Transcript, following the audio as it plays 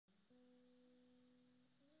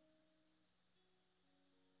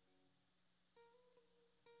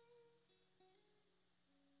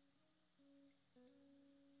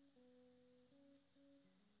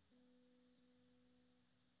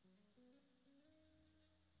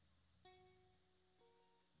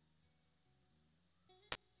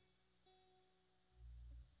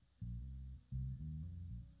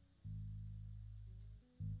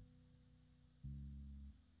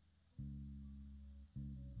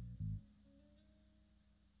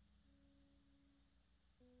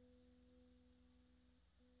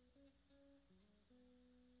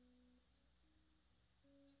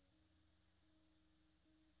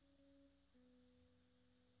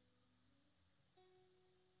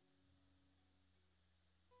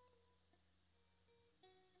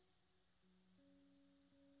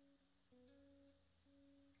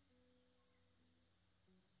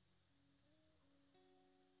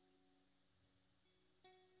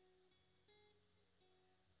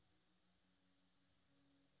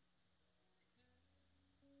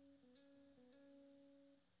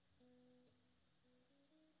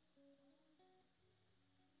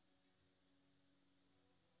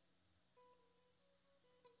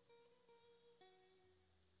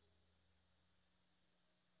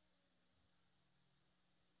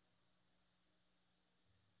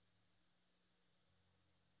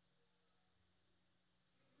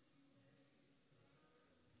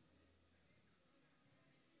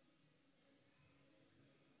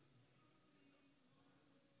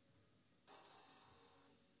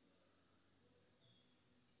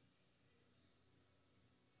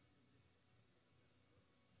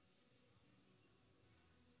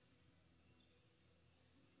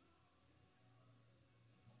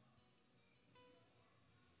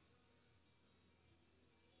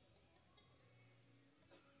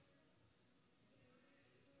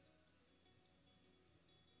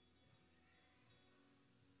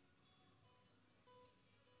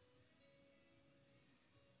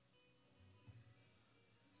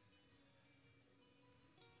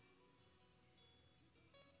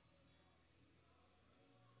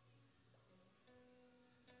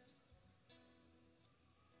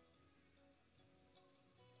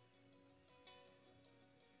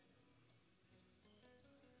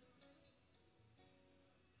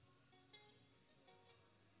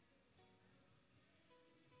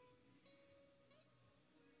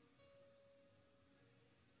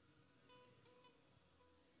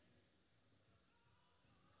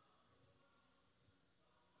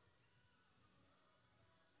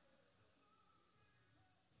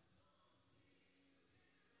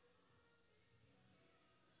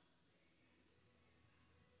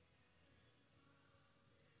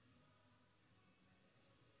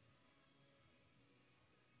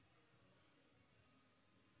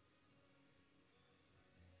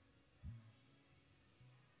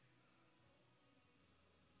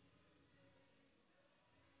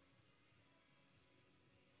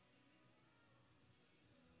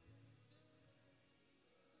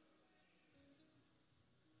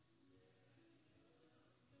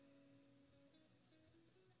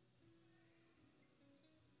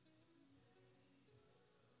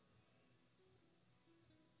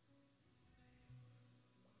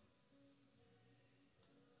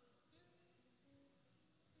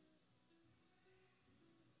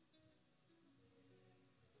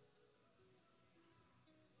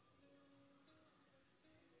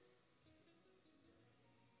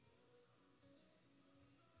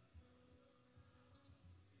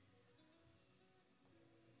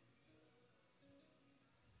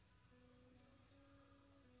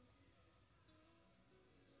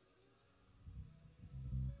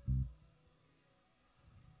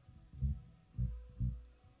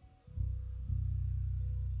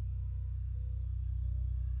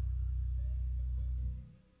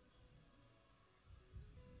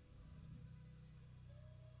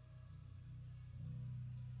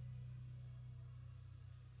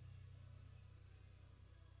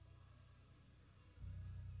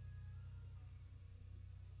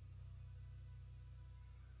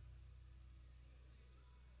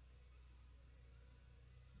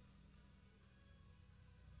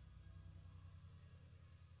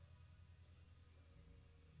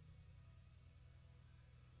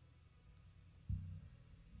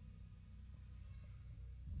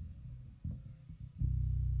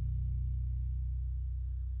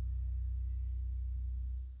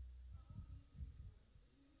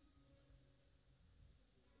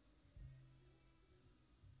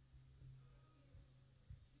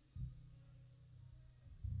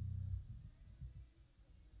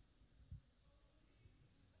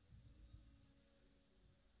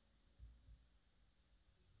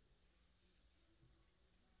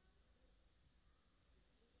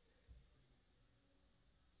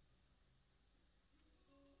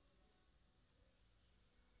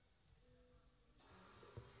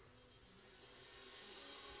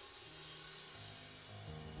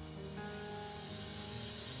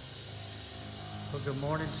Good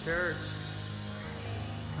morning, church.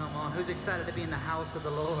 Come on, who's excited to be in the house of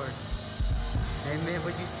the Lord? Amen.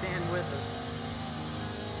 Would you stand with us?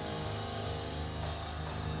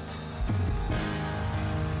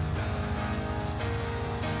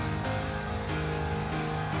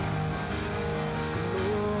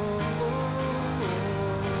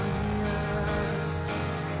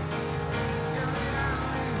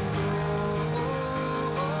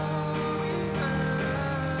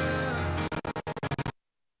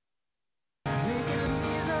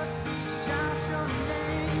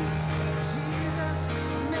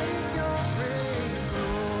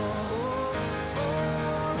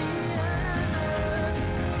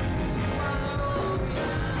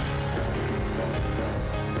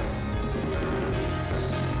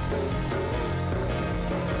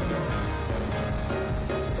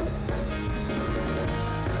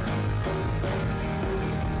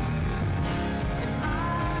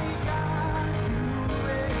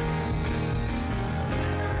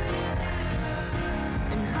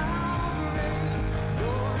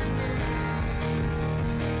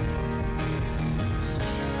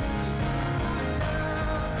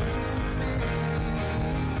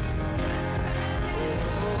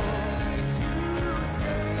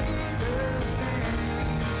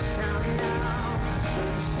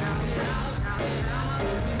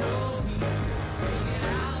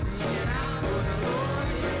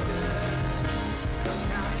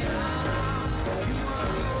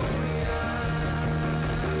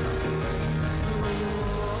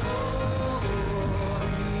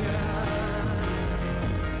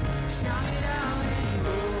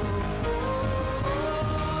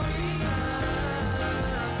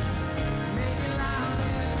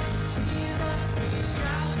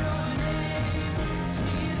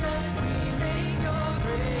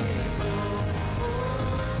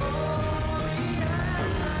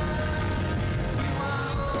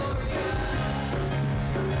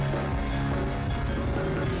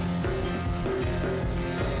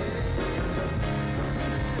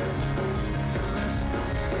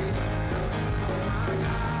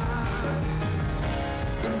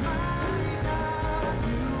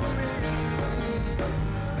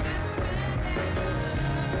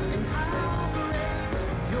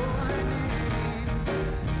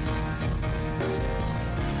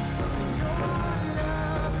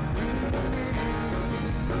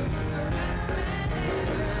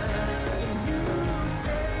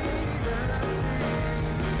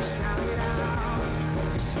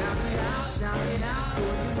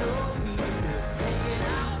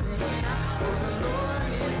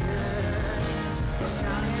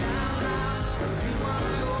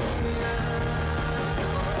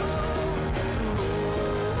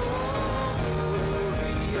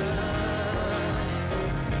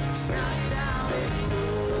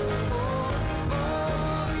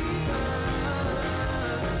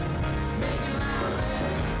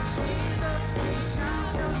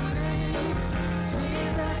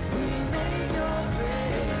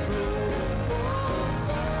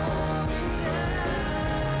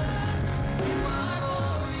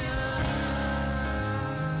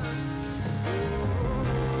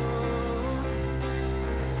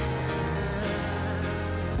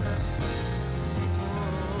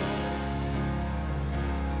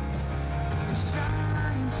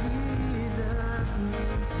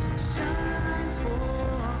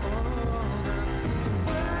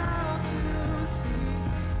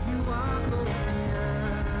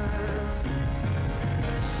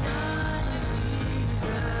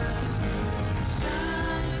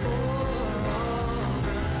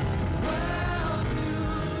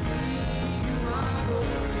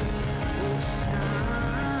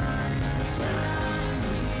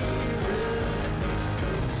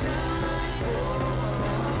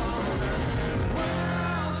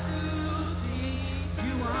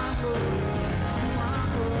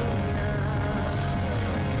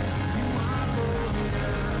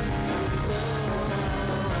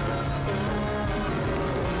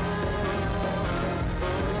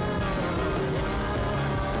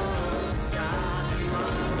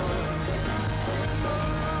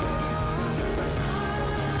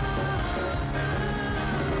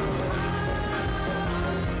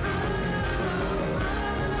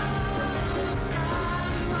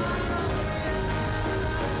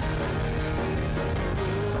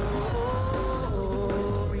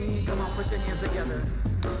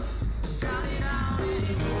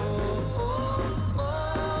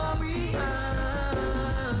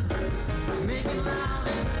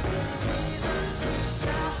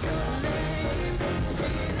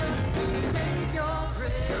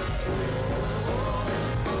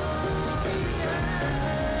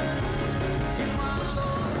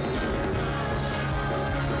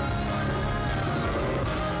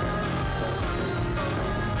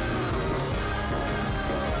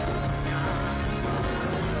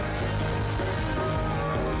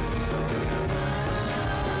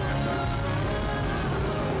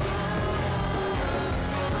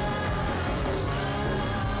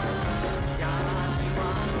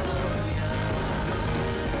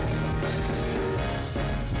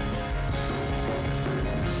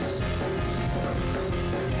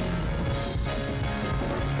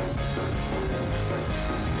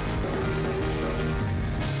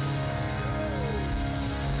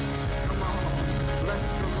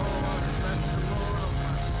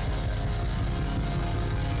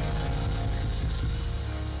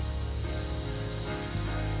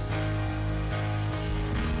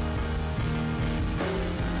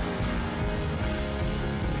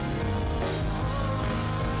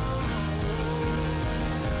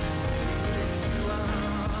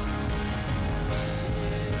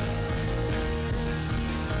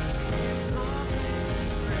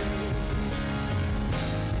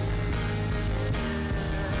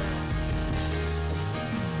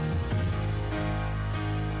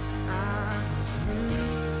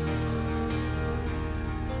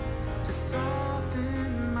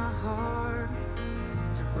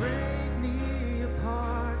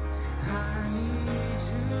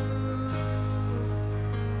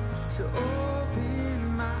 to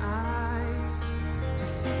open my eyes to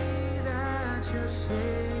see that you're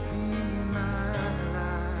shaping my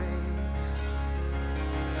life.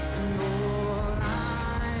 And all I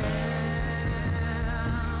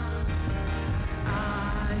am, I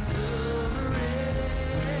surrender.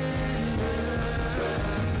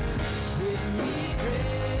 Give me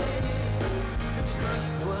faith to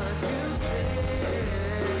trust what you say,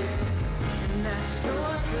 and that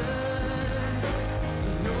you're good,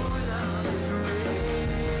 and your love is great.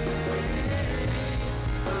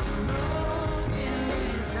 I'm broken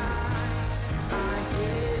inside, I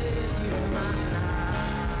give you my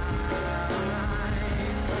life.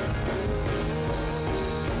 Oh,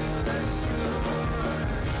 that's yours.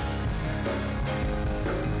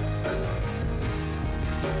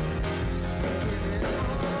 Give it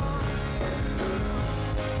all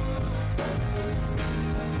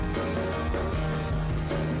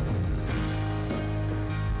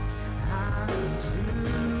I need you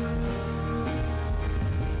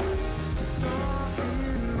to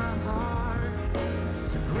soften my heart,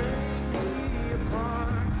 to break me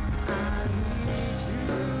apart. I need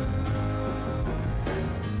you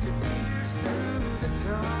to pierce through the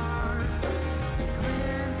dark and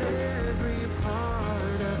cleanse every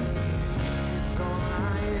part of me. It's all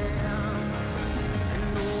I am, and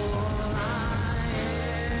all I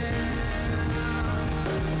am,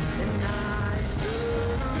 and I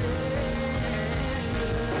surrender.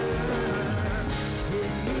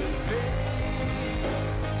 Give me faith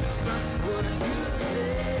to trust what you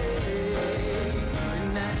say, and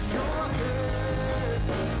that you're good,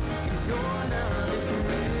 and your love is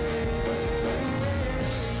great.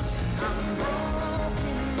 I'm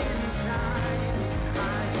broken inside, I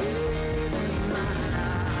give you my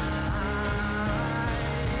life.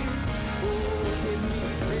 Oh, give me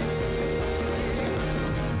faith,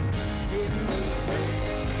 give me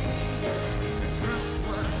faith to trust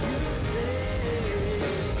what you say,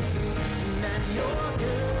 and that you're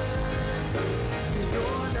good, and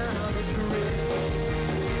your love is great.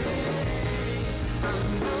 I'm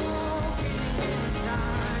broken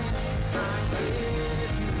inside, I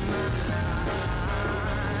give you my life.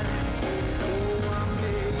 Oh, I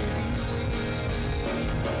may be weak,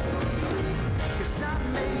 'cause I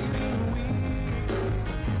may be weak,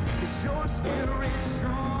 'cause your spirit's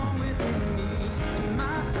strong within me, and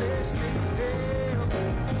my flesh may fail,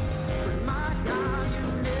 but my God, you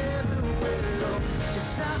never will.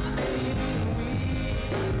 'Cause I may be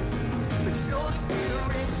weak, but your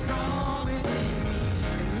spirit's strong within me,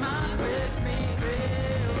 and my flesh may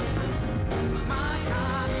fail, but my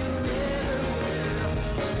God, you never will.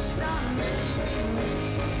 'Cause I may be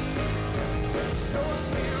weak, but your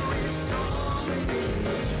spirit's strong within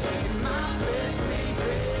me, and my flesh may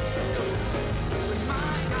fail, but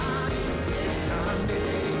my God, you yes, I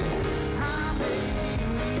may be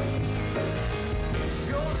weak.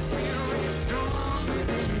 Your spirit strong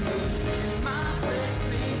within me, and my flesh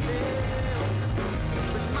may fail,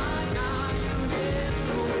 but my God, you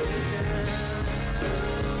never will.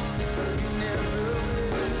 You never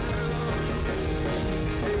will. So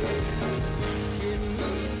give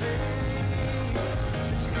me faith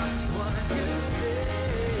to trust what you say,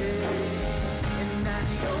 and that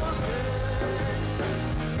you're good,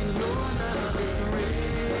 and your love is great.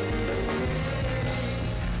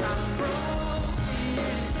 I'm broken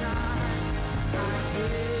inside, I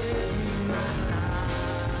give you my life.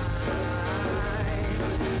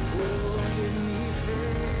 Oh, give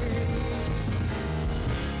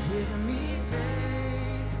me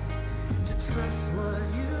faith to trust what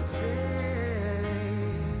you say,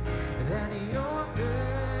 that you're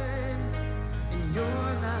good, and your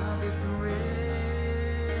love is great.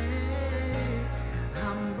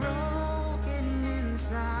 I'm broken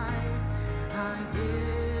inside, I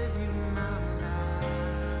give you my life.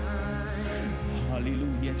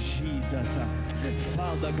 Hallelujah, Jesus.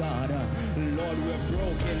 Father God, Lord, we're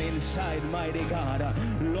broken inside, mighty God.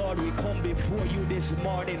 Lord, we come before you this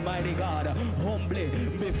morning, mighty God, humbly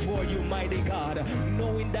before you, mighty God,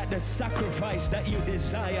 knowing that the sacrifice that you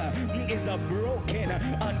desire is a broken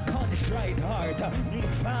and contrite heart.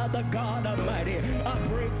 Father God Almighty, I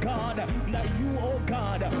pray, God, that you, oh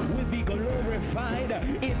God, will be glorified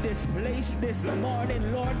in this place this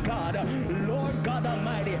morning, Lord God. Lord God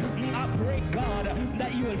Almighty, I pray, God,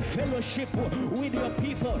 that you will fellowship with your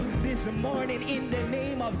people this morning in the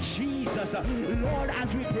name of Jesus. Lord,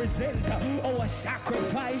 as we present our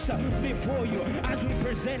sacrifice before you, as we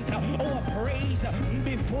present our praise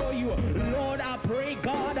before you, Lord, I pray,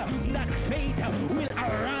 God, that faith will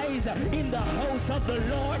arise in the house of the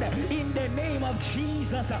Lord in the name of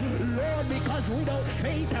Jesus. Lord, because without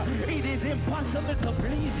faith it is impossible to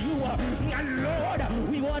please you. And Lord,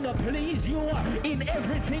 we want to please you in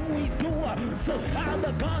everything we do. So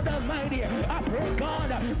Father God Almighty, I pray God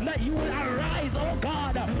that you will arise, oh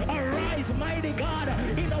God, arise, mighty God,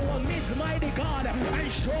 in our midst, mighty God,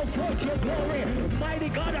 and show forth your glory. Mighty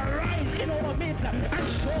God, arise in our midst and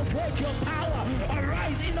show forth your power.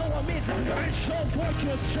 Arise in our midst and show forth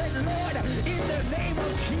your strength, Lord, in the name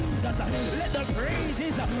of Jesus. Let the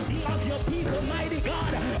praises of your people, mighty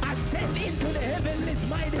God, ascend into the heavenlies,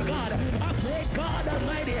 mighty God. I pray, God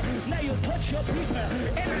Almighty, that you touch your people,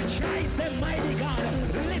 energize them, mighty God.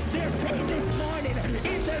 Lift their faith this morning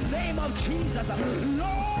in the name of Jesus.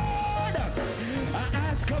 Lord, I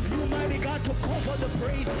ask of you, mighty God, to cover the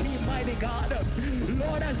praise team, mighty God.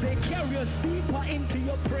 Lord, as they carry us deeper into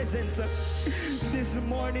your presence this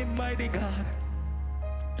morning, mighty God.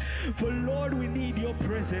 For Lord, we need your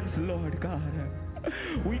presence, Lord God.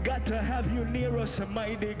 We got to have you near us,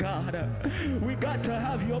 mighty God. We got to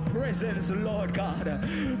have your presence, Lord God.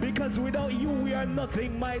 Because without you, we are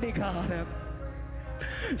nothing, mighty God.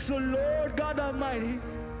 So Lord God Almighty,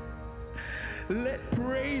 let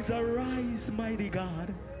praise arise, mighty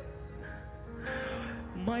God.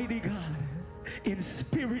 Mighty God, in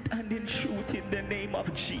spirit and in truth, in the name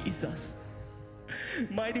of Jesus.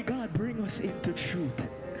 Mighty God, bring us into truth,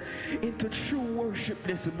 into true worship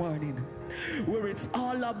this morning, where it's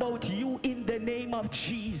all about you in the name of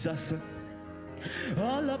Jesus.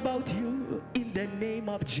 All about you in the name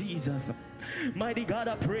of Jesus. Mighty God,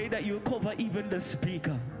 I pray that you cover even the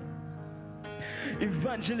speaker,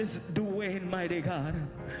 Evangelist Dwayne, mighty God.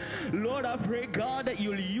 Lord, I pray, God, that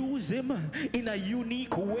you'll use him in a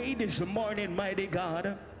unique way this morning, mighty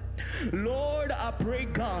God. Lord, I pray,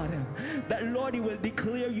 God, that Lord, you will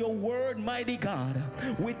declare your word, mighty God,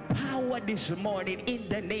 with power this morning in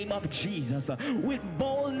the name of Jesus, with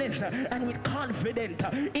boldness and with confidence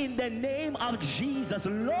in the name of Jesus.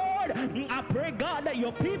 Lord, I pray, God, that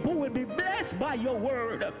your people will be blessed by your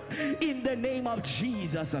word in the name of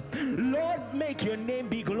Jesus. Lord, make your name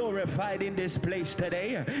be glorified in this place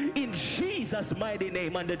today. In Jesus' mighty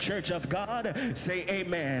name, and the church of God say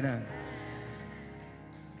amen.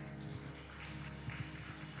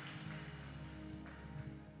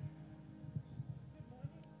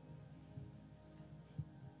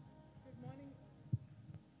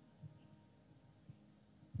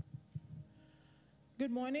 Good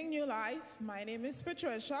morning, New Life. My name is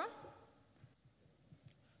Patricia.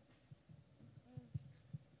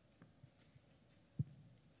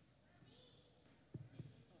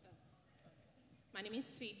 My name is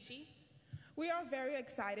Sweetie. We are very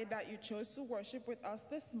excited that you chose to worship with us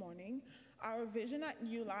this morning. Our vision at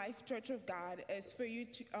New Life Church of God is for you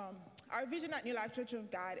to,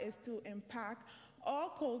 is to impact all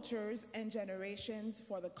cultures and generations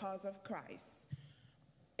for the cause of Christ.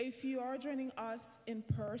 If you are joining us in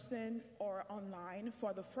person or online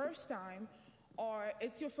for the first time, or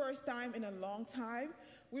it's your first time in a long time,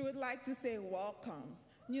 we would like to say welcome.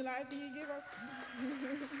 New Life, can you give us?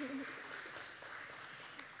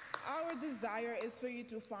 Our desire is for you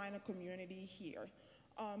to find a community here.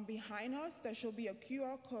 Behind us, there should be a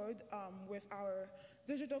QR code with our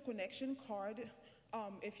digital connection card.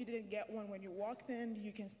 If you didn't get one when you walked in,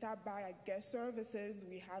 you can stop by at guest services.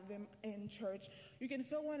 We have them in church. You can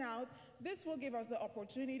fill one out. This will give us the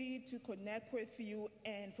opportunity to connect with you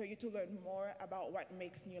and for you to learn more about what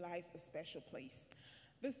makes New Life a special place.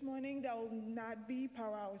 This morning, there will not be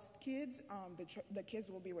Powerhouse Kids. The kids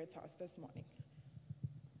will be with us this morning.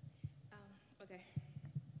 Okay.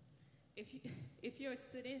 If you're a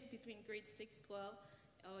student between grade 6, 12,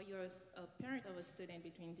 or you're a parent of a student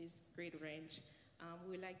between this grade range,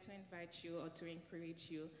 we would like to invite you or to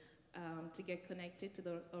encourage you to get connected to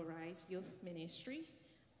the Arise Youth Ministry.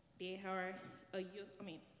 They are a youth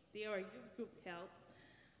group held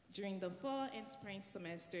during the fall and spring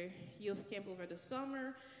semester, youth camp over the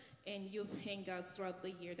summer, and youth hangouts throughout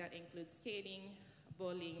the year that includes skating,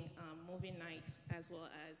 bowling, movie nights, as well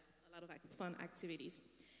as a lot of fun activities.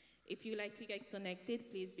 If you'd like to get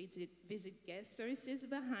connected, please visit guest services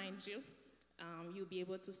behind you. You'll be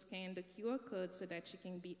able to scan the QR code so that you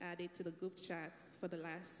can be added to the group chat for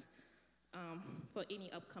for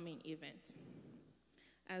any upcoming event.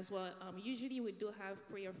 As well, usually we do have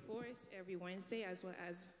prayer force every Wednesday, as well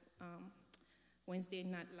as Wednesday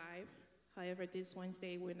Night Live. However, this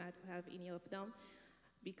Wednesday we'll not have any of them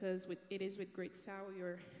because it is with great sorrow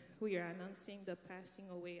we are announcing the passing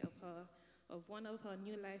away of one of our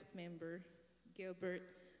New Life member, Gilbert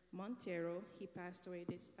Montero. He passed away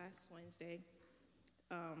this past Wednesday.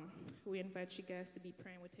 we invite you guys to be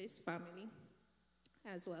praying with his family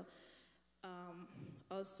as well.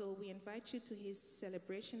 Also, we invite you to his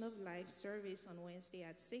Celebration of Life service on Wednesday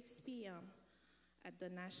at 6 p.m. at the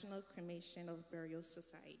National Cremation of Burial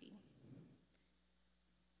Society.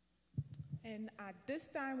 And at this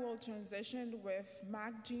time, we'll transition with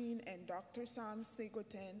Mac Jean and Dr. Sam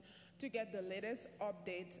Singleton to get the latest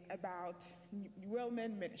updates about Real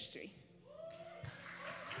Men Ministry.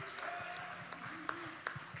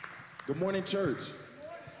 Good morning, church.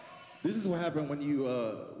 This is what happened when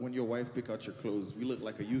your wife pick out your clothes. We look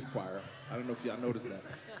like a youth choir. I don't know if y'all noticed that.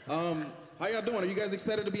 How y'all doing? Are you guys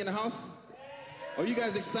excited to be in the house? Are you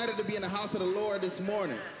guys excited to be in the house of the Lord this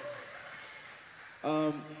morning?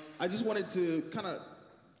 I just wanted to kind of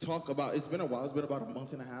talk about, it's been a while. It's been about a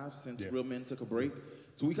month and a half since Real Men took a break.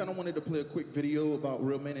 So we kind of wanted to play a quick video about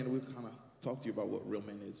Real Men, and we'll kind of talk to you about what Real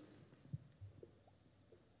Men is.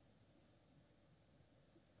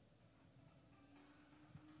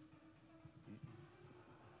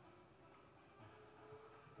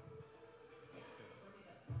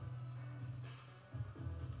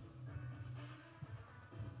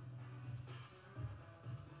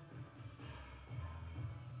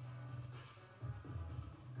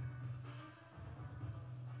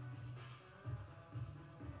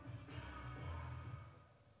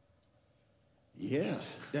 Yeah,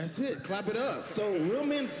 that's it. Clap it up. So Real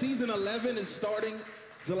Men season 11 is starting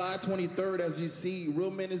July 23rd. As you see,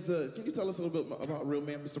 Real Men is can you tell us a little bit about Real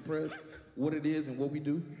Men, Mr. Perez? What it is and what we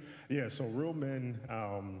do? Yeah, so Real Men,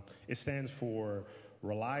 it stands for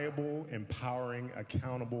reliable, empowering,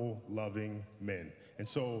 accountable, loving men. And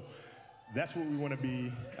so that's what we want to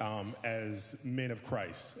be as men of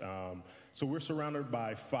Christ. So we're surrounded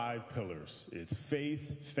by 5 pillars. It's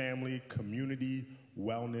faith, family, community,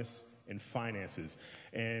 wellness, and finances.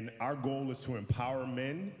 And our goal is to empower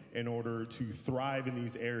men in order to thrive in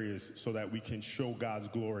these areas so that we can show God's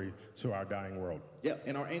glory to our dying world. Yeah,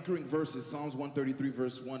 and our anchoring verse is Psalms 133,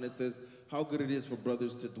 verse 1. It says, how good it is for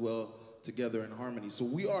brothers to dwell together in harmony. So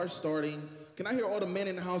we are starting, can I hear all the men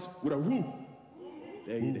in the house with a woo?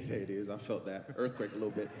 There it is, I felt that. Earthquake a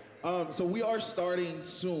little bit. So we are starting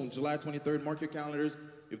soon, July 23rd. Mark your calendars.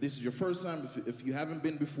 If this is your first time, if you haven't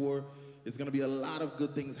been before, it's going to be a lot of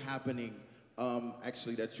good things happening,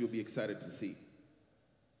 actually, that you'll be excited to see.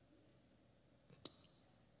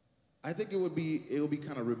 I think it would be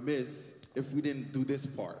kind of remiss if we didn't do this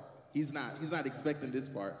part. He's not expecting this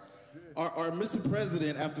part. Our Mr.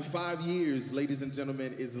 President, after 5 years, ladies and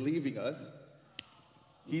gentlemen, is leaving us.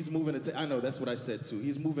 He's moving to, I know, that's what I said too.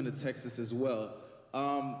 He's moving to Texas as well.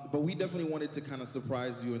 But we definitely wanted to kind of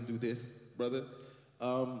surprise you and do this, brother.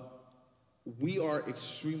 We are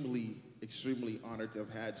extremely honored to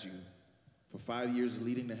have had you for 5 years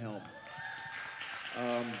leading the helm.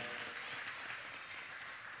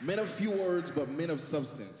 Men of few words, but men of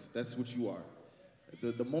substance. That's what you are.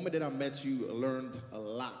 The moment that I met you, I learned a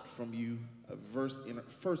lot from you.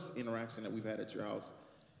 First interaction that we've had at your house.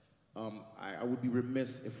 I would be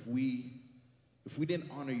remiss if we didn't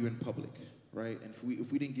honor you in public, right? And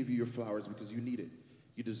if we didn't give you your flowers, because you need it.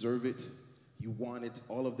 You deserve it. You want it.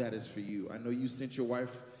 All of that is for you. I know you sent your wife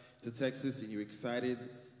to Texas and you're excited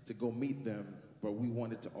to go meet them, but we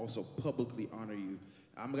wanted to also publicly honor you.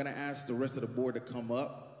 I'm going to ask the rest of the board to come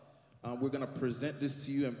up. We're going to present this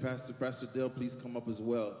to you, and Pastor Dale, please come up as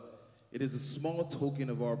well. It is a small token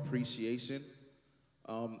of our appreciation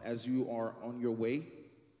as you are on your way.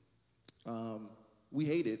 We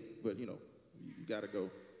hate it, but, you know, you got to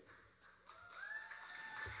go.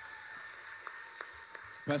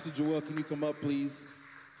 Pastor Joel, can you come up, please,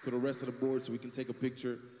 to the rest of the board so we can take a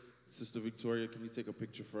picture? Sister Victoria, can you take a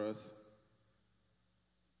picture for us?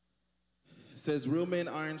 It says, Real Men,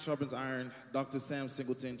 Iron Sharpens Iron, Dr. Sam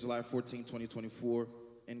Singleton, July 14, 2024,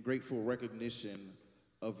 in grateful recognition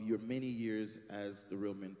of your many years as the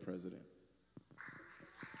Real Men President.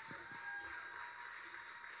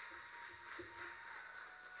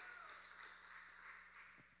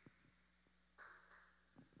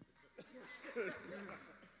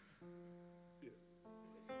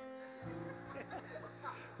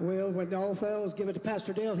 Well, when all fails, give it to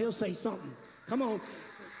Pastor Dale. He'll say something. Come on.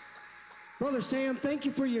 Brother Sam, thank you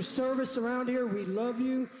for your service around here. We love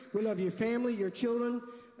you. We love your family, your children.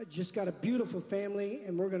 Just got a beautiful family,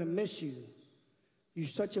 and we're going to miss you. You're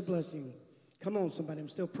such a blessing. Come on, somebody. I'm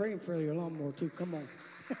still praying for your lawnmower, too. Come on.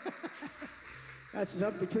 That's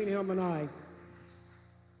up between him and I.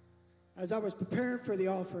 As I was preparing for the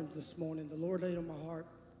offering this morning, the Lord laid on my heart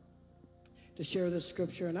to share this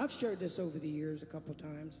scripture, and I've shared this over the years a couple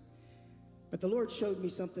times, but the Lord showed me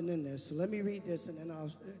something in this. So let me read this, and then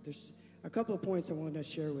a couple of points I wanted to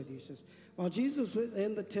share with you. It says, while Jesus was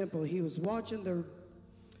in the temple, he was watching the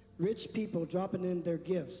rich people dropping in their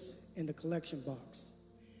gifts in the collection box.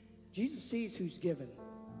 Jesus sees who's given.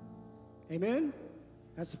 Amen?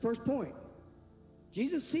 That's the first point.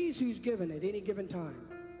 Jesus sees who's given at any given time.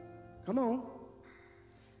 Come on.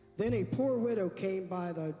 Then a poor widow came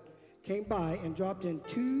by and dropped in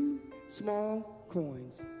 2 small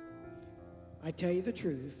coins. I tell you the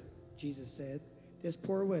truth, Jesus said, this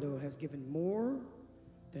poor widow has given more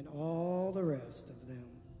than all the rest of them.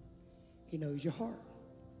 He knows your heart.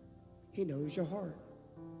 He knows your heart.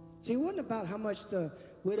 See, it wasn't about how much the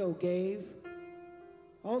widow gave.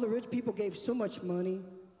 All the rich people gave so much money.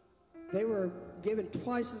 They were given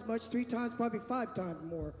twice as much, 3 times, probably 5 times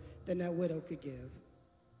more than that widow could give.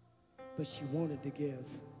 But she wanted to give.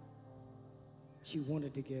 She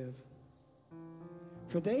wanted to give.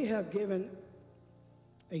 For they have given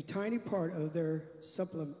a tiny part of their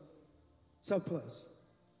surplus.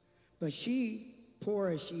 But she, poor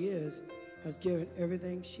as she is, has given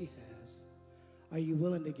everything she has. Are you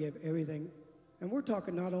willing to give everything? And we're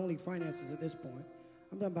talking not only finances at this point.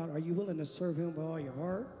 I'm talking about, are you willing to serve him with all your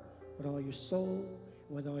heart, with all your soul,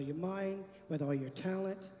 with all your mind, with all your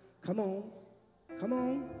talent? Come on. Come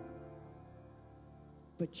on.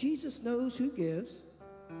 But Jesus knows who gives.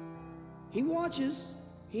 He watches.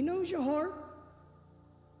 He knows your heart.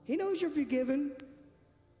 He knows if you're giving.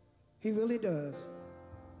 He really does.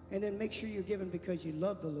 And then make sure you're giving because you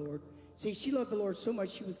love the Lord. See, she loved the Lord so much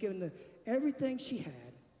she was giving everything she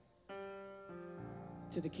had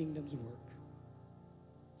to the kingdom's work.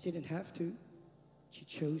 She didn't have to. She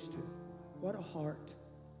chose to. What a heart.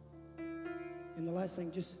 And the last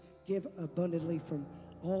thing, just give abundantly from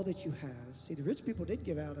all that you have. See, the rich people did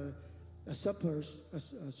give out a surplus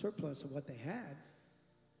of what they had.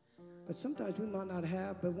 But sometimes we might not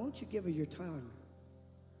have, but won't you give of your time?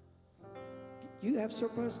 You have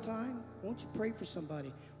surplus time? Won't you pray for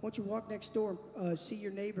somebody? Won't you walk next door and see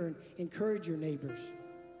your neighbor and encourage your neighbors?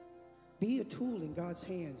 Be a tool in God's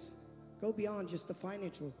hands. Go beyond just the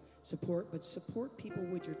financial support, but support people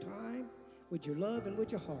with your time, with your love, and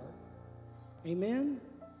with your heart. Amen?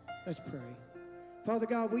 Let's pray. Father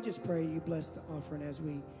God, we just pray you bless the offering as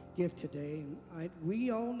we give today. And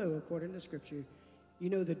we all know, according to Scripture, you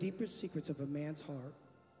know the deepest secrets of a man's heart.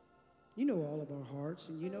 You know all of our hearts,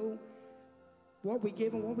 and you know what we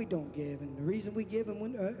give and what we don't give, and the reason we give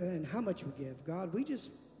and how much we give. God,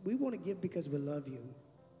 we want to give because we love you.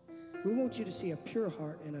 We want you to see a pure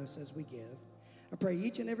heart in us as we give. I pray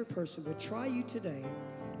each and every person would try you today.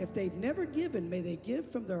 If they've never given, may they give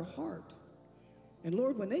from their heart. And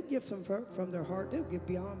Lord, when they give from their heart, they'll give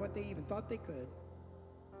beyond what they even thought they could.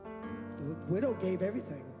 The widow gave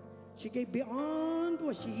everything. She gave beyond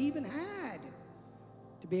what she even had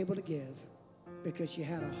to be able to give because she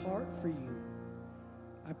had a heart for you.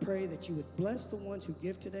 I pray that you would bless the ones who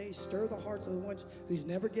give today, stir the hearts of the ones who's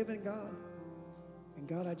never given, God. And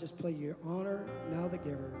God, I just pray your honor, now the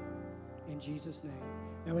giver, in Jesus' name.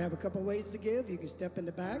 Now we have a couple ways to give. You can step in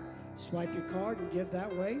the back, swipe your card and give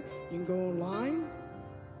that way. You can go online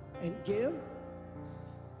and give,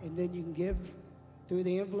 and then you can give through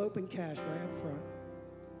the envelope and cash right up front.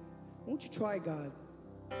 Won't you try God?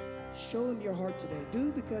 Show him your heart today. Do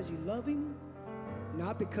it because you love him,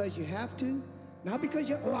 not because you have to, not because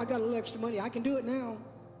I got a little extra money. I can do it now,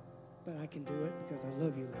 but I can do it because I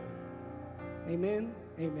love you, Lord. Amen.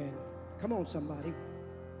 Amen. Come on, somebody.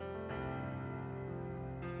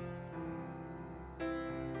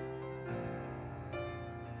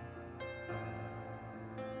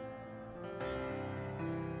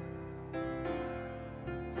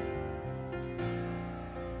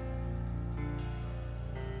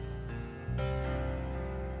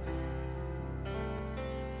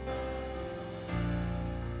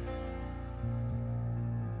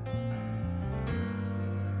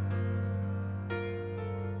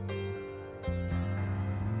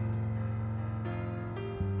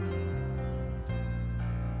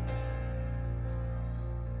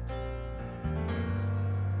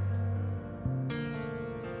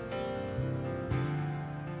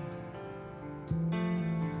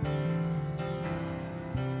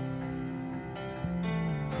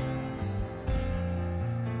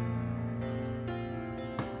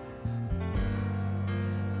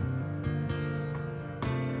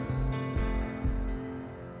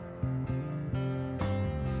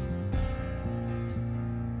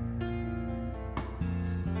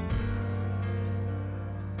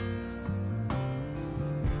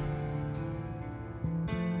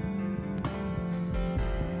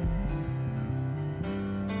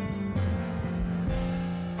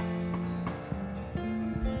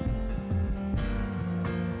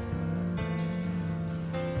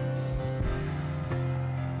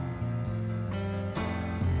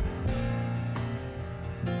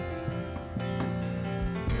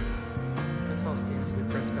 Let's all stand as we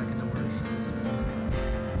press back into worship this morning.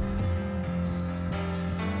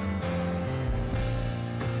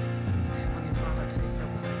 On your Father, take your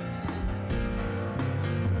place.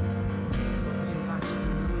 Lord, we invite you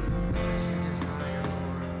to move as you desire,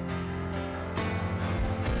 Lord.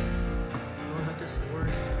 Lord, let this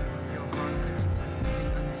worship of your heart, let it be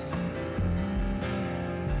pleasing unto you.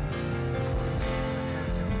 Holy Spirit,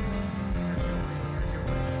 have your way, have your way, have your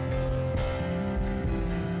way.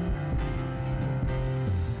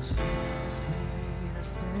 Jesus, be the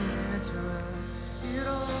center of it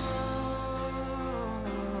all.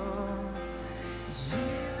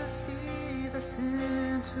 Jesus, be the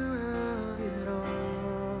center of it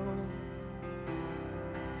all.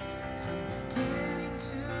 From beginning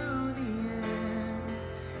to the end,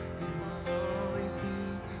 it will always be,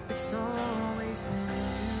 it's always been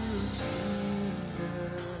you,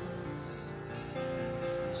 Jesus.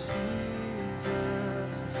 Jesus,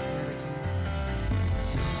 let's say it again.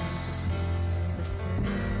 Jesus, be the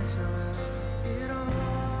center of it all.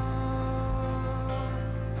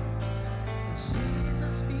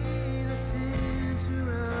 Jesus, be the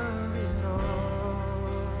center of it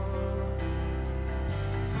all.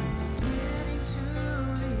 From beginning to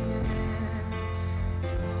the end,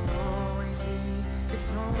 it will always be,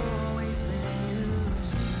 it's always been you,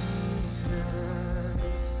 Jesus.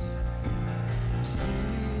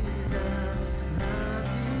 Jesus,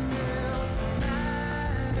 nothing else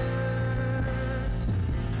matters.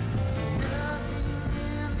 Nothing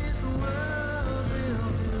in this world will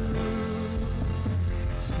do.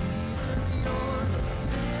 Jesus, you're the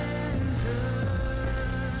center.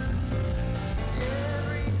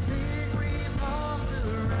 Everything revolves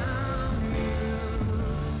around you.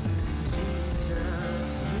 Jesus,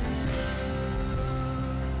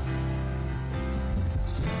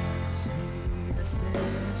 Jesus, be the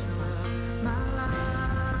center of my life.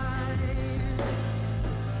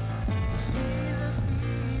 Jesus,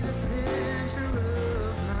 be the center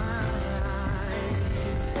of my life.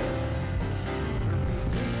 From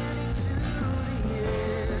beginning to the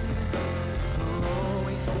end, it will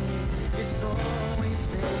always be, it's always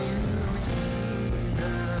been you, Jesus.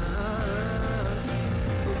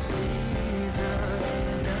 Oh, Jesus,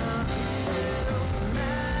 nothing else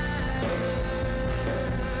matters.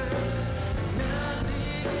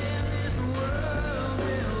 Nothing in this world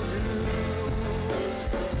will do.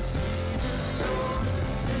 Jesus, you're the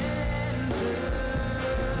center.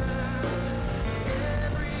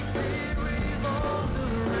 Everything revolves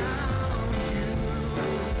around you.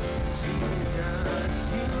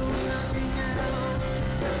 Jesus, you, nothing else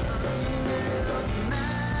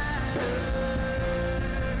matters.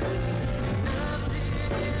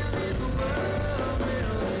 Nothing in this world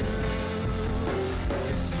will do.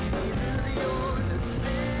 'Cause Jesus, you're the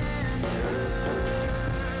center.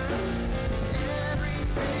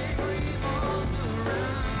 Everything revolves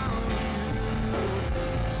around you.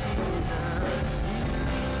 Jesus,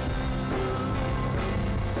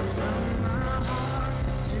 from my heart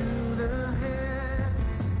to the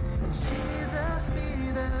heavens, Jesus,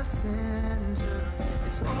 be the center.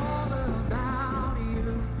 It's all about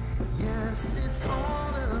you. Yes, it's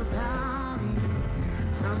all about you.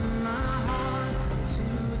 From my heart to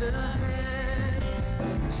the heavens,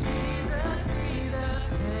 Jesus, be the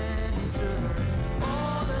center.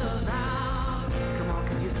 All about. Come on,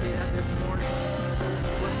 can you say that this morning?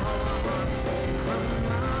 With all our heart. From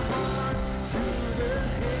my heart to the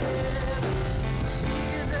heavens,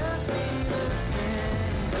 Jesus, be the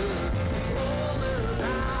center. It's all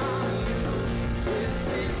about you. Yes,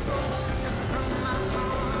 it's all from my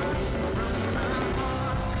heart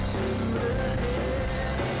to the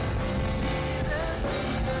heavens. Jesus, be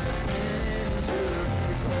the center.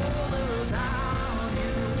 It's all about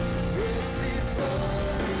you. Yes, it's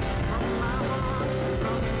all from my heart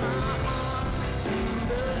to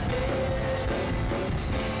the heavens.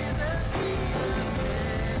 Jesus, be the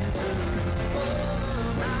center. It's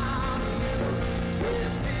all about you.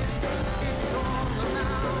 Yes, it's all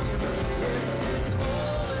about you. Yes, it's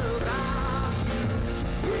all about you.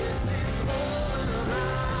 Yes, it's all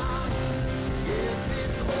about you. Yes,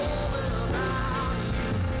 it's all about you.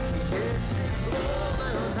 Yes, it's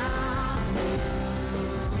all about you.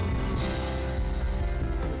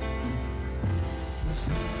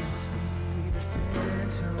 Jesus, be the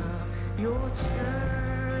center of your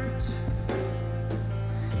church.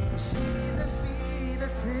 Jesus, be the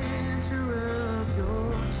center of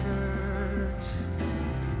your church.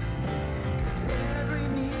 'Cause every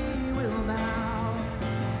knee will bow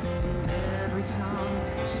and every tongue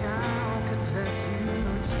shall confess you,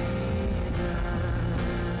 Jesus.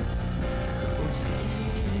 Oh,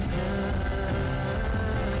 Jesus,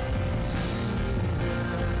 Jesus.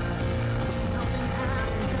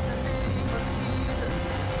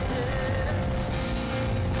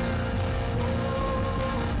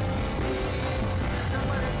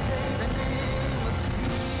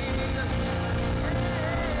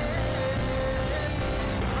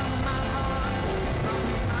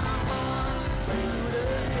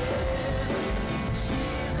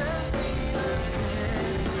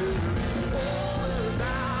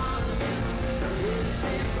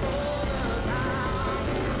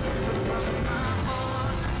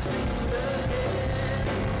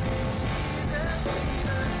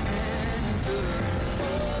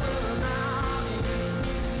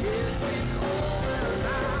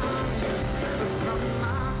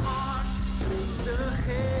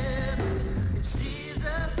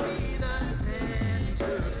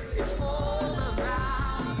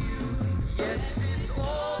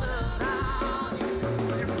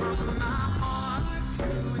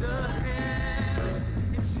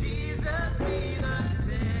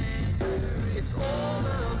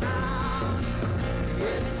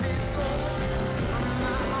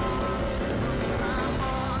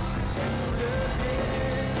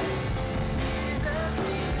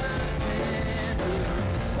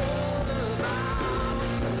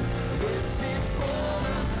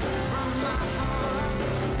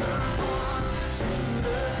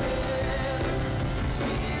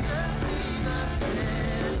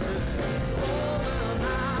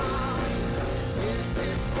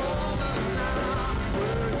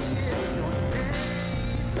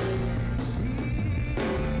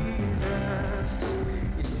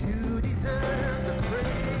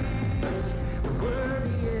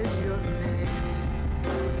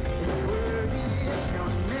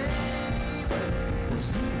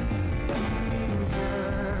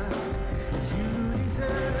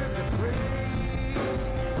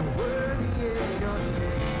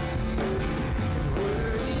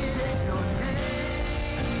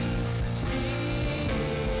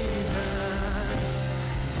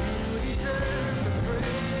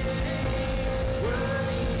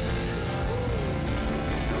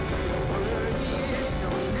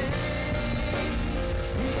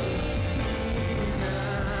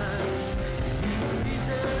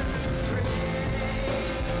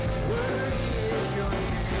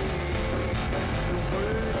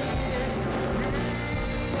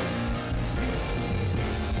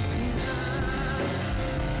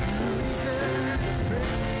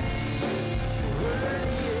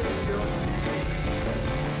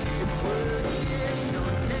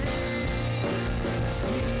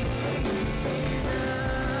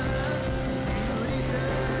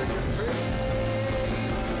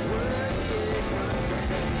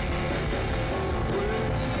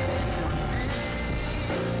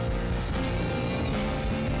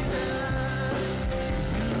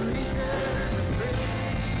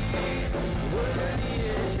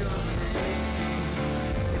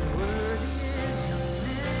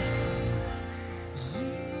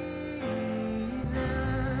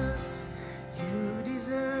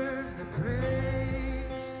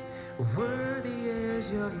 Worthy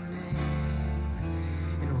is your name,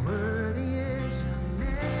 and worthy is your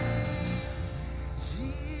name,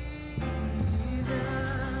 Jesus.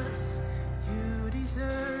 You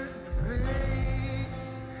deserve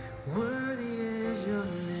praise. Worthy is your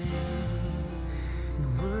name,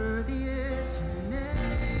 and worthy is your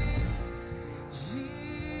name,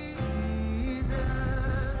 Jesus.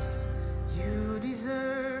 You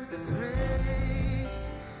deserve the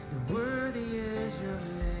praise, and worthy is your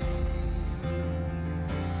name.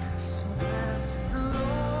 So bless the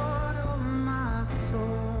Lord, oh my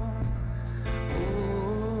soul,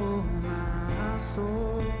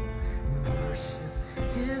 and worship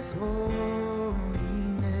His holy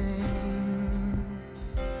name.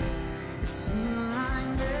 It seemed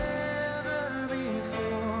like never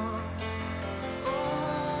before.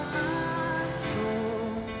 Oh my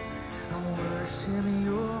soul, I worship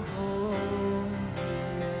Your holy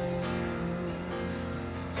name.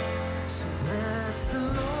 So bless the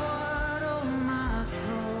Lord, oh my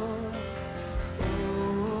soul,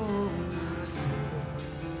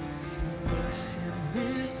 worship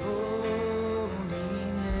His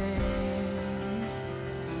holy name.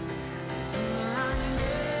 It's like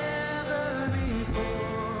never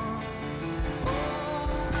before.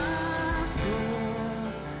 Oh my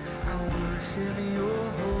soul, I worship Your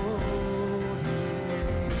holy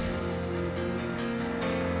name.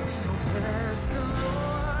 So bless the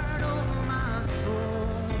Lord, oh my soul,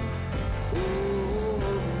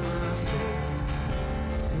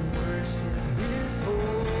 and worship His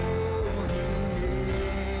holy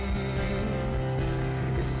name.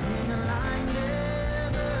 It's singing like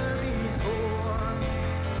never before.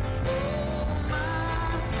 Oh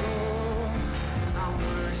my soul, I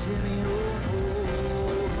worship Your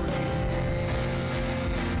holy name.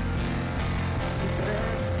 So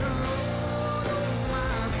bless the Lord, oh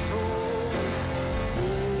my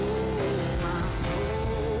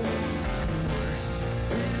soul, and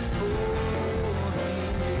worship His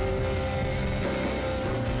holy name.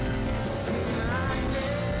 Sing like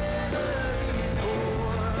never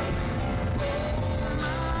before. Oh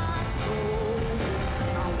my soul, I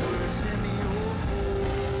worship Your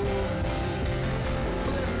holy name.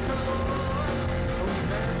 Bless the Lord, oh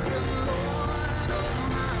bless the Lord, oh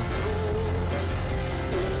my soul,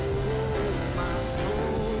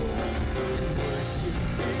 and worship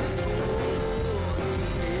His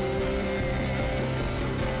holy name.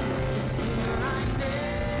 Sing like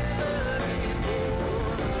never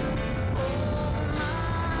before. Oh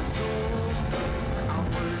my soul, I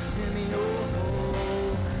worship Your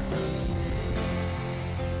holy name.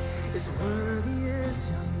 As worthy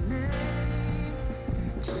is Your name,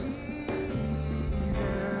 Jesus.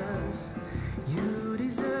 You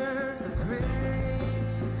deserve the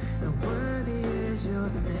praise, and worthy is Your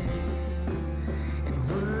name, and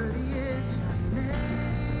worthy is Your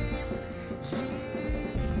name, Jesus.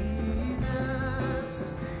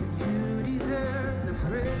 You deserve the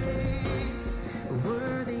praise, and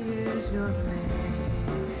worthy is Your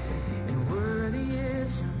name, and worthy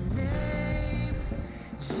is Your name,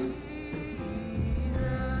 Jesus.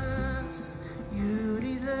 You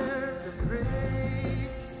deserve the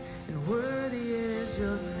praise, and worthy is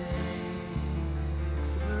Your name.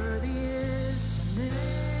 Worthy is Your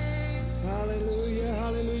name. Hallelujah,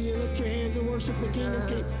 hallelujah. Lift your hands and worship the King of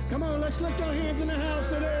Kings. Come on, let's lift our hands in the house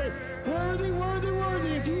today. Worthy, worthy, worthy.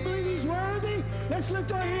 If you believe He's worthy, let's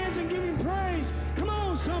lift our hands and give Him praise. Come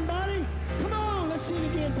on, somebody. Come on, let's sing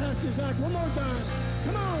again, Pastor Zach. One more time.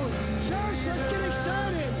 Come on, church, let's get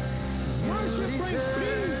excited. Worship brings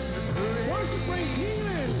peace. Worship brings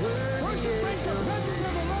healing. Worship brings the presence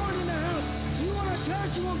of the Lord in the house. You want a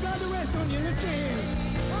church, you want God to rest on you. Lift your hands.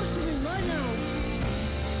 Worship Him right now.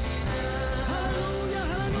 Hallelujah,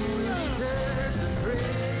 hallelujah. You deserve the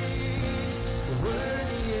praise.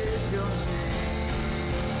 Worthy is Your name,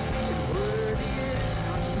 and worthy is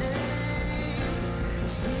Your name,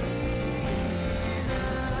 Jesus.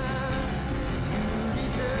 You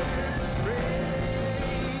deserve the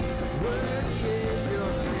praise. Worthy is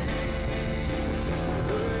Your name,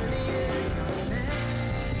 worthy is Your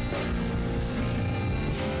name, Jesus.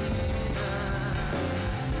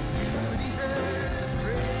 You deserve the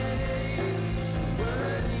praise.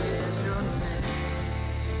 Worthy is Your name.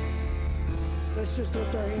 Let's just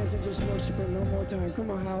lift our hands and just worship Him one more time. Come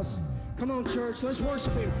on, house. Come on, church. Let's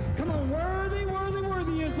worship Him. Come on, worthy, worthy,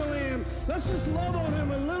 worthy is the Lamb. Let's just love on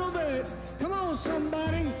Him a little bit. Come on,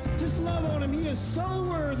 somebody. Just love on Him. He is so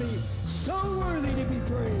worthy to be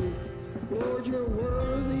praised. Lord, You're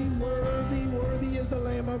worthy, worthy, worthy is the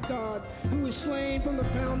Lamb of God who was slain from the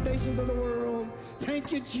foundations of the world.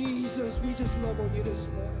 Thank You, Jesus. We just love on You this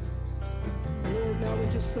morning. Lord, now we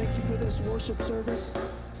just thank you for this worship service.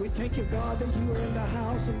 We thank you, God, that you are in the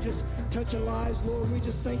house and just touching lives. Lord, we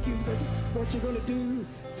just thank you for what you're going to do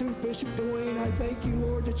through Bishop Dwayne. I thank you,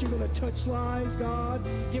 Lord, that you're going to touch lives, God.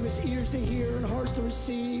 Give us ears to hear and hearts to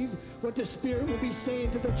receive what the Spirit will be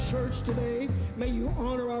saying to the church today. May you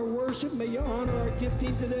honor our worship. May you honor our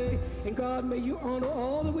gifting today. And God, may you honor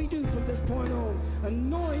all that we do from this point on.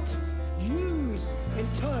 Anoint, use,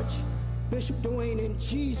 and touch Bishop Dwayne in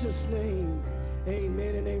Jesus' name.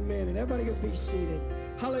 Amen and amen. And everybody can be seated.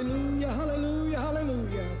 Hallelujah, hallelujah,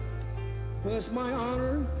 hallelujah. Well, it's my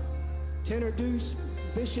honor to introduce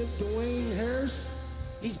Bishop Dwayne Harris.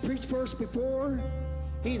 He's preached first before.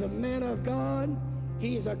 He's a man of God.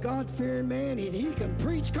 He is a God-fearing man. He can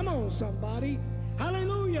preach. Come on, somebody.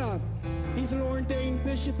 Hallelujah. He's an ordained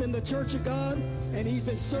bishop in the Church of God, and he's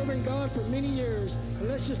been serving God for many years. And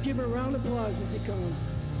let's just give him a round of applause as he comes.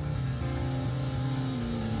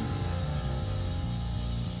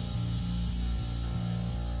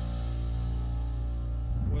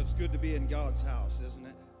 It's good to be in God's house, isn't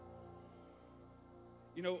it?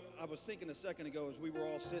 You know, I was thinking a second ago as we were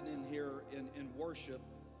all sitting in here in worship,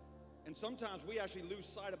 and sometimes we actually lose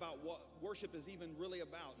sight about what worship is even really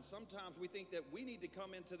about. And sometimes we think that we need to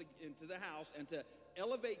come into the house and to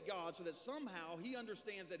elevate God so that somehow he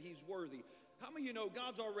understands that he's worthy. How many of you know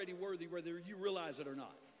God's already worthy whether you realize it or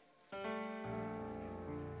not?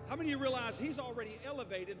 How many of you realize he's already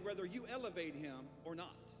elevated whether you elevate him or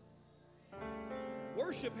not?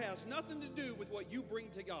 Worship has nothing to do with what you bring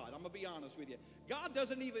to God. I'm going to be honest with you. God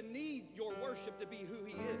doesn't even need your worship to be who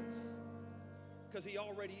he is, because he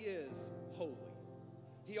already is holy.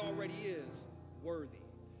 He already is worthy.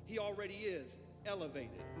 He already is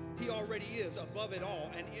elevated. He already is above it all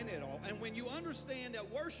and in it all. And when you understand that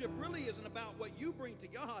worship really isn't about what you bring to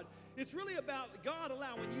God, it's really about God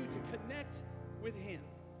allowing you to connect with him.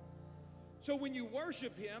 So when you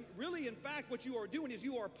worship him, really, in fact, what you are doing is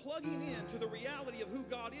you are plugging in to the reality of who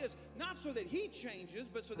God is, not so that he changes,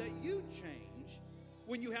 but so that you change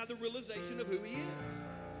when you have the realization of who he is.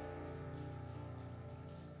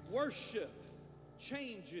 Worship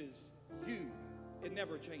changes you. It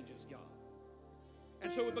never changes God.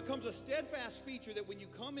 And so it becomes a steadfast feature that when you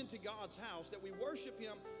come into God's house, that we worship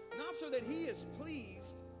him, not so that he is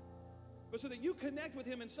pleased, but so that you connect with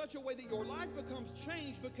him in such a way that your life becomes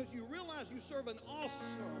changed because you realize you serve an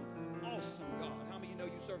awesome, awesome God. How many of you know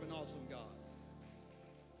you serve an awesome God?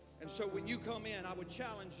 And so when you come in, I would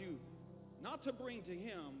challenge you not to bring to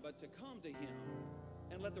him, but to come to him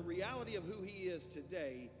and let the reality of who he is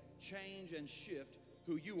today change and shift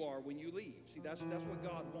who you are when you leave. See, that's what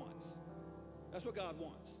God wants. That's what God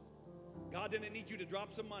wants. God didn't need you to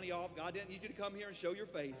drop some money off. God didn't need you to come here and show your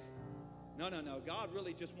face. No. God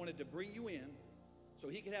really just wanted to bring you in so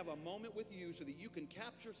he could have a moment with you so that you can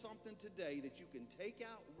capture something today that you can take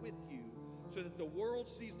out with you so that the world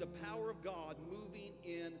sees the power of God moving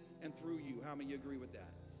in and through you. How many of you agree with that?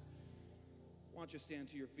 Why don't you stand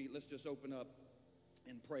to your feet? Let's just open up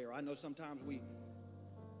in prayer. I know sometimes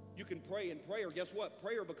you can pray in prayer. Guess what?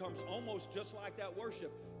 Prayer becomes almost just like that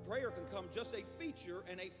worship. Prayer can come just a feature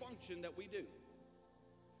and a function that we do.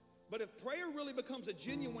 But if prayer really becomes a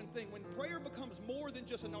genuine thing, when prayer becomes more than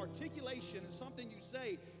just an articulation and something you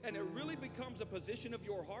say, and it really becomes a position of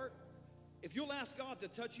your heart, if you'll ask God to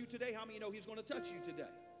touch you today, how many of you know he's going to touch you today?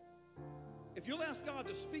 If you'll ask God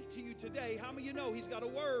to speak to you today, how many of you know he's got a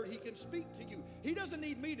word he can speak to you? He doesn't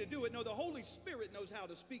need me to do it. No, the Holy Spirit knows how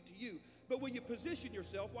to speak to you. But when you position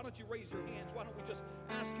yourself, why don't you raise your hands? Why don't we just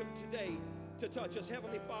ask him today to touch us?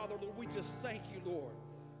 Heavenly Father, Lord, we just thank you, Lord.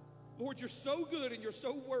 Lord, you're so good and you're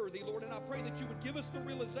so worthy, Lord, and I pray that you would give us the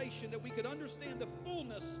realization that we could understand the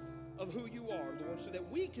fullness of who you are, Lord, so that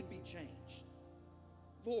we could be changed.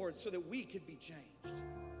 Lord, so that we could be changed.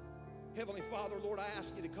 Heavenly Father, Lord, I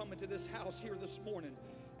ask you to come into this house here this morning.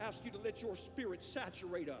 Ask you to let your spirit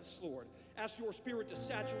saturate us, Lord. Ask your spirit to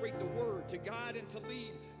saturate the word, to guide and to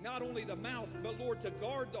lead not only the mouth, but Lord, to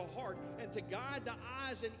guard the heart and to guide the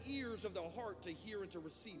eyes and ears of the heart to hear and to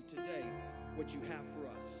receive today what you have for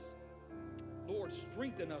us. Lord,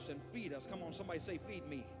 strengthen us and feed us. Come on, somebody say, feed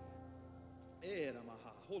me.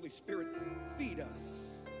 Holy Spirit, feed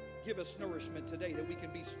us. Give us nourishment today that we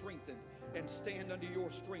can be strengthened and stand under your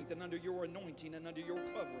strength and under your anointing and under your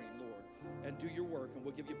covering, Lord, and do your work. And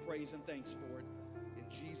we'll give you praise and thanks for it in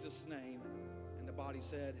Jesus' name. And the body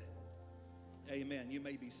said, amen. You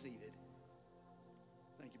may be seated.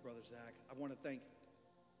 Thank you, Brother Zach. I want to thank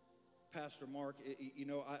Pastor Mark. You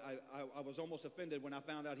know, I was almost offended when I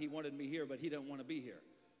found out he wanted me here, but he didn't want to be here.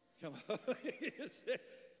 Come on.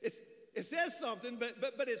 It says something,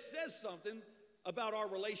 but it says something about our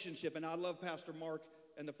relationship. And I love Pastor Mark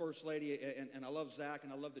and the First Lady, and I love Zach,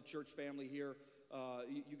 and I love the church family here.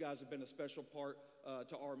 You guys have been a special part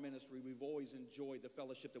to our ministry. We've always enjoyed the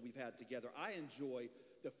fellowship that we've had together. I enjoy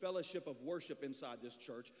the fellowship of worship inside this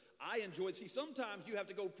church. I enjoy it. See, sometimes you have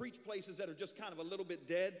to go preach places that are just kind of a little bit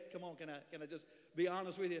dead. Come on, can I just be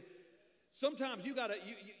honest with you? Sometimes you gotta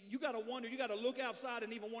wonder, you gotta look outside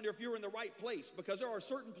and even wonder if you're in the right place, because there are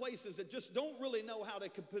certain places that just don't really know how to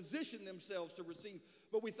position themselves to receive.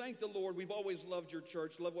 But we thank the Lord. We've always loved your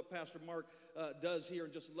church, love what Pastor Mark does here,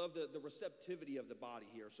 and just love the receptivity of the body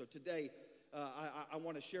here. So today, I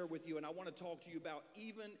want to share with you, and I want to talk to you about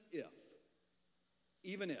even if.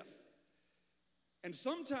 Even if. And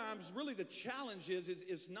sometimes really the challenge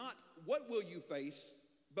is not what will you face,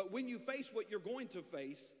 but when you face what you're going to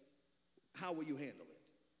face, how will you handle it?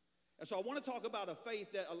 And so I want to talk about a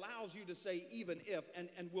faith that allows you to say even if,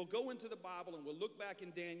 and we'll go into the Bible and we'll look back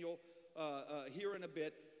in Daniel here in a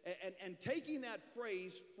bit, and taking that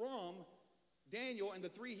phrase from Daniel and the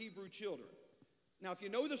 3 Hebrew children. Now, if you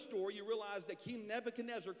know the story, you realize that King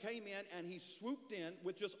Nebuchadnezzar came in and he swooped in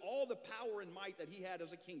with just all the power and might that he had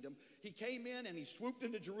as a kingdom. He came in and he swooped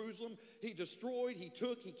into Jerusalem. He destroyed, he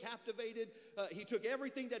took, he captivated. He took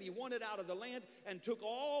everything that he wanted out of the land and took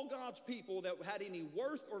all God's people that had any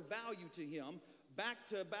worth or value to him back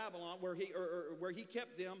to Babylon, where he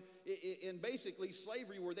kept them in basically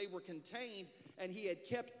slavery, where they were contained, and he had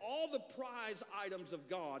kept all the prize items of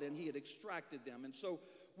God and he had extracted them. And so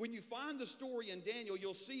when you find the story in Daniel,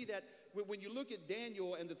 you'll see that when you look at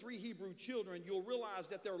Daniel and the 3 Hebrew children, you'll realize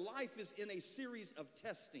that their life is in a series of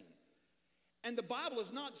testing. And the Bible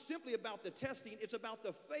is not simply about the testing, it's about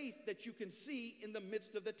the faith that you can see in the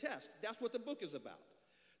midst of the test. That's what the book is about.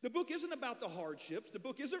 The book isn't about the hardships. The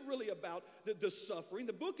book isn't really about the suffering.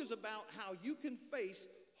 The book is about how you can face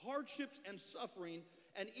hardships and suffering.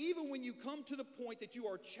 And even when you come to the point that you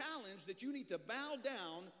are challenged, that you need to bow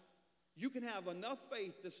down, you can have enough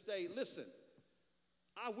faith to say, listen,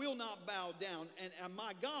 I will not bow down, and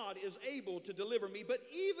my God is able to deliver me, but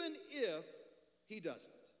even if he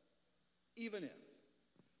doesn't, even if.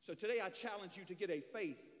 So today I challenge you to get a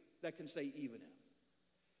faith that can say even if.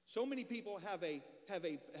 So many people have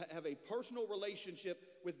a personal relationship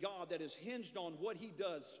with God that is hinged on what he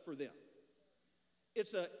does for them.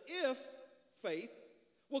 It's a if faith.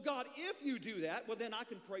 Well, God, if you do that, well, then I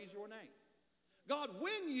can praise your name. God,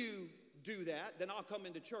 when you do that, then I'll come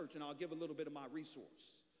into church and I'll give a little bit of my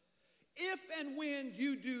resource. If and when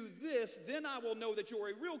you do this, then I will know that you're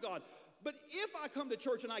a real God. But if I come to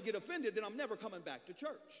church and I get offended, then I'm never coming back to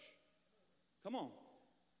church. Come on.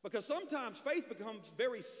 Because sometimes faith becomes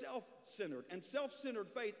very self-centered, and self-centered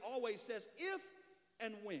faith always says if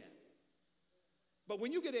and when. But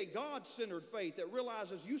when you get a God-centered faith that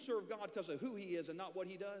realizes you serve God because of who he is and not what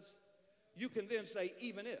he does, you can then say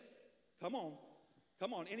even if. Come on.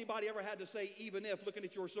 Come on, anybody ever had to say even if, looking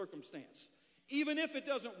at your circumstance? Even if it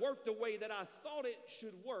doesn't work the way that I thought it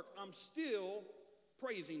should work, I'm still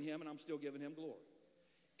praising him and I'm still giving him glory.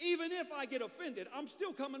 Even if I get offended, I'm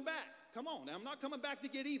still coming back. Come on, I'm not coming back to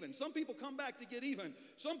get even. Some people come back to get even.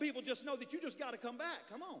 Some people just know that you just got to come back.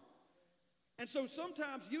 Come on. And so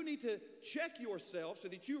sometimes you need to check yourself so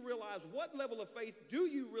that you realize what level of faith do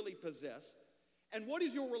you really possess. And what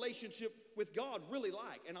is your relationship with God really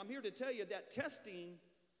like? And I'm here to tell you that testing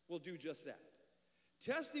will do just that.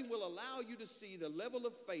 Testing will allow you to see the level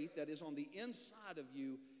of faith that is on the inside of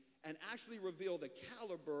you and actually reveal the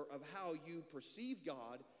caliber of how you perceive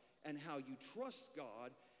God and how you trust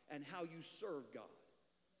God and how you serve God.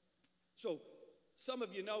 So some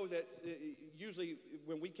of you know that usually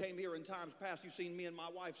when we came here in times past, you've seen me and my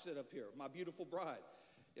wife sit up here, my beautiful bride.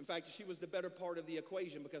 In fact, she was the better part of the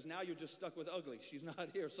equation, because now you're just stuck with ugly. She's not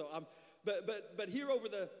here. So but here over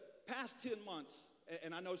the past 10 months,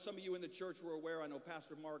 and I know some of you in the church were aware, I know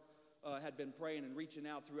Pastor Mark had been praying and reaching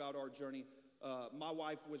out throughout our journey. My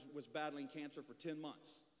wife was battling cancer for 10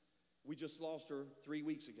 months. We just lost her 3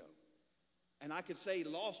 weeks ago. And I could say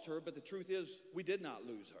lost her, but the truth is we did not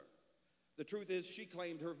lose her. The truth is she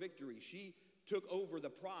claimed her victory. She took over the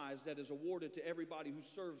prize that is awarded to everybody who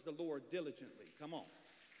serves the Lord diligently. Come on.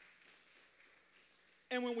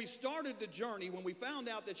 And when we started the journey, when we found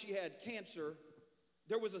out that she had cancer,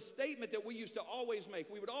 there was a statement that we used to always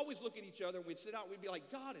make. We would always look at each other and we'd sit out and we'd be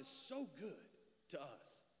like, God is so good to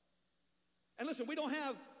us. And listen, we don't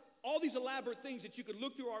have all these elaborate things that you could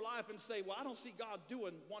look through our life and say, well, I don't see God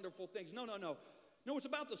doing wonderful things. No. No, it's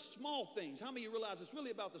about the small things. How many of you realize it's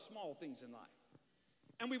really about the small things in life?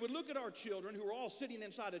 And we would look at our children who are all sitting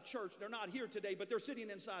inside a church. They're not here today, but they're sitting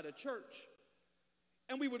inside a church.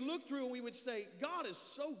 And we would look through and we would say, God is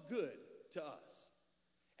so good to us.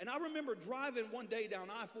 And I remember driving one day down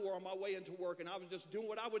I-4 on my way into work, and I was just doing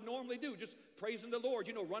what I would normally do, just praising the Lord,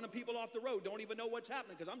 you know, running people off the road, don't even know what's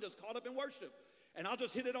happening because I'm just caught up in worship. And I'll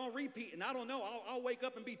just hit it on repeat, and I don't know, I'll wake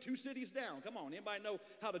up and be 2 cities down. Come on, anybody know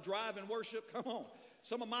how to drive and worship? Come on.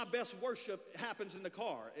 Some of my best worship happens in the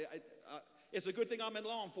car. It's a good thing I'm in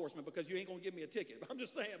law enforcement because you ain't going to give me a ticket. I'm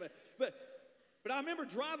just saying, but I remember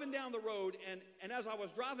driving down the road, and as I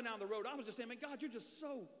was driving down the road, I was just saying, man, God, you're just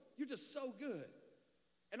so good.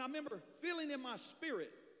 And I remember feeling in my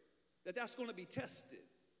spirit that that's going to be tested.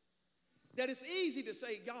 That it's easy to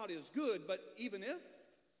say God is good, but even if,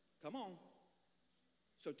 come on.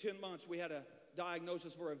 So 10 months, we had a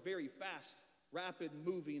diagnosis for a very fast, rapid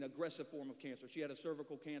moving, aggressive form of cancer. She had a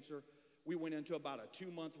cervical cancer. We went into about a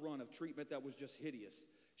 2-month run of treatment that was just hideous.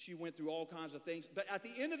 She went through all kinds of things. But at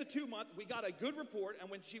the end of the 2 months, we got a good report. And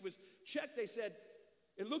when she was checked, they said,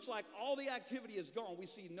 it looks like all the activity is gone. We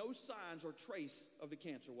see no signs or trace of the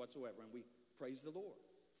cancer whatsoever. And we praise the Lord.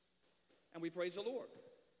 And we praise the Lord.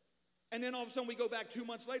 And then all of a sudden we go back 2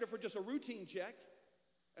 months later for just a routine check.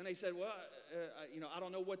 And they said, well, I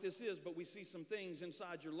don't know what this is, but we see some things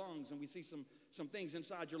inside your lungs, and we see some things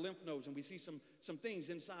inside your lymph nodes, and we see some things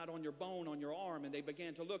inside on your bone, on your arm. And they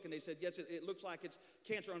began to look, and they said, yes, it looks like it's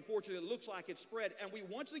cancer. Unfortunately, it looks like it's spread. And we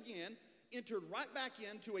once again entered right back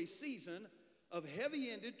into a season of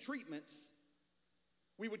heavy-ended treatments.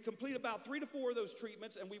 We would complete about 3 to 4 of those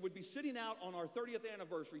treatments, and we would be sitting out on our 30th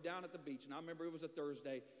anniversary down at the beach. And I remember it was a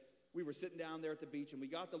Thursday. We were sitting down there at the beach, and we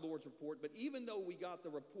got the Lord's report. But even though we got the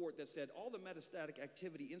report that said all the metastatic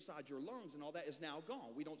activity inside your lungs and all that is now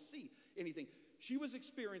gone, we don't see anything. She was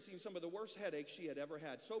experiencing some of the worst headaches she had ever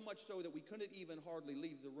had, so much so that we couldn't even hardly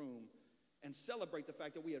leave the room and celebrate the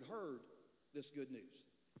fact that we had heard this good news.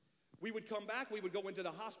 We would come back, we would go into the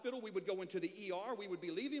hospital, we would go into the ER, we would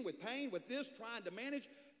be leaving with pain, with this, trying to manage.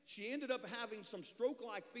 She ended up having some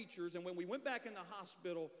stroke-like features, and when we went back in the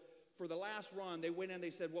hospital for the last run, they went in, they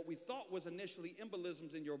said what we thought was initially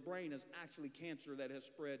embolisms in your brain is actually cancer that has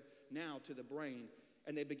spread now to the brain,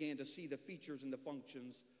 and they began to see the features and the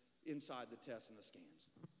functions inside the tests and the scans.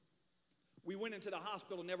 We went into the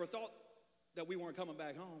hospital, never thought that we weren't coming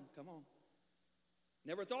back home. Come on.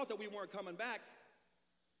 Never thought that we weren't coming back.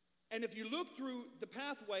 And if you look through the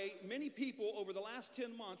pathway, many people over the last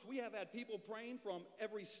 10 months, we have had people praying from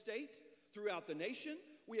every state throughout the nation.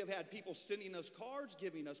 We have had people sending us cards,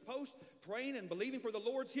 giving us posts, praying and believing for the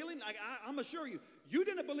Lord's healing. I'm assure you, you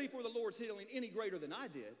didn't believe for the Lord's healing any greater than I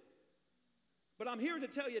did. But I'm here to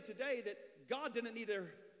tell you today that God didn't need to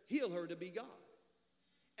heal her to be God.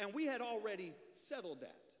 And we had already settled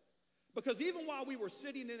that. Because even while we were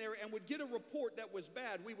sitting in there and would get a report that was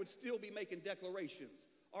bad, we would still be making declarations.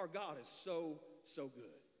 Our God is so, so good.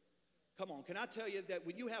 Come on, can I tell you that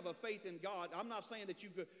when you have a faith in God, I'm not saying that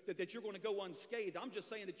you're going to go unscathed. I'm just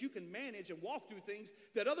saying that you can manage and walk through things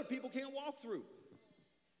that other people can't walk through.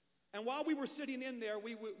 And while we were sitting in there,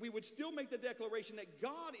 we would still make the declaration that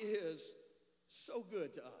God is so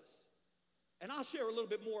good to us. And I'll share a little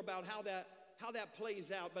bit more about how that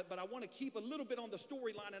plays out, but I want to keep a little bit on the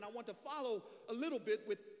storyline, and I want to follow a little bit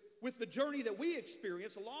with the journey that we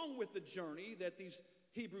experienced, along with the journey that these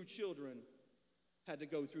Hebrew children had to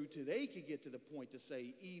go through till they could get to the point to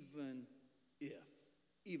say, even if.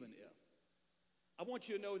 I want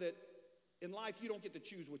you to know that in life, you don't get to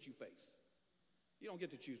choose what you face. You don't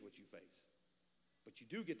get to choose what you face. But you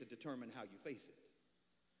do get to determine how you face it.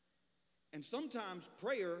 And sometimes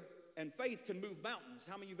prayer and faith can move mountains.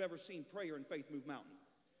 How many of you have ever seen prayer and faith move mountains?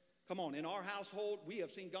 Come on, in our household, we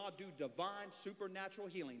have seen God do divine, supernatural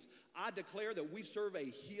healings. I declare that we serve a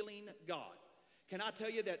healing God. Can I tell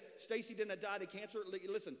you that Stacy didn't die to cancer?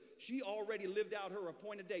 Listen, she already lived out her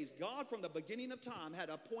appointed days. God, from the beginning of time, had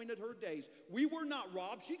appointed her days. We were not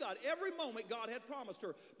robbed. She got every moment God had promised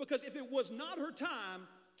her. Because if it was not her time,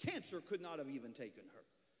 cancer could not have even taken her.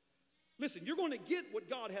 Listen, you're going to get what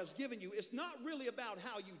God has given you. It's not really about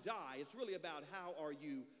how you die. It's really about how are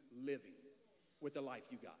you living with the life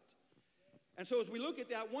you got. And so as we look at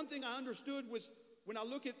that, one thing I understood was when I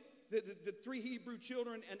look at the 3 Hebrew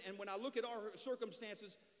children, and when I look at our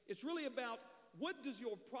circumstances, it's really about what does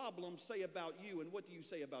your problem say about you, and what do you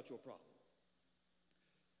say about your problem?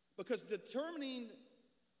 Because determining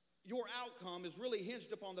your outcome is really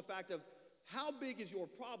hinged upon the fact of how big is your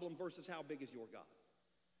problem versus how big is your God.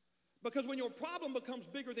 Because when your problem becomes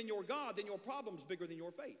bigger than your God, then your problem's bigger than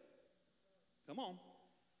your faith. Come on.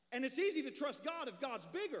 And it's easy to trust God if God's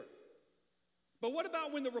bigger. But what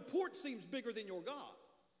about when the report seems bigger than your God?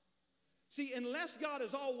 See, unless God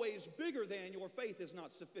is always bigger than, your faith is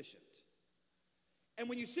not sufficient. And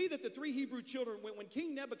when you see that the 3 Hebrew children, when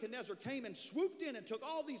King Nebuchadnezzar came and swooped in and took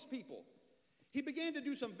all these people, he began to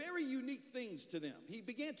do some very unique things to them. He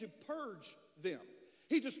began to purge them.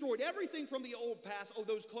 He destroyed everything from the old past. Oh,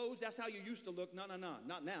 those clothes, that's how you used to look. No,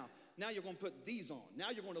 not now. Now you're going to put these on. Now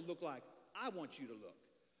you're going to look like I want you to look.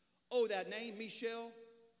 Oh, that name, Michelle.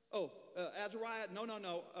 Oh, Azariah. No.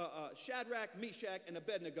 Shadrach, Meshach, and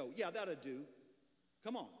Abednego. Yeah, that'll do.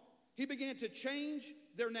 Come on. He began to change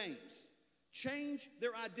their names, change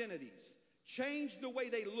their identities, change the way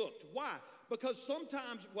they looked. Why? Because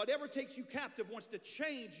sometimes whatever takes you captive wants to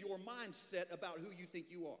change your mindset about who you think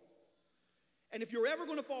you are. And if you're ever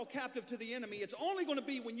going to fall captive to the enemy, it's only going to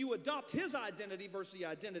be when you adopt his identity versus the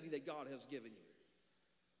identity that God has given you.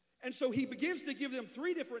 And so he begins to give them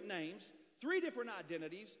 3 different names, 3 different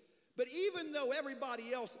identities, but even though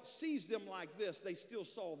everybody else sees them like this, they still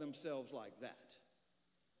saw themselves like that.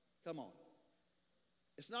 Come on.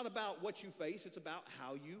 It's not about what you face, it's about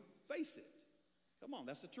how you face it. Come on,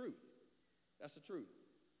 that's the truth. That's the truth.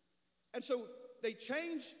 And so they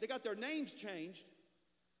got their names changed,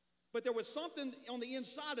 but there was something on the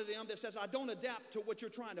inside of them that says, I don't adapt to what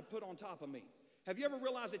you're trying to put on top of me. Have you ever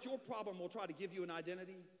realized that your problem will try to give you an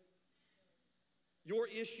identity? Your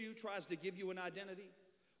issue tries to give you an identity.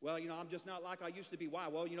 Well, I'm just not like I used to be. Why?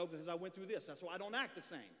 Well, because I went through this. That's why I don't act the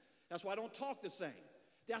same. That's why I don't talk the same.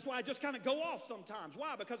 That's why I just kind of go off sometimes.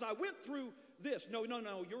 Why? Because I went through this. No.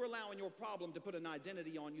 You're allowing your problem to put an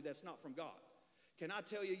identity on you that's not from God. Can I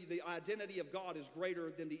tell you, the identity of God is greater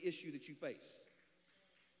than the issue that you face.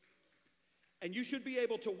 And you should be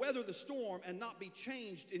able to weather the storm and not be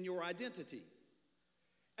changed in your identity.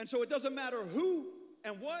 And so it doesn't matter who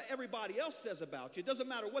and what everybody else says about you. It doesn't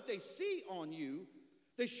matter what they see on you.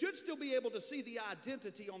 They should still be able to see the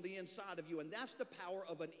identity on the inside of you. And that's the power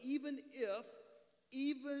of an even if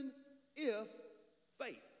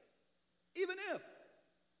faith. Even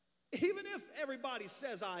if everybody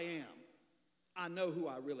says I am, I know who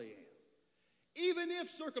I really am. Even if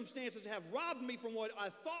circumstances have robbed me from what I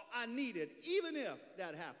thought I needed, even if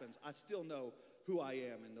that happens, I still know who I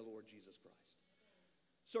am in the Lord Jesus Christ.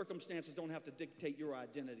 Circumstances don't have to dictate your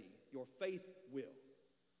identity. Your faith will.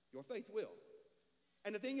 Your faith will.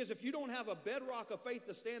 And the thing is, if you don't have a bedrock of faith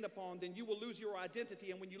to stand upon, then you will lose your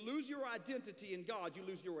identity. And when you lose your identity in God, you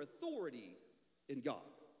lose your authority in God.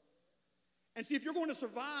 And see, if you're going to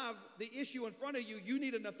survive the issue in front of you, you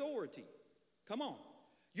need an authority. Come on.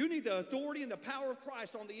 You need the authority and the power of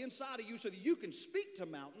Christ on the inside of you so that you can speak to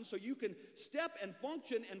mountains, so you can step and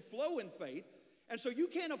function and flow in faith. And so you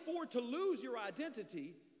can't afford to lose your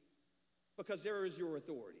identity because there is your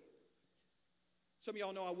authority. Some of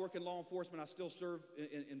y'all know I work in law enforcement. I still serve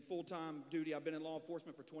in full-time duty. I've been in law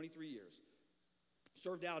enforcement for 23 years.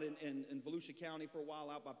 Served out in Volusia County for a while,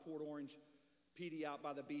 out by Port Orange, PD out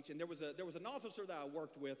by the beach. And there was an officer that I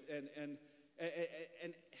worked with, and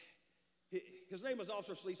his name was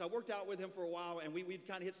Officer Sleece. I worked out with him for a while, and we'd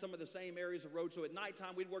kind of hit some of the same areas of road. So at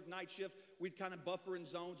nighttime, we'd work night shift. We'd kind of buffer in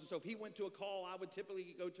zones. And so if he went to a call, I would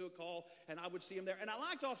typically go to a call, and I would see him there. And I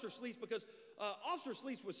liked Officer Sleece because Officer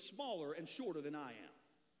Sleece was smaller and shorter than I am.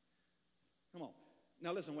 Come on.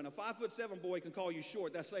 Now listen, when a 5'7" boy can call you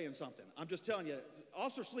short, that's saying something. I'm just telling you,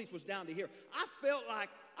 Officer Sleece was down to here. I felt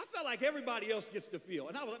like everybody else gets to feel.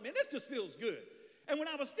 And I was like, man, this just feels good. And when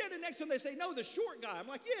I was standing next to him, they say, no, the short guy. I'm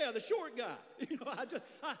like, yeah, the short guy.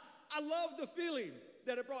 I love the feeling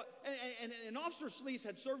that it brought. And Officer Sleece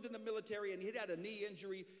had served in the military, and he'd had a knee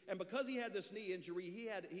injury. And because he had this knee injury, he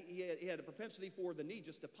had a propensity for the knee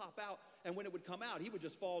just to pop out. And when it would come out, he would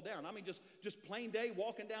just fall down. I mean, just plain day,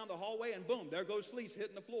 walking down the hallway, and boom, there goes Sleece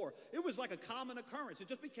hitting the floor. It was like a common occurrence. It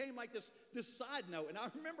just became like this side note. And I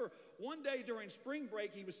remember one day during spring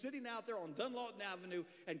break, he was sitting out there on Dunlawton Avenue,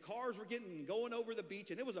 and cars were going over the beach,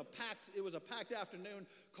 and it was a packed afternoon,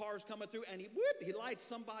 cars coming through, and he lights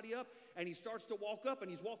somebody up, and he starts to walk up,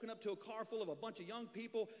 and he's walking up to a car full of a bunch of young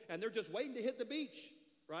people, and they're just waiting to hit the beach,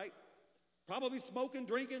 right? Probably smoking,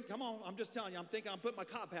 drinking. Come on, I'm just telling you, I'm thinking I'm putting my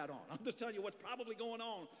cop hat on. I'm just telling you what's probably going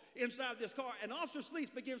on inside this car. And Officer Sleece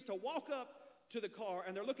begins to walk up to the car,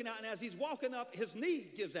 and they're looking out, and as he's walking up, his knee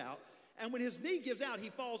gives out. And when his knee gives out, he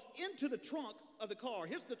falls into the trunk of the car,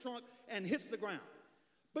 hits the trunk, and hits the ground.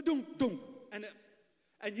 Ba-doom, doom.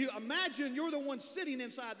 And you imagine you're the one sitting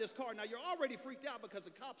inside this car. Now, you're already freaked out because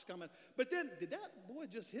the cop's coming. But then, did that boy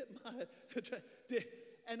just hit my...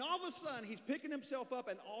 And all of a sudden, he's picking himself up,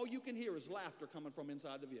 and all you can hear is laughter coming from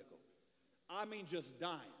inside the vehicle. I mean, just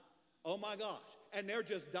dying. Oh, my gosh. And they're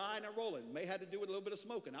just dying and rolling. May have to do with a little bit of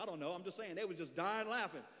smoking. I don't know. I'm just saying. They was just dying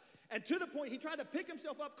laughing. And to the point, he tried to pick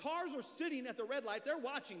himself up. Cars are sitting at the red light. They're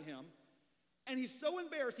watching him. And he's so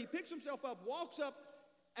embarrassed. He picks himself up, walks up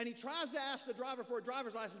And he tries to ask the driver for a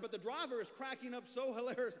driver's license, but the driver is cracking up so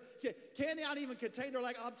hilarious. Can't even contain. They're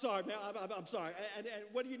like, I'm sorry, man, I'm sorry. And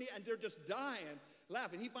what do you need? And they're just dying,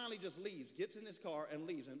 laughing. He finally just leaves, gets in his car and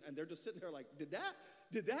leaves. And they're just sitting there like,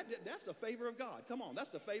 that's the favor of God. Come on, that's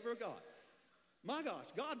the favor of God. My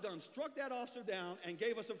gosh, God done struck that officer down and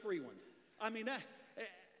gave us a free one. I mean,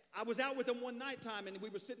 I was out with him one night time, and we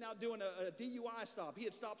were sitting out doing a DUI stop. He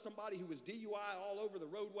had stopped somebody who was DUI all over the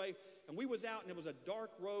roadway, and we was out, and it was a dark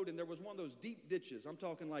road, and there was one of those deep ditches. I'm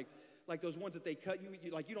talking like those ones that they cut.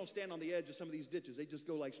 You don't stand on the edge of some of these ditches. They just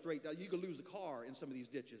go like straight down. You could lose a car in some of these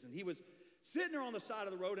ditches. And he was sitting there on the side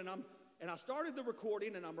of the road, and I started the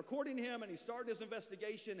recording, and I'm recording him, and he started his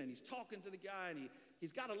investigation, and he's talking to the guy, and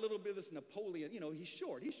he's got a little bit of this Napoleon. He's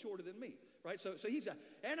shorter than me, right? So he's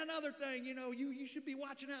and another thing, you should be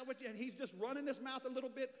watching out with you. And he's just running his mouth a little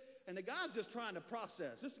bit, and the guy's just trying to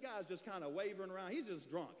process. This guy's just kind of wavering around. He's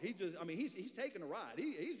just drunk. He's taking a ride.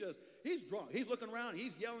 He's drunk. He's looking around.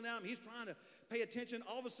 He's yelling at him. He's trying to pay attention.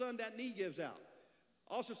 All of a sudden, that knee gives out.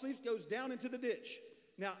 Officer Sleeps goes down into the ditch.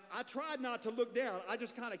 Now, I tried not to look down. I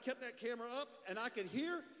just kind of kept that camera up, and I could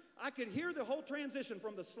hear the whole transition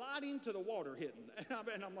from the sliding to the water hitting.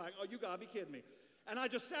 And I'm like, oh, you got to be kidding me. And I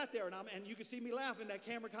just sat there, and you can see me laughing, that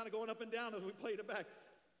camera kind of going up and down as we played it back.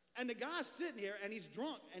 And the guy's sitting here, and he's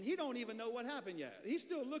drunk, and he don't even know what happened yet. He's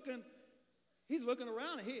still looking. He's looking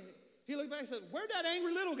around, and he looked back and said, where'd that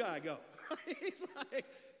angry little guy go? He's like,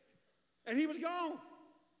 and he was gone.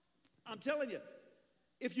 I'm telling you,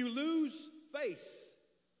 if you lose face,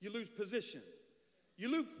 you lose position.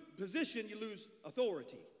 You lose position, you lose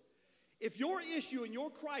authority. If your issue and your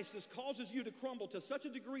crisis causes you to crumble to such a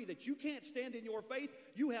degree that you can't stand in your faith,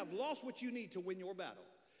 you have lost what you need to win your battle.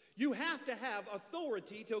 You have to have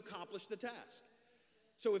authority to accomplish the task.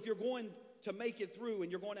 So if you're going to make it through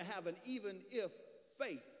and you're going to have an even if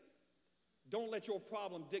faith, don't let your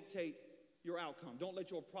problem dictate your outcome. Don't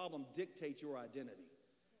let your problem dictate your identity.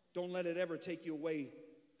 Don't let it ever take you away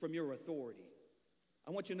from your authority.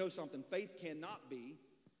 I want you to know something. Faith cannot be,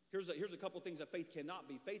 here's a couple things that faith cannot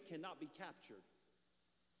be. Faith cannot be captured.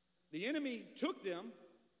 The enemy took them,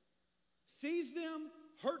 seized them,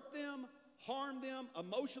 hurt them, harmed them.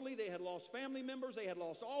 Emotionally, they had lost family members. They had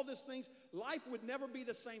lost all these things. Life would never be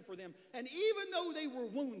the same for them. And even though they were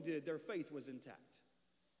wounded, their faith was intact.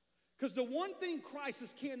 Because the one thing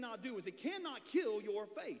crisis cannot do is it cannot kill your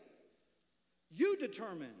faith. You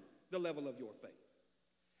determine the level of your faith.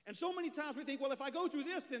 And so many times we think, well, if I go through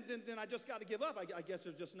this, then I just got to give up. I guess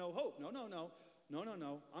there's just no hope. No.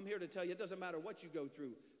 I'm here to tell you it doesn't matter what you go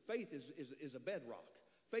through. Faith is a bedrock.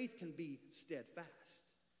 Faith can be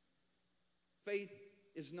steadfast. Faith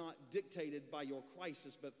is not dictated by your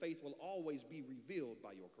crisis, but faith will always be revealed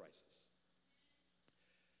by your crisis.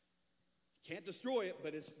 You can't destroy it,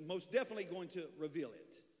 but it's most definitely going to reveal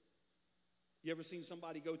it. You ever seen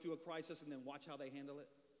somebody go through a crisis and then watch how they handle it?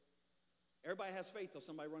 Everybody has faith till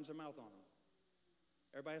somebody runs their mouth on them.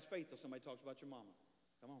 Everybody has faith till somebody talks about your mama.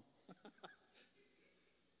 Come on.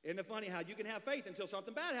 Isn't it funny how you can have faith until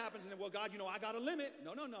something bad happens and then, well, God, I got a limit.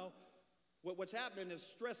 No. What's happening is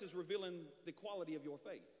stress is revealing the quality of your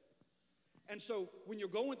faith. And so when you're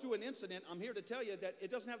going through an incident, I'm here to tell you that it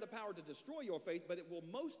doesn't have the power to destroy your faith, but it will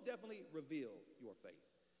most definitely reveal your faith.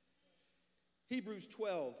 Hebrews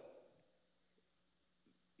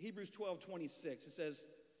 12:26, it says,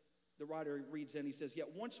 the writer reads in, he says,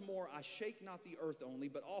 yet once more I shake not the earth only,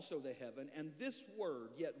 but also the heaven. And this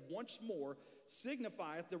word, yet once more,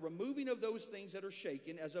 signifieth the removing of those things that are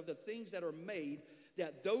shaken, as of the things that are made,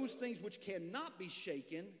 that those things which cannot be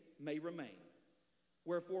shaken may remain.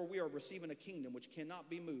 Wherefore we are receiving a kingdom which cannot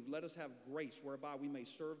be moved. Let us have grace whereby we may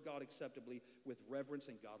serve God acceptably with reverence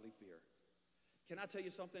and godly fear. Can I tell you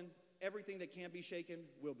something? Everything that can be shaken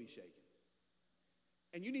will be shaken.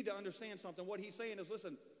 And you need to understand something. What he's saying is,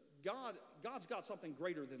 listen, God's got something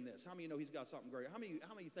greater than this. How many know he's got something greater? How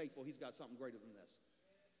many thankful he's got something greater than this?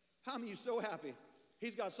 How many of you so happy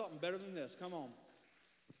he's got something better than this? Come on.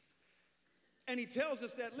 And he tells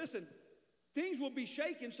us that, listen, things will be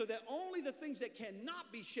shaken so that only the things that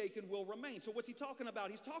cannot be shaken will remain. So what's he talking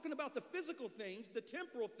about? He's talking about the physical things, the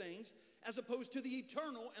temporal things, as opposed to the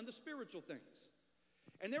eternal and the spiritual things.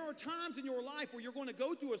 And there are times in your life where you're going to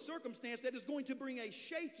go through a circumstance that is going to bring a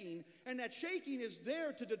shaking, and that shaking is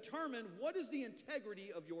there to determine what is the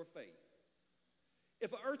integrity of your faith.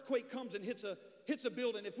 If an earthquake comes and hits a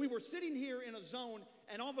building, if we were sitting here in a zone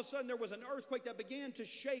and all of a sudden there was an earthquake that began to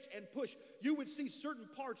shake and push, you would see certain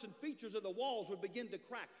parts and features of the walls would begin to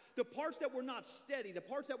crack. The parts that were not steady, the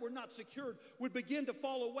parts that were not secured would begin to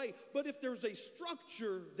fall away. But if there's a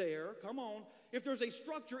structure there, come on, if there's a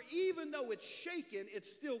structure, even though it's shaken,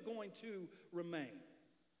 it's still going to remain.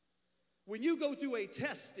 When you go through a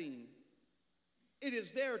testing, it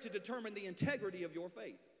is there to determine the integrity of your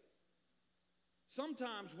faith.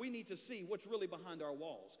 Sometimes we need to see what's really behind our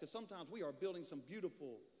walls, because sometimes we are building some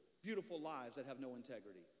beautiful, beautiful lives that have no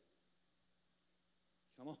integrity.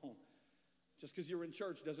 Come on. Just because you're in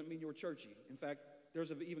church doesn't mean you're churchy. In fact,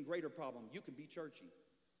 there's an even greater problem. You can be churchy.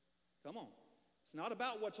 Come on. It's not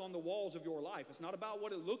about what's on the walls of your life. It's not about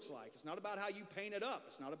what it looks like. It's not about how you paint it up.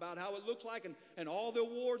 It's not about how it looks like and all the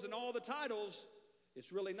awards and all the titles.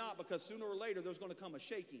 It's really not, because sooner or later there's going to come a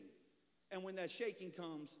shaking. And when that shaking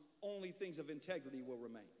comes, only things of integrity will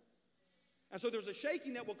remain. And so there's a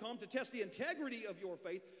shaking that will come to test the integrity of your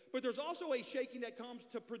faith, but there's also a shaking that comes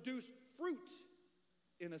to produce fruit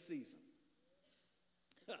in a season.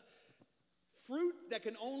 Fruit that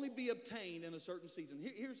can only be obtained in a certain season.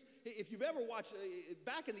 Here's, if you've ever watched,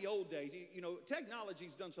 back in the old days,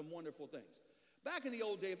 technology's done some wonderful things. Back in the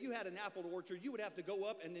old day, if you had an apple orchard, you would have to go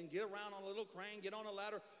up and then get around on a little crane, get on a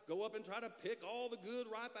ladder, go up and try to pick all the good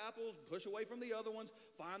ripe apples, push away from the other ones,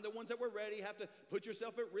 find the ones that were ready, have to put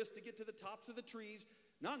yourself at risk to get to the tops of the trees.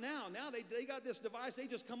 Not now. Now they got this device. They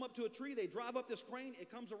just come up to a tree. They drive up this crane.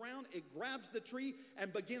 It comes around. It grabs the tree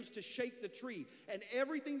and begins to shake the tree. And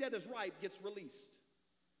everything that is ripe gets released.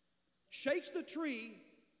 Shakes the tree,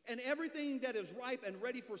 and everything that is ripe and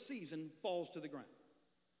ready for season falls to the ground.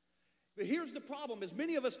 But here's the problem, is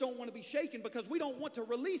many of us don't want to be shaken because we don't want to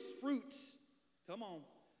release fruit. Come on.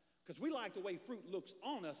 Because we like the way fruit looks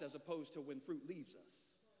on us as opposed to when fruit leaves us.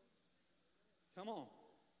 Come on.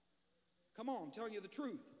 Come on, I'm telling you the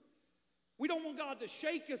truth. We don't want God to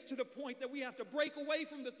shake us to the point that we have to break away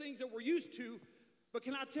from the things that we're used to. But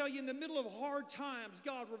can I tell you, in the middle of hard times,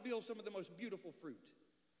 God reveals some of the most beautiful fruit.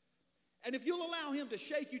 And if you'll allow him to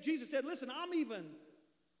shake you, Jesus said, listen, I'm going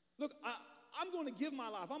to give my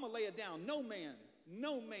life. I'm going to lay it down. No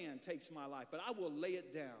man takes my life, but I will lay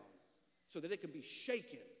it down so that it can be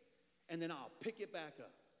shaken, and then I'll pick it back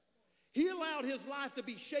up. He allowed his life to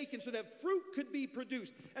be shaken so that fruit could be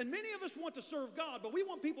produced. And many of us want to serve God, but we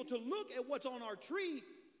want people to look at what's on our tree,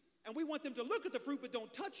 and we want them to look at the fruit, but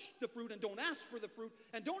don't touch the fruit and don't ask for the fruit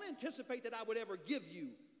and don't anticipate that I would ever give you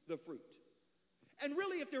the fruit. And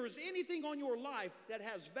really, if there is anything on your life that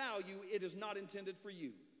has value, it is not intended for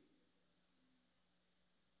you.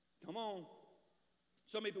 Come on.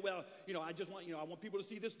 Some people, I want people to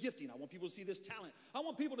see this gifting. I want people to see this talent. I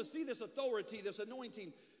want people to see this authority, this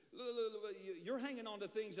anointing. You're hanging on to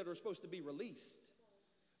things that are supposed to be released.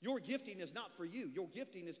 Your gifting is not for you. Your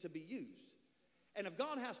gifting is to be used. And if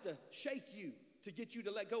God has to shake you to get you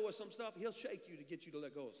to let go of some stuff, he'll shake you to get you to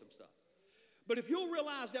let go of some stuff. But if you'll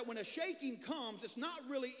realize that when a shaking comes, it's not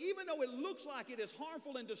really, even though it looks like it is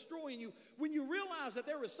harmful and destroying you, when you realize that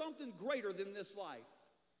there is something greater than this life,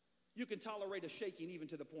 you can tolerate a shaking even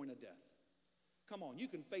to the point of death. Come on, you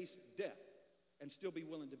can face death and still be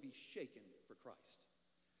willing to be shaken for Christ.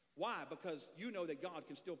 Why? Because you know that God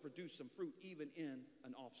can still produce some fruit even in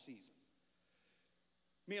an off season.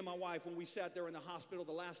 Me and my wife, when we sat there in the hospital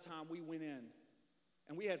the last time we went in,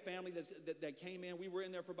 and we had family that came in. We were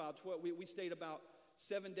in there for about 12, we stayed about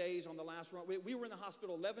 7 days on the last run. We were in the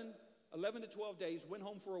hospital 11 to 12 days, went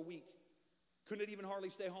home for a week. Couldn't even hardly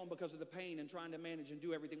stay home because of the pain and trying to manage and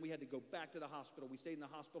do everything. We had to go back to the hospital. We stayed in the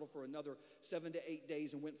hospital for another 7 to 8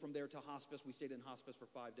 days and went from there to hospice. We stayed in hospice for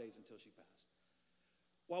 5 days until she passed.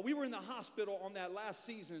 While we were in the hospital on that last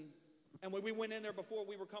season, and when we went in there before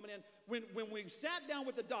we were coming in, when we sat down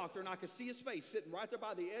with the doctor and I could see his face sitting right there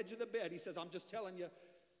by the edge of the bed, he says, I'm just telling you,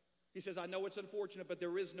 he says, I know it's unfortunate, but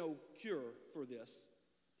there is no cure for this.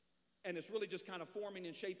 And it's really just kind of forming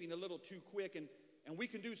and shaping a little too quick, and we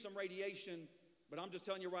can do some radiation, but I'm just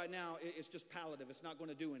telling you right now, it's just palliative. It's not going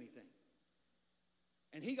to do anything.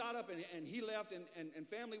 And he got up and he left, and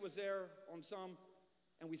family was there on some.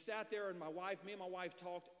 And we sat there, and me and my wife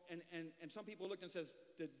talked, and some people looked and says,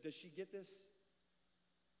 does she get this?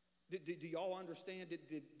 Do y'all understand?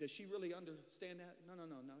 Does she really understand that? No,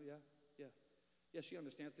 yeah, she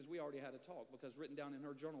understands, because we already had a talk, because written down in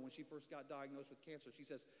her journal when she first got diagnosed with cancer, she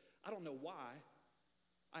says, I don't know why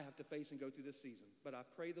I have to face and go through this season, but I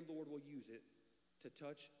pray the Lord will use it to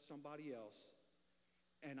touch somebody else,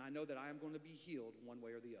 and I know that I am going to be healed one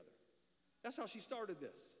way or the other. That's how she started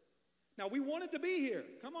this. Now, we wanted to be here.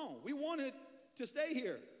 Come on. We wanted to stay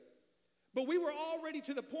here. But we were already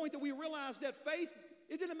to the point that we realized that faith,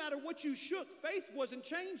 it didn't matter what you shook. Faith wasn't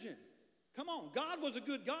changing. Come on. God was a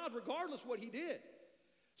good God regardless what he did.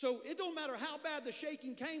 So it don't matter how bad the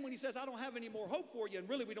shaking came when he says, I don't have any more hope for you, and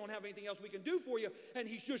really we don't have anything else we can do for you, and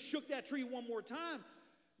he just shook that tree one more time.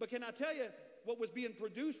 But can I tell you, what was being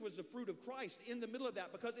produced was the fruit of Christ in the middle of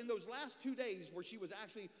that, because in those last 2 days where she was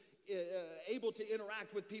actually able to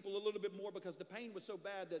interact with people a little bit more because the pain was so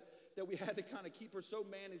bad that we had to kind of keep her so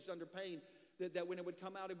managed under pain that when it would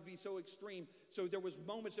come out, it would be so extreme. So there was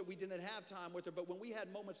moments that we didn't have time with her, but when we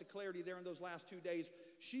had moments of clarity there in those last 2 days,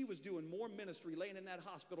 she was doing more ministry laying in that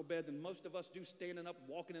hospital bed than most of us do standing up,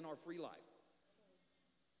 walking in our free life.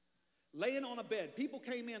 Laying on a bed. People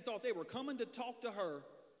came in, thought they were coming to talk to her.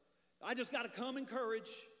 I just got to come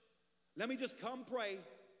encourage. Let me just come pray.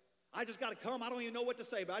 I just got to come. I don't even know what to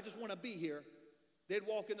say, but I just want to be here. They'd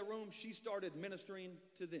walk in the room. She started ministering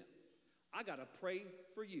to them. I got to pray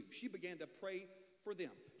for you. She began to pray for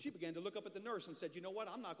them. She began to look up at the nurse and said, you know what?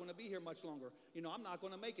 I'm not going to be here much longer. You know, I'm not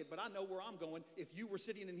going to make it, but I know where I'm going. If you were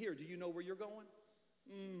sitting in here, do you know where you're going?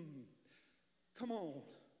 Come on.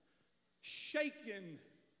 Shaken,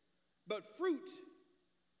 but fruit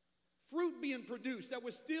being produced that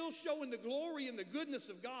was still showing the glory and the goodness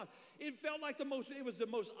of God. It felt like it was the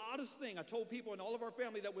most oddest thing. I told people and all of our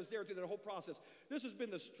family that was there through that whole process, this has been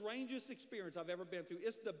the strangest experience I've ever been through.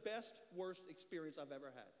 It's the best, worst experience I've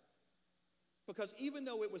ever had. Because even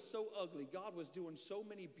though it was so ugly, God was doing so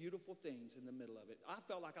many beautiful things in the middle of it. I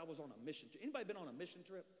felt like I was on a mission trip. Anybody been on a mission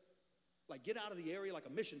trip? Like get out of the area like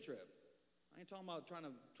a mission trip. I ain't talking about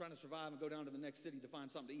trying to survive and go down to the next city to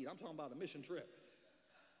find something to eat. I'm talking about a mission trip.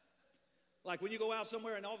 Like when you go out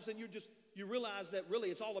somewhere and all of a sudden you realize that really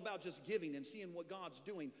it's all about just giving and seeing what God's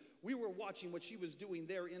doing. We were watching what she was doing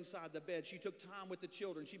there inside the bed. She took time with the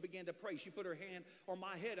children. She began to pray. She put her hand on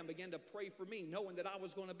my head and began to pray for me, knowing that I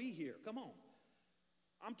was going to be here. Come on.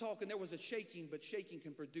 I'm talking there was a shaking, but shaking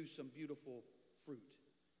can produce some beautiful fruit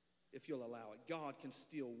if you'll allow it. God can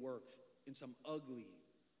still work in some ugly,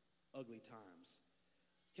 ugly times.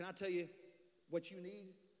 Can I tell you what you need?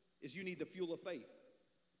 Is you need the fuel of faith.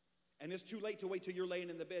 And it's too late to wait till you're laying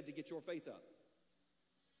in the bed to get your faith up.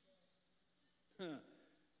 You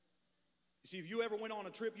see, if you ever went on a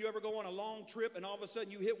trip, you ever go on a long trip, and all of a sudden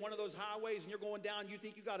you hit one of those highways and you're going down, you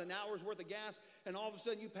think you got an hour's worth of gas, and all of a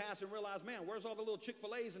sudden you pass and realize, man, where's all the little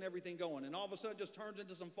Chick-fil-A's and everything going? And all of a sudden it just turns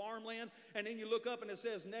into some farmland, and then you look up and it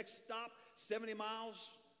says, next stop, 70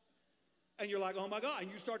 miles. And you're like, oh my God,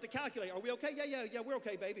 and you start to calculate, are we okay? Yeah, we're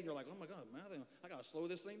okay, baby. And you're like, oh my God, man, I got to slow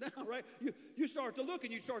this thing down, right? You start to look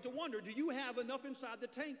and you start to wonder, do you have enough inside the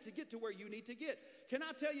tank to get to where you need to get? Can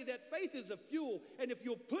I tell you that faith is a fuel, and if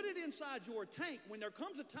you'll put it inside your tank, when there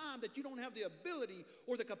comes a time that you don't have the ability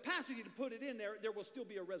or the capacity to put it in there, there will still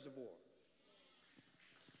be a reservoir.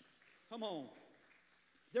 Come on.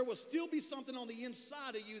 There will still be something on the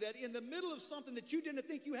inside of you that in the middle of something that you didn't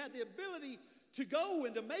think you had the ability to go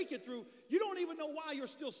and to make it through, you don't even know why you're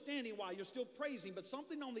still standing, why you're still praising, but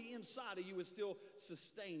something on the inside of you is still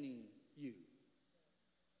sustaining you.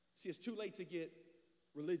 See, it's too late to get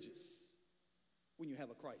religious when you have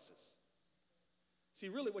a crisis. See,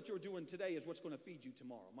 really what you're doing today is what's going to feed you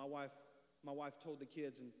tomorrow. My wife told the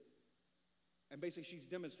kids, and basically she's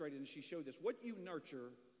demonstrated and she showed this. What you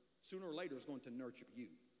nurture, sooner or later, is going to nurture you.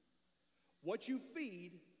 What you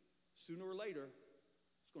feed, sooner or later,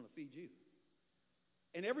 is going to feed you.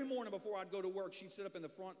 And every morning before I'd go to work, she'd sit up in the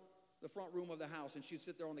front room of the house, and she'd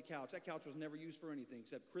sit there on the couch. That couch was never used for anything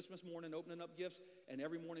except Christmas morning, opening up gifts, and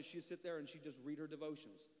every morning she'd sit there and she'd just read her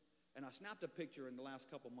devotions. And I snapped a picture in the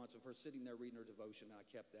last couple months of her sitting there reading her devotion, and I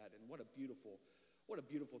kept that. And what a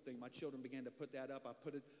beautiful thing. My children began to put that up. I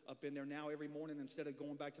put it up in there now every morning. Instead of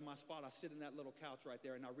going back to my spot, I sit in that little couch right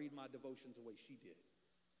there, and I read my devotions the way she did.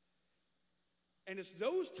 And it's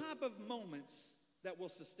those type of moments that will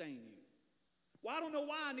sustain you. Well, I don't know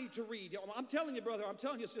why I need to read. I'm telling you, brother, I'm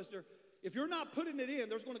telling you, sister, if you're not putting it in,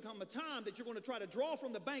 there's going to come a time that you're going to try to draw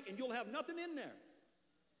from the bank and you'll have nothing in there.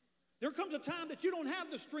 There comes a time that you don't have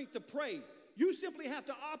the strength to pray. You simply have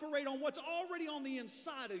to operate on what's already on the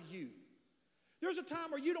inside of you. There's a time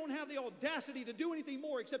where you don't have the audacity to do anything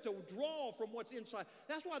more except to draw from what's inside.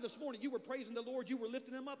 That's why this morning you were praising the Lord, you were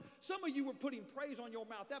lifting him up. Some of you were putting praise on your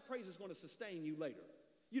mouth. That praise is going to sustain you later.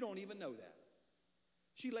 You don't even know that.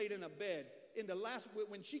 She laid in a bed.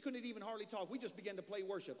 When she couldn't even hardly talk, we just began to play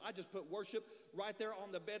worship. I just put worship right there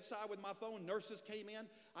on the bedside with my phone. Nurses came in.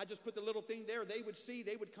 I just put the little thing there. They would see.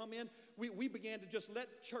 They would come in. We began to just let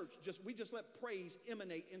we just let praise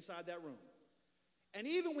emanate inside that room. And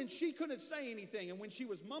even when she couldn't say anything, and when she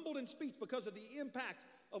was mumbled in speech because of the impact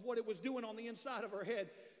of what it was doing on the inside of her head,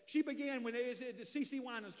 she began, when C.C.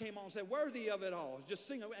 Winans came on and said, worthy of it all, just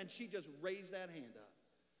sing, and she just raised that hand up.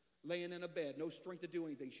 Laying in a bed, no strength to do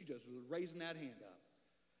anything. She just raising that hand up,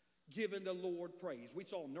 giving the Lord praise. We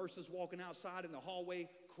saw nurses walking outside in the hallway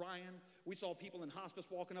crying. We saw people in hospice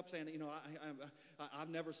walking up saying, I've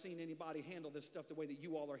never seen anybody handle this stuff the way that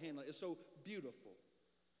you all are handling it. It's so beautiful.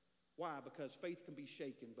 Why? Because faith can be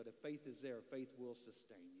shaken, but if faith is there, faith will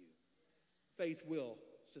sustain you. faith will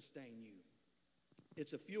sustain you.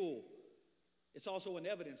 It's a fuel. It's also an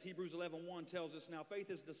evidence. Hebrews 11:1 tells us, now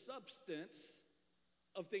faith is the substance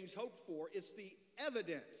of things hoped for. It's the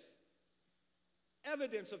evidence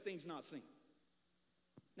of things not seen.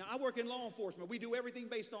 Now, I work in law enforcement. We do everything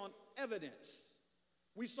based on evidence.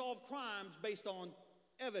 We solve crimes based on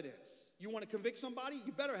evidence. You want to convict somebody?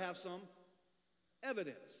 You better have some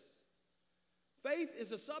evidence. Faith is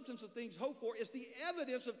the substance of things hoped for. It's the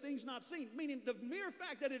evidence of things not seen, meaning the mere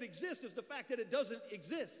fact that it exists is the fact that it doesn't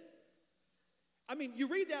exist. I mean, you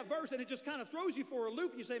read that verse and it just kind of throws you for a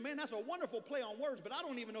loop. You say, man, that's a wonderful play on words, but I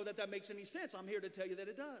don't even know that that makes any sense. I'm here to tell you that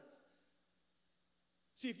it does.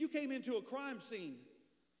 See, if you came into a crime scene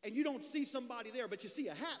and you don't see somebody there, but you see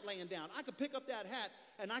a hat laying down, I could pick up that hat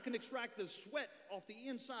and I can extract the sweat off the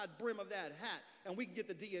inside brim of that hat, and we can get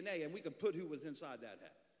the DNA and we can put who was inside that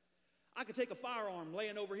hat. I could take a firearm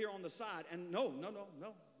laying over here on the side, and no,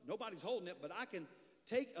 nobody's holding it, but I can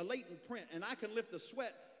take a latent print and I can lift the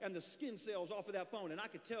sweat and the skin cells off of that phone, and I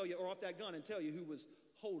could tell you, or off that gun, and tell you who was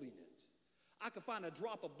holding it. I could find a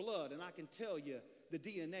drop of blood and I can tell you the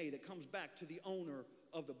DNA that comes back to the owner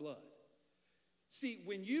of the blood. See,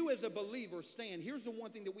 when you as a believer stand, here's the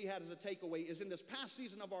one thing that we had as a takeaway is in this past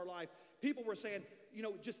season of our life, people were saying, you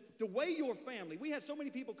know, just the way your family, we had so many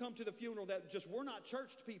people come to the funeral that just were not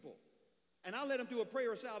churched people. And I led them through a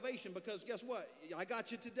prayer of salvation because guess what? I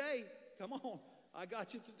got you today. Come on. I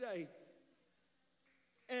got you today.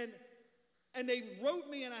 And they wrote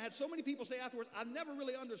me, and I had so many people say afterwards, I never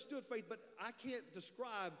really understood faith, but I can't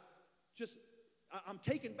describe just, I'm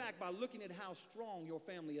taken back by looking at how strong your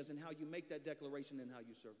family is and how you make that declaration and how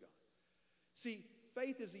you serve God. See,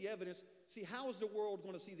 faith is the evidence. See, how is the world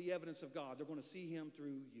going to see the evidence of God? They're going to see him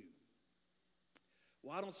through you.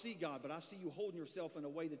 Well, I don't see God, but I see you holding yourself in a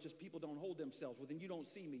way that just people don't hold themselves. Well, then you don't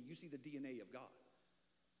see me. You see the DNA of God.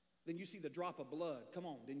 Then you see the drop of blood. Come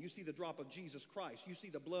on. Then you see the drop of Jesus Christ. You see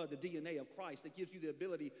the blood, the DNA of Christ that gives you the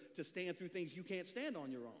ability to stand through things you can't stand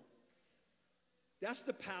on your own. That's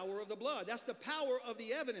the power of the blood. That's the power of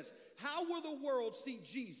the evidence. How will the world see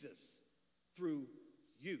Jesus? Through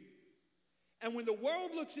you. And when the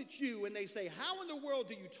world looks at you and they say, how in the world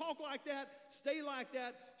do you talk like that, stay like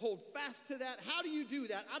that, hold fast to that? How do you do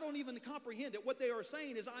that? I don't even comprehend it. What they are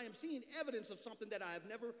saying is I am seeing evidence of something that I have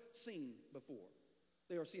never seen before.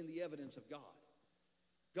 They are seeing the evidence of God.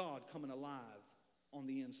 God coming alive on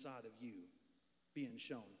the inside of you, being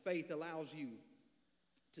shown. Faith allows you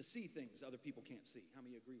to see things other people can't see. How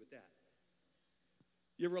many agree with that?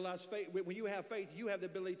 You realize faith, when you have faith, you have the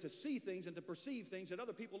ability to see things and to perceive things that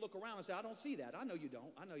other people look around and say, I don't see that. I know you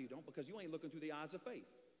don't. I know you don't, because you ain't looking through the eyes of faith.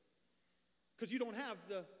 Because you don't have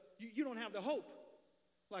the hope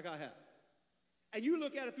like I have. And you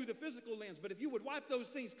look at it through the physical lens, but if you would wipe those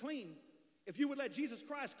things clean, if you would let Jesus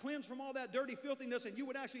Christ cleanse from all that dirty filthiness and you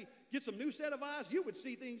would actually get some new set of eyes, you would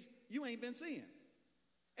see things you ain't been seeing.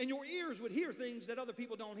 And your ears would hear things that other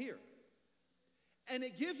people don't hear. And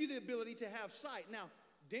it gives you the ability to have sight. Now,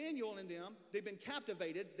 Daniel and them, they've been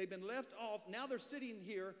captivated. They've been left off. Now they're sitting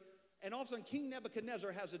here, and all of a sudden King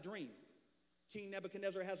Nebuchadnezzar has a dream. King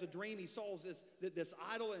Nebuchadnezzar has a dream. He saw this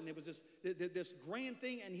idol, and it was this grand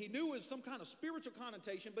thing, and he knew it was some kind of spiritual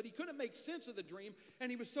connotation, but he couldn't make sense of the dream, and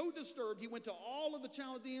he was so disturbed, he went to all of the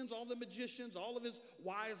Chaldeans, all the magicians, all of his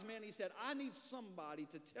wise men. He said, I need somebody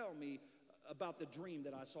to tell me about the dream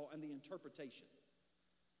that I saw and the interpretation.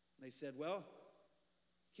 And they said, well,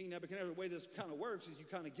 King Nebuchadnezzar, the way this kind of works is you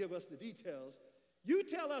kind of give us the details. You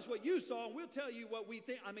tell us what you saw, and we'll tell you what we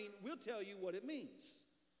think. I mean, we'll tell you what it means,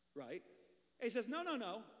 right? And he says, no,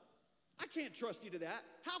 I can't trust you to that.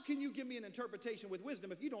 How can you give me an interpretation with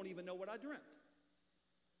wisdom if you don't even know what I dreamt?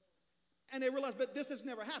 And they realized, but this has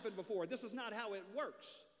never happened before. This is not how it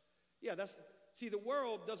works. Yeah, see, the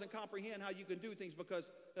world doesn't comprehend how you can do things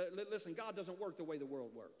because, listen, God doesn't work the way the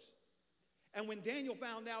world works. And when Daniel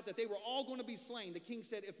found out that they were all going to be slain, the king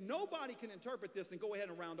said, if nobody can interpret this, then go ahead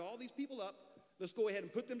and round all these people up. Let's go ahead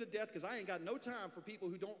and put them to death because I ain't got no time for people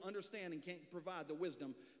who don't understand and can't provide the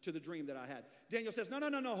wisdom to the dream that I had. Daniel says, no,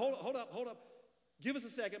 hold up. Give us a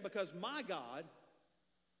second because my God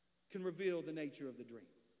can reveal the nature of the dream.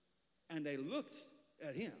 And they looked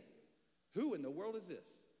at him. Who in the world is this?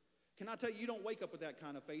 Can I tell you, you don't wake up with that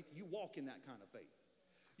kind of faith. You walk in that kind of faith.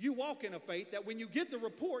 You walk in a faith that when you get the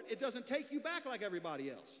report, it doesn't take you back like everybody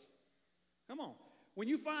else. Come on. When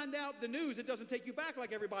you find out the news, it doesn't take you back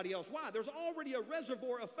like everybody else. Why? There's already a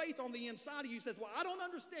reservoir of faith on the inside of you. Says, well, I don't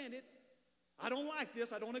understand it. I don't like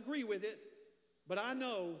this. I don't agree with it. But I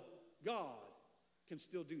know God can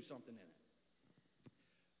still do something in it.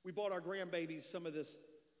 We bought our grandbabies some of these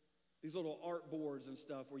little art boards and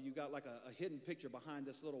stuff where you got like a hidden picture behind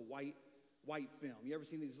this little white white film. You ever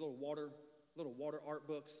seen these little water art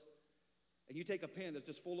books? And you take a pen that's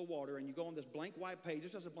just full of water and you go on this blank white page,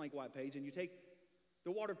 it's just a blank white page, and you take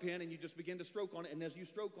the water pen and you just begin to stroke on it, and as you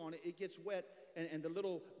stroke on it, it gets wet, and the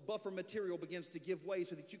little buffer material begins to give way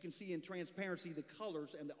so that you can see in transparency the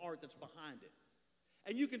colors and the art that's behind it.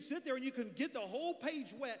 And you can sit there and you can get the whole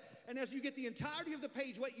page wet, and as you get the entirety of the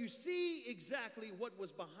page wet, you see exactly what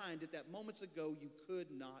was behind it that moments ago you could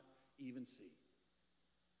not even see.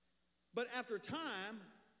 But after time,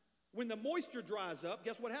 when the moisture dries up,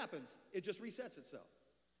 guess what happens? It just resets itself.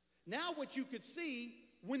 Now what you could see,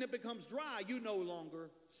 when it becomes dry, you no longer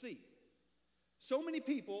see. So many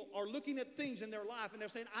people are looking at things in their life and they're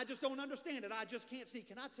saying, I just don't understand it. I just can't see.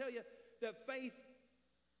 Can I tell you that faith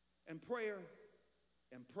and prayer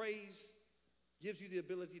and praise gives you the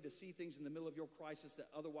ability to see things in the middle of your crisis that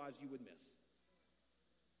otherwise you would miss?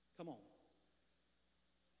 Come on.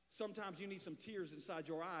 Sometimes you need some tears inside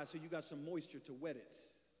your eyes so you got some moisture to wet it,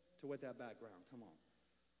 to wet that background. Come on.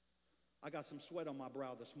 I got some sweat on my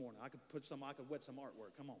brow this morning. I could wet some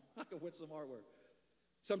artwork. Come on. I could wet some artwork.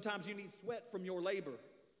 Sometimes you need sweat from your labor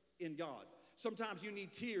in God. Sometimes you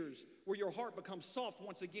need tears where your heart becomes soft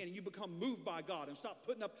once again and you become moved by God and stop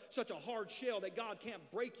putting up such a hard shell that God can't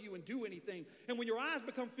break you and do anything. And when your eyes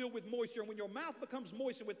become filled with moisture and when your mouth becomes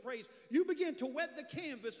moistened with praise, you begin to wet the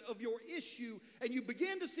canvas of your issue and you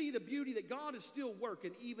begin to see the beauty that God is still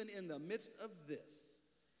working even in the midst of this.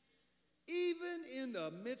 Even in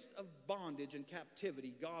the midst of bondage and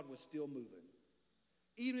captivity, God was still moving.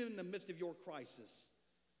 Even in the midst of your crisis,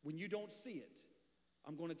 when you don't see it,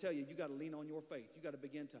 I'm going to tell you, you got to lean on your faith. You got to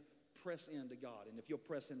begin to press into God. And if you'll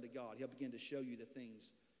press into God, he'll begin to show you the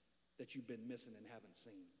things that you've been missing and haven't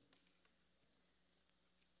seen.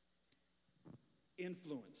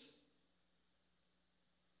 Influence.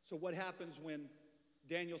 So what happens when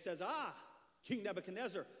Daniel says, King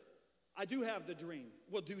Nebuchadnezzar, I do have the dream.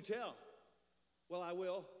 Well, do tell. Well, I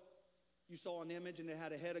will. You saw an image and it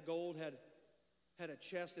had a head of gold, had a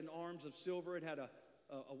chest and arms of silver. It had a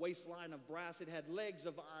waistline of brass. It had legs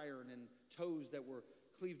of iron and toes that were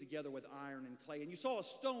cleaved together with iron and clay. And you saw a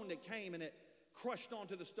stone that came and it crushed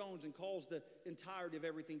onto the stones and caused the entirety of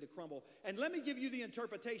everything to crumble. And let me give you the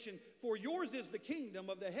interpretation. For yours is the kingdom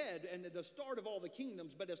of the head and the start of all the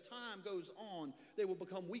kingdoms. But as time goes on, they will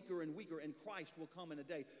become weaker and weaker, and Christ will come in a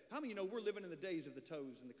day. How many of you know we're living in the days of the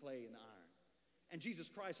toes and the clay and the iron? And Jesus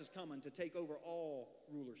Christ is coming to take over all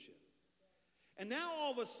rulership. And now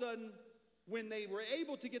all of a sudden, when they were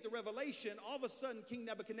able to get the revelation, all of a sudden King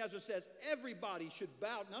Nebuchadnezzar says, everybody should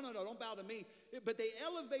bow. No, don't bow to me. But they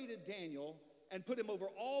elevated Daniel and put him over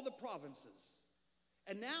all the provinces.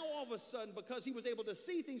 And now all of a sudden, because he was able to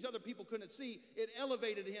see things other people couldn't see, it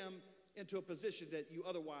elevated him into a position that you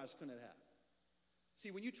otherwise couldn't have.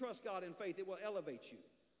 See, when you trust God in faith, it will elevate you.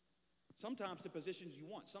 Sometimes to positions you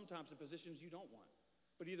want, sometimes to positions you don't want.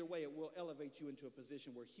 But either way, it will elevate you into a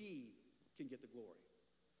position where he can get the glory.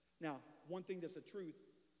 Now, one thing that's a truth,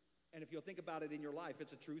 and if you'll think about it in your life,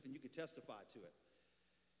 it's a truth and you can testify to it.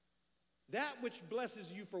 That which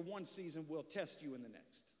blesses you for one season will test you in the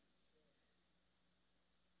next.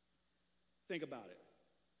 Think about it.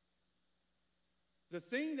 The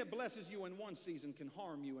thing that blesses you in one season can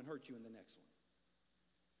harm you and hurt you in the next one.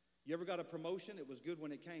 You ever got a promotion? It was good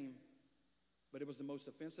when it came, but it was the most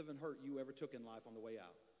offensive and hurt you ever took in life on the way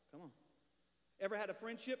out. Come on. Ever had a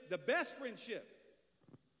friendship? The best friendship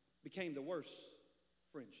became the worst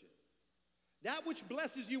friendship. That which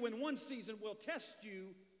blesses you in one season will test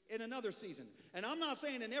you in another season. And I'm not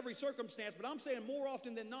saying in every circumstance, but I'm saying more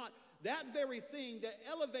often than not, that very thing that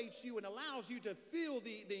elevates you and allows you to feel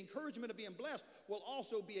the encouragement of being blessed will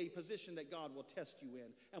also be a position that God will test you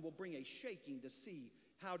in and will bring a shaking to see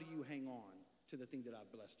how do you hang on to the thing that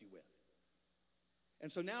I've blessed you with.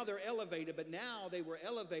 And so now they're elevated, but now they were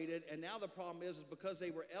elevated, and now the problem is because they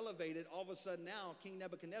were elevated, all of a sudden now King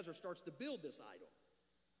Nebuchadnezzar starts to build this idol.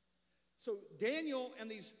 So Daniel and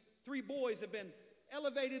these three boys have been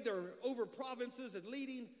elevated. They're over provinces and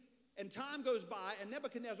leading, and time goes by, and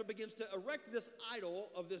Nebuchadnezzar begins to erect this idol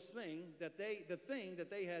of this thing that the thing that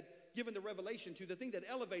they had given the revelation to, the thing that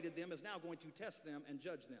elevated them is now going to test them and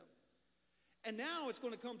judge them. And now it's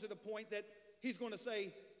going to come to the point that he's going to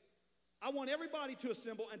say, I want everybody to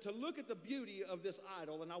assemble and to look at the beauty of this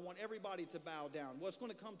idol, and I want everybody to bow down. Well, it's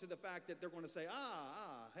going to come to the fact that they're going to say,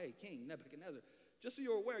 hey, King Nebuchadnezzar, just so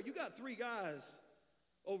you're aware, you got three guys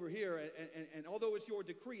over here, and although it's your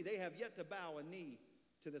decree, they have yet to bow a knee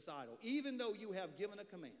to this idol, even though you have given a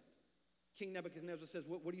command. King Nebuchadnezzar says,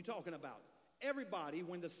 what are you talking about? Everybody,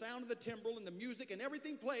 when the sound of the timbrel and the music and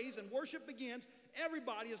everything plays and worship begins,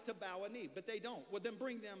 everybody is to bow a knee, but they don't. Well, then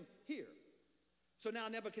bring them here. So now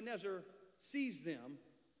Nebuchadnezzar sees them,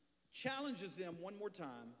 challenges them one more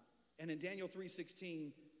time, and in Daniel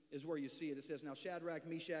 3:16 is where you see it. It says, now Shadrach,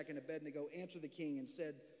 Meshach, and Abednego answered the king and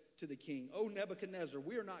said to the king, O Nebuchadnezzar,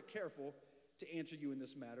 we are not careful to answer you in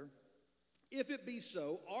this matter. If it be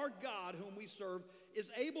so, our God whom we serve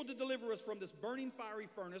is able to deliver us from this burning fiery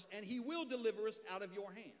furnace, and he will deliver us out of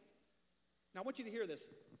your hand. Now I want you to hear this.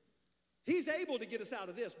 He's able to get us out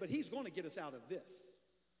of this, but he's going to get us out of this.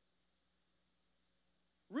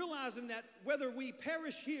 Realizing that whether we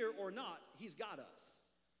perish here or not, he's got us.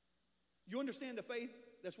 You understand the faith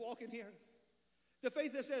that's walking here? The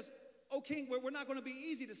faith that says, oh, King, we're not going to be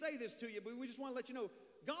easy to say this to you, but we just want to let you know,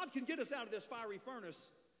 God can get us out of this fiery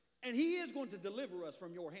furnace, and he is going to deliver us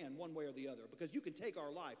from your hand one way or the other, because you can take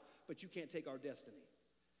our life, but you can't take our destiny.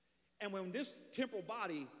 And when this temporal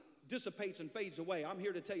body dissipates and fades away, I'm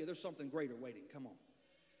here to tell you there's something greater waiting. Come on.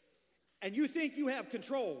 And you think you have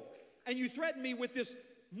control, and you threaten me with this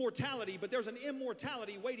mortality, but there's an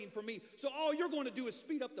immortality waiting for me. So all you're going to do is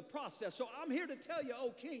speed up the process. So I'm here to tell you,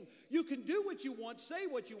 oh King, you can do what you want, say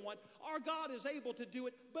what you want. Our God is able to do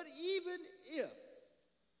it. But even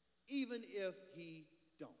if he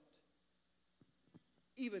don't,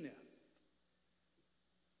 even if,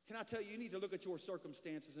 can I tell you, you need to look at your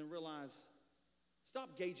circumstances and realize,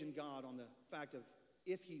 stop gauging God on the fact of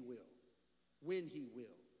if he will, when he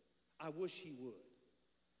will. I wish he would.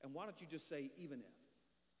 And why don't you just say, even if?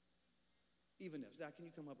 Even if. Zach, can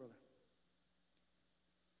you come up, brother?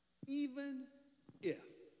 Even if.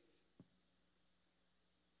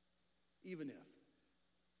 Even if.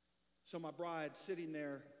 So my bride sitting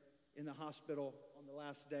there in the hospital on the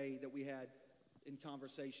last day that we had in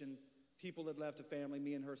conversation, people had left, a family,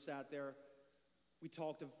 me and her sat there. We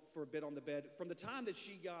talked for a bit on the bed. From the time that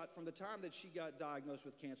she got diagnosed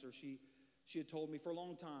with cancer, she had told me for a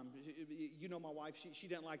long time, you know my wife, she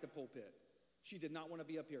didn't like the pulpit. She did not want to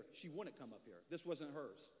be up here. She wouldn't come up here. This wasn't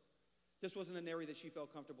hers. This wasn't an area that she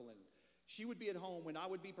felt comfortable in. She would be at home when I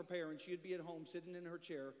would be preparing. She would be at home sitting in her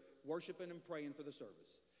chair, worshiping and praying for the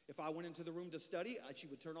service. If I went into the room to study, she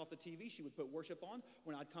would turn off the TV. She would put worship on.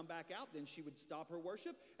 When I'd come back out, then she would stop her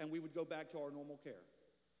worship, and we would go back to our normal care.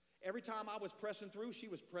 Every time I was pressing through, she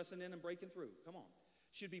was pressing in and breaking through. Come on.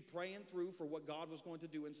 She'd be praying through for what God was going to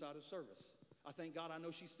do inside of service. I thank God I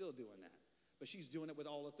know she's still doing that. But she's doing it with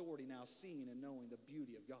all authority now, seeing and knowing the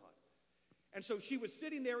beauty of God. And so she was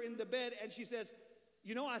sitting there in the bed, and she says,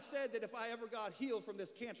 you know, I said that if I ever got healed from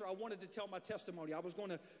this cancer, I wanted to tell my testimony. I was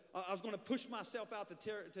going to push myself out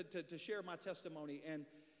to share my testimony.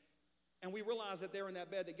 And we realized that there in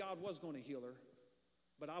that bed that God was going to heal her,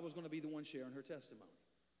 but I was going to be the one sharing her testimony.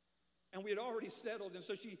 And we had already settled, and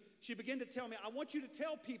so she began to tell me, I want you to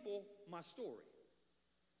tell people my story.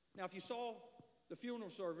 Now, if you saw the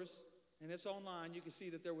funeral service, and it's online, you can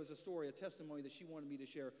see that there was a story, a testimony that she wanted me to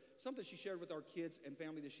share, something she shared with our kids and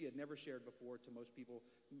family that she had never shared before to most people.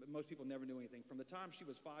 Most people never knew anything. From the time she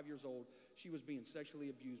was 5 years old, she was being sexually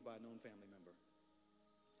abused by a known family member.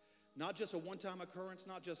 Not just a one-time occurrence,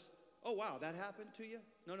 not just, oh, wow, that happened to you?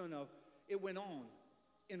 No. It went on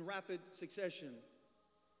in rapid succession,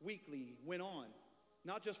 weekly, went on.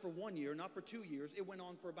 Not just for 1 year, not for 2 years. It went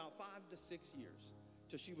on for about 5 to 6 years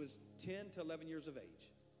till she was 10 to 11 years of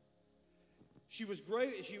age. She was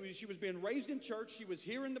great. She was being raised in church. She was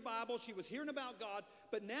hearing the Bible. She was hearing about God.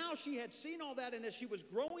 But now she had seen all that, and as she was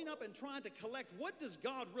growing up and trying to collect, what does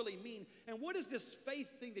God really mean? And what is this faith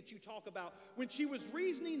thing that you talk about? When she was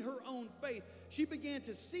reasoning her own faith, she began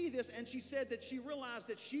to see this, and she said that she realized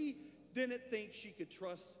that she didn't think she could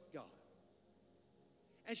trust God.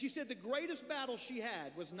 And she said the greatest battle she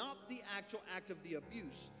had was not the actual act of the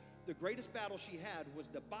abuse. The greatest battle she had was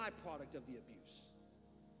the byproduct of the abuse.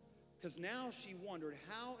 Because now she wondered,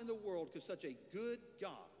 how in the world could such a good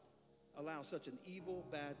God allow such an evil,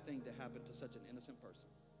 bad thing to happen to such an innocent person?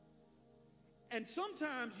 And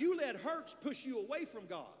sometimes you let hurts push you away from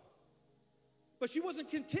God. But she wasn't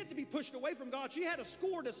content to be pushed away from God. She had a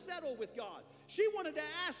score to settle with God. She wanted to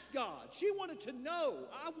ask God. She wanted to know,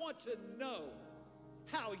 I want to know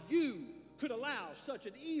how you could allow such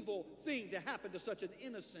an evil thing to happen to such an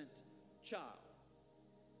innocent child.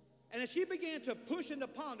 And as she began to push and to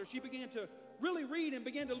ponder, she began to really read and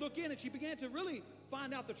began to look in, and she began to really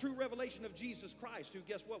find out the true revelation of Jesus Christ, who,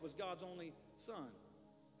 guess what, was God's only son,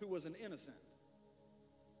 who was an innocent,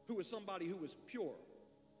 who was somebody who was pure,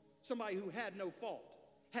 somebody who had no fault,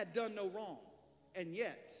 had done no wrong, and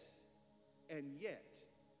yet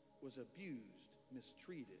was abused,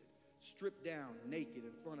 mistreated, stripped down naked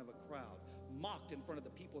in front of a crowd, mocked in front of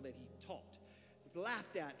the people that he taught,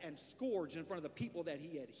 laughed at and scourged in front of the people that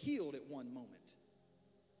he had healed at one moment.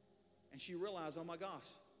 And she realized, oh my gosh,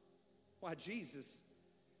 why Jesus,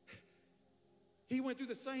 He went through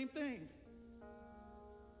the same thing.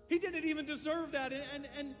 He didn't even deserve that,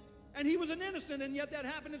 and he was an innocent, and yet that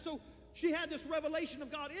happened. And so she had this revelation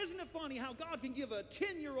of God. Isn't it funny how God can give a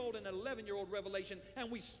 10-year-old and an 11-year-old revelation,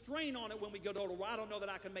 and we strain on it when we get older? Well, I don't know that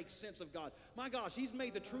I can make sense of God. My gosh, he's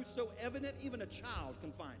made the truth so evident, even a child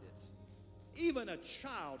can find it. Even a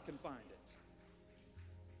child can find it.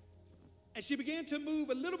 And she began to move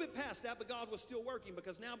a little bit past that, but God was still working,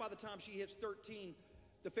 because now by the time she hits 13,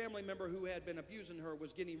 the family member who had been abusing her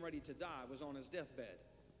was getting ready to die, was on his deathbed.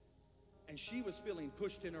 And she was feeling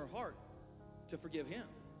pushed in her heart to forgive him.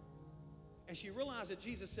 And she realized that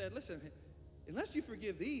Jesus said, listen, unless you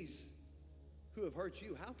forgive these who have hurt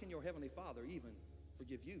you, how can your heavenly Father even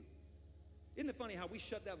forgive you? Isn't it funny how we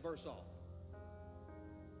shut that verse off?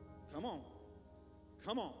 Come on.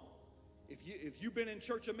 Come on. If you've been in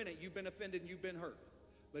church a minute, you've been offended and you've been hurt.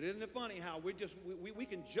 But isn't it funny how we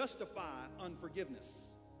can justify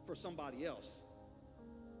unforgiveness for somebody else?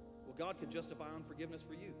 Well, God can justify unforgiveness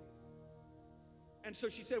for you. And so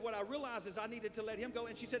she said, what I realized is I needed to let him go.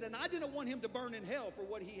 And she said, and I didn't want him to burn in hell for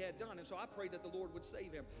what he had done. And so I prayed that the Lord would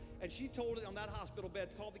save him. And she told it on that hospital bed,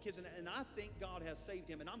 called the kids, and I think God has saved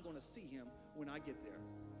him, and I'm going to see him when I get there.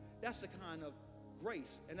 That's the kind of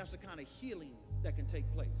grace, and that's the kind of healing that can take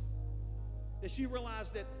place. That she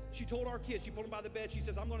realized that she told our kids, she pulled them by the bed, she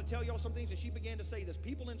says, I'm going to tell y'all some things. And she began to say this.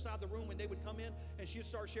 People inside the room, when they would come in and she'd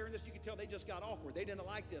start sharing this, you could tell they just got awkward. They didn't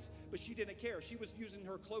like this, but she didn't care. She was using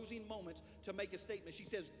her closing moments to make a statement. She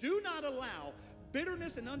says, do not allow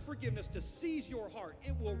bitterness and unforgiveness to seize your heart.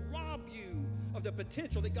 It will rob you of the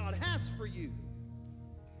potential that God has for you.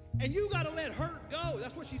 And you got to let hurt go.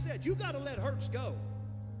 That's what she said. You got to let hurts go.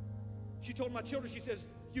 She told my children, she says,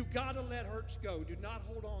 you got to let hurts go. Do not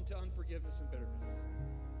hold on to unforgiveness and bitterness.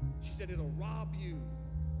 She said, it'll rob you.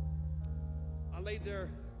 I laid there,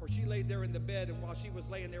 or she laid there in the bed, and while she was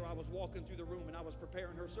laying there, I was walking through the room, and I was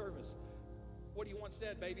preparing her service. What do you want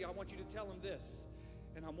said, baby? I want you to tell him this.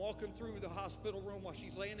 And I'm walking through the hospital room while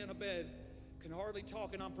she's laying in a bed, can hardly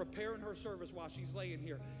talk, and I'm preparing her service while she's laying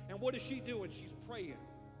here. And what is she doing? She's praying.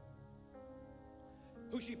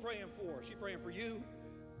 Who's she praying for? She praying for you?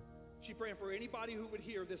 She praying for anybody who would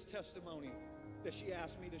hear this testimony that she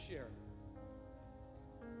asked me to share.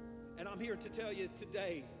 And I'm here to tell you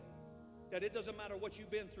today that it doesn't matter what you've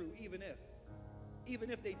been through, even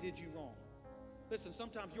if they did you wrong. Listen,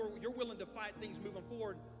 sometimes you're willing to fight things moving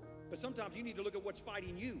forward, but sometimes you need to look at what's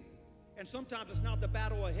fighting you. And sometimes it's not the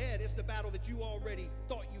battle ahead, it's the battle that you already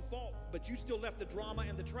thought you fought, but you still left the drama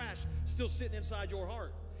and the trash still sitting inside your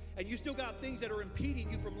heart. And you still got things that are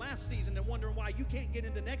impeding you from last season and wondering why you can't get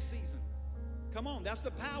into next season. Come on, that's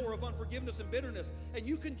the power of unforgiveness and bitterness. And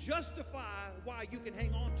you can justify why you can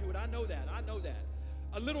hang on to it. I know that.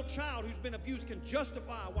 A little child who's been abused can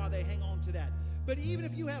justify why they hang on to that. But even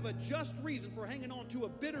if you have a just reason for hanging on to a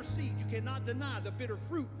bitter seed, you cannot deny the bitter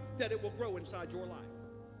fruit that it will grow inside your life.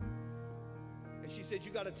 And she said,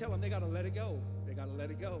 you got to tell them they got to let it go. They got to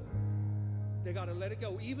let it go. They got to let it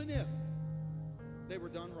go, even if they were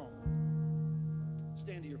done wrong.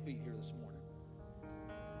 Stand to your feet here this morning.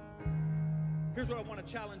 Here's what I want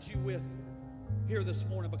to challenge you with here this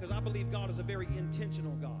morning, because I believe God is a very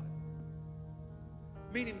intentional God.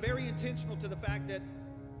 Meaning very intentional to the fact that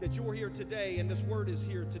you're here today, and this word is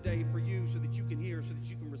here today for you so that you can hear, so that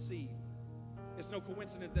you can receive. It's no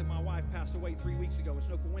coincidence that my wife passed away 3 weeks ago. It's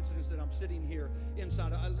no coincidence that I'm sitting here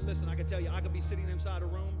inside. Listen, I can tell you, I could be sitting inside a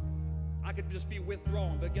room. I could just be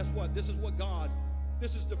withdrawn, but guess what? This is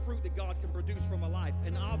the fruit that God can produce from a life.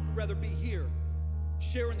 And I'd rather be here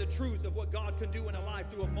sharing the truth of what God can do in a life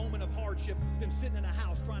through a moment of hardship than sitting in a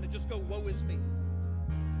house trying to just go, woe is me.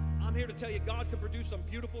 I'm here to tell you, God can produce some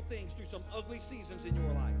beautiful things through some ugly seasons in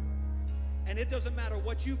your life. And it doesn't matter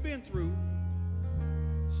what you've been through.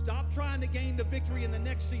 Stop trying to gain the victory in the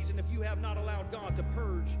next season if you have not allowed God to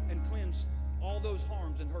purge and cleanse all those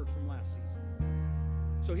harms and hurts from last season.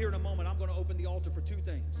 So here in a moment, I'm going to open the altar for two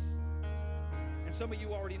things. And some of you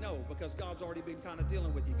already know, because God's already been kind of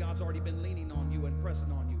dealing with you. God's already been leaning on you and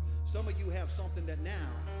pressing on you. Some of you have something that now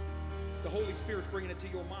the Holy Spirit's bringing it to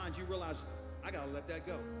your mind. You realize, I got to let that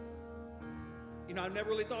go. You know, I never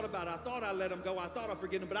really thought about it. I thought I let him go. I thought I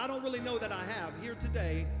forget him, but I don't really know that I have. Here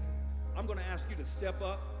today, I'm going to ask you to step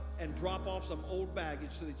up and drop off some old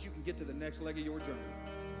baggage so that you can get to the next leg of your journey.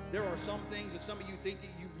 There are some things that some of you think that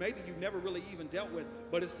maybe you've never really even dealt with,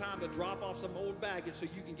 but it's time to drop off some old baggage so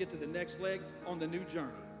you can get to the next leg on the new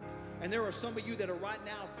journey. And there are some of you that are right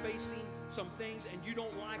now facing some things, and you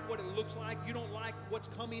don't like what it looks like. You don't like what's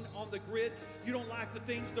coming on the grid. You don't like the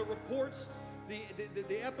things, the reports.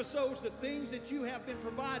 the episodes, the things that you have been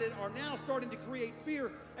provided are now starting to create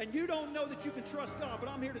fear, and you don't know that you can trust God. But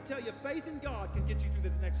I'm here to tell you, faith in God can get you through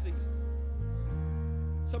this next season.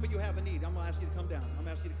 Some of you have a need. I'm going to ask you to come down. I'm going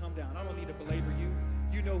to ask you to come down. I don't need to belabor you.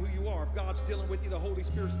 You know who you are. If God's dealing with you, the Holy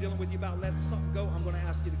Spirit's dealing with you about letting something go, I'm going to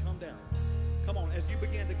ask you to come down. Come on. As you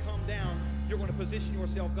begin to come down, you're going to position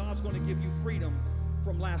yourself. God's going to give you freedom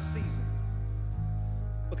from last season.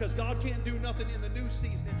 Because God can't do nothing in the new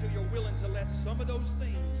season until you're willing to let some of those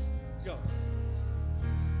things go.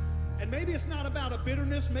 And maybe it's not about a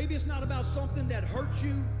bitterness. Maybe it's not about something that hurt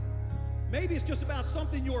you. Maybe it's just about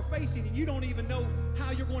something you're facing and you don't even know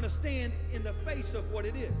how you're going to stand in the face of what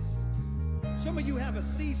it is. Some of you have a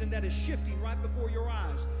season that is shifting right before your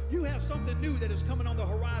eyes. You have something new that is coming on the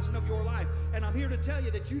horizon of your life. And I'm here to tell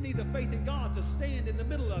you that you need the faith in God to stand in the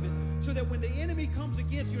middle of it so that when the enemy comes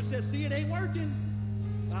against you and says, see, it ain't working.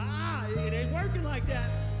 It ain't working like that.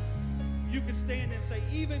 You can stand and say,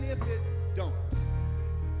 even if it don't.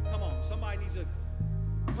 Come on, somebody needs to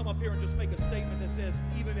come up here and just make a statement that says,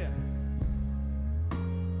 even if.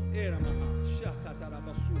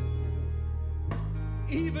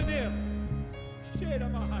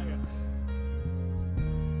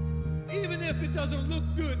 Even if it doesn't look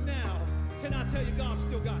good now, can I tell you, God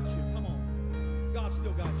still got you? Come on. God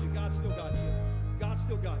still got you. God still got you. God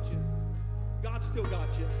still got you. God still got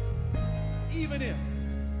you. Even if.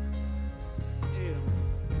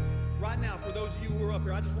 Right now, for those of you who are up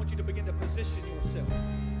here, I just want you to begin to position yourself.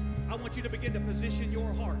 I want you to begin to position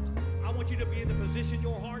your heart. I want you to begin to position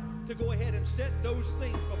your heart to go ahead and set those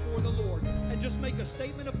things before the Lord and just make a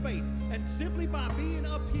statement of faith. And simply by being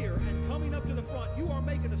up here and coming up to the front, you are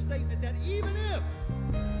making a statement that even if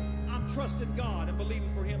I'm trusting God and believing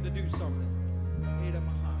for Him to do something.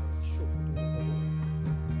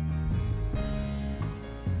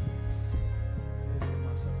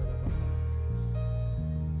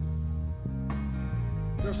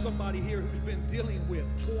 There's somebody here who's been dealing with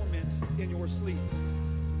torment in your sleep.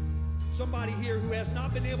 Somebody here who has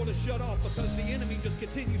not been able to shut off because the enemy just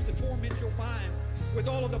continues to torment your mind with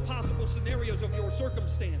all of the possible scenarios of your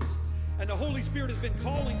circumstance. And the Holy Spirit has been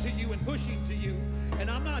calling to you and pushing to you. And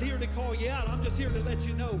I'm not here to call you out. I'm just here to let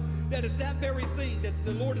you know that it's that very thing that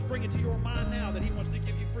the Lord is bringing to your mind now that He wants to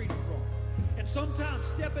give you freedom from. And sometimes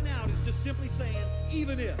stepping out is just simply saying,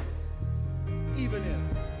 even if, even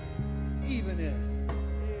if, even if.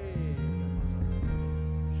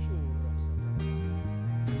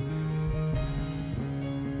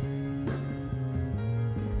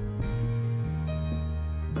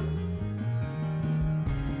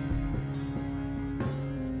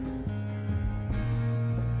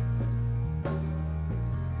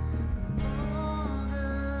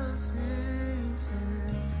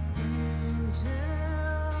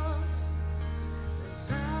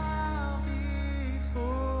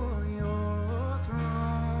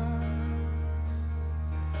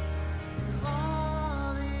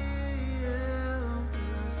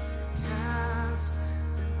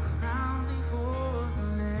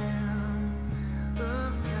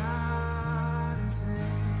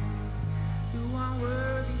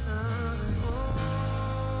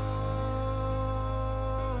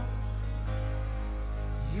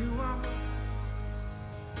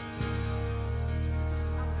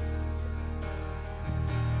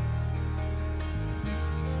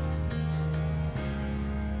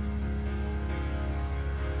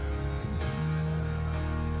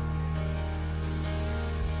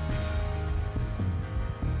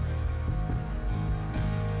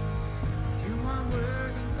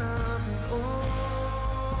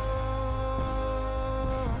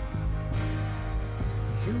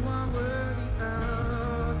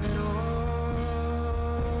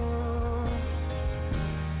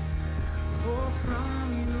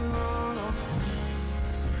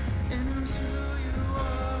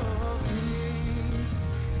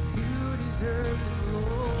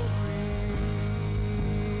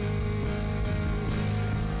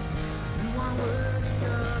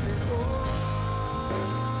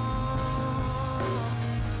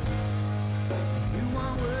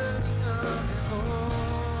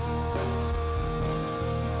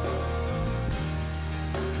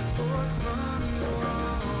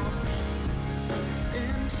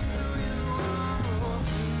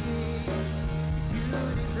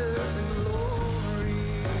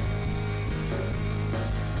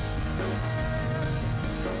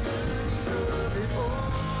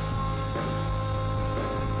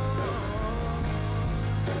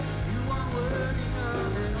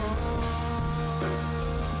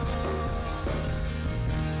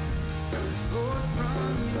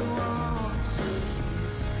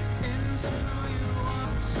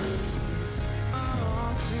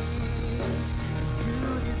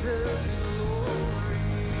 deserve the glory.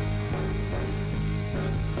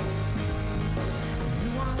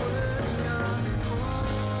 You are worthy of it all.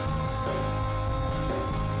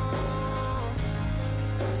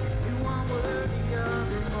 You are worthy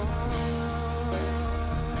of it all.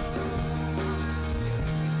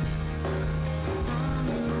 From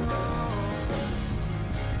you all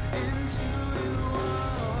things, and to you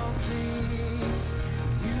all things.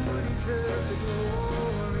 You deserve the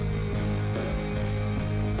glory.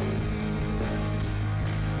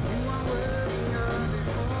 You are worthy of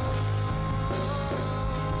it all.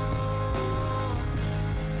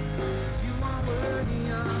 You are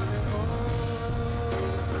worthy of it all.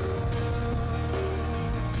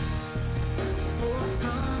 For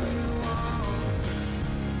from you all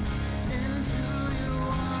things, and to you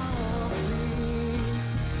all things.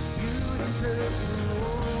 You deserve the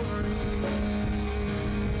glory.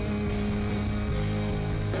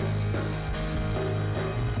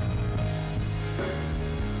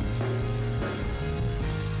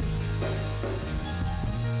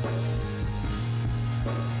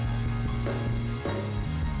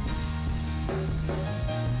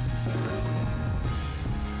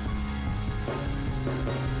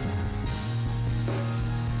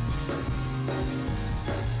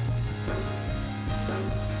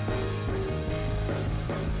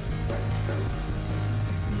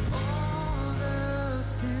 All the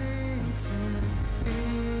saints and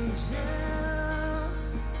angels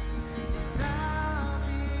bow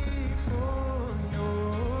before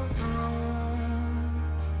your throne,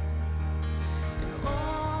 and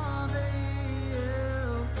all the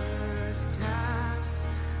elders cast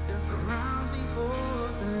their crowns before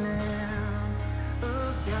the Lamb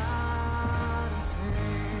of God and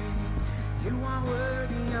sing, you are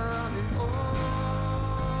worthy of it all.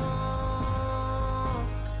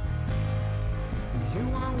 You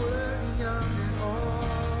are worthy of it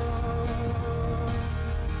all.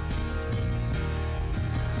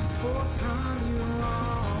 For from you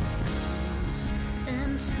all things,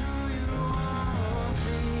 and to you all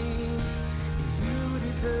things. You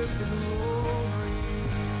deserve the glory.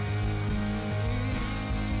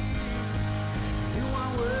 You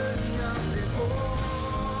are worthy of it all.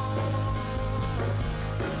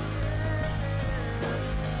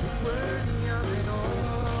 You're worthy of it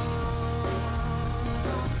all.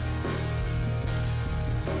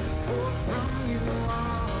 For from you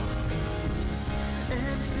all things,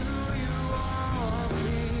 and to you all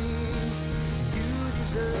things. You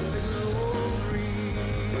deserve the glory.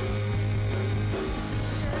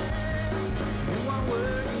 You are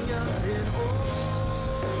worthy of it all.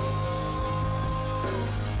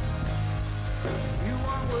 You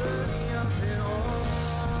are worthy of it all.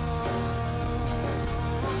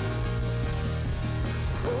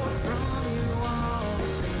 For from you all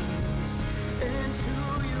things, and to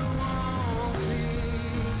you all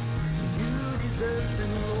things. You deserve the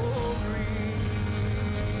glory.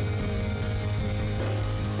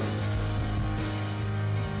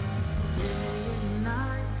 Day and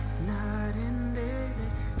night, night and day,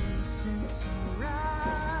 let incense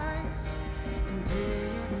arise. And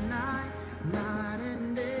day and night, night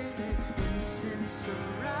and day, let incense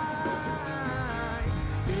arise.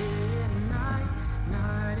 Day and night,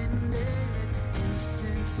 night and day, let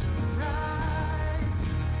incense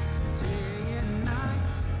arise. Day and night,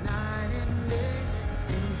 night and day,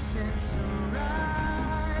 let incense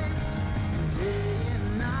arise. Day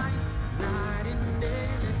and night, night and day,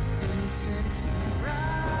 let incense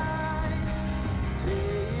arise.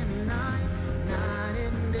 Day and night, night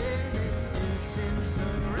and day, let incense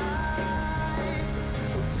arise.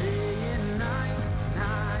 Day and night,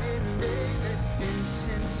 night and day, let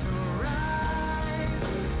incense arise.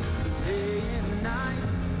 Day and night,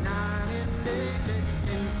 night and day, let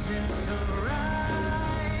incense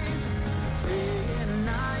arise. Day and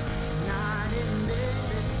night, night and day,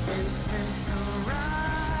 let incense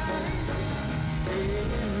arise. Day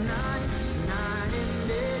and night, night and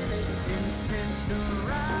day, let incense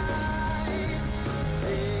arise.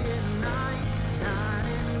 Day and night, night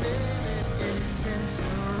and day, let incense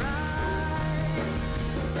arise.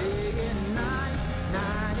 Day and night,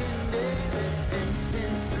 night and day, let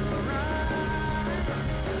incense arise.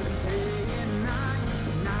 Day and night,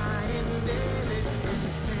 night and day, let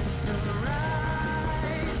incense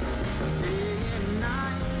arise. Day and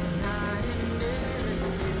night, night and day,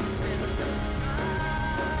 let incense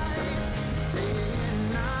arise. Day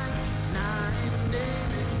and night, night and day,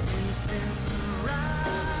 let incense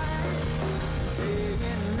arise. Day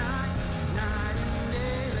and night, night and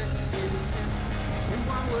day, let incense.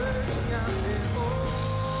 You are worthy of it all.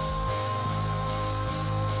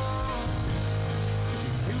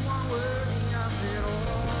 You are worthy of it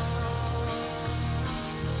all.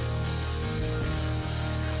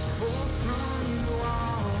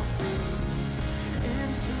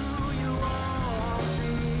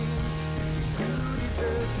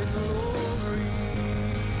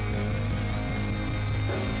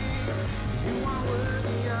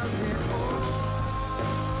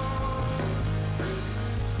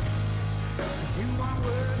 You are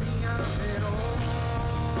worthy of it all.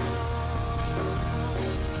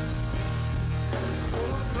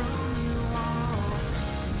 For from you all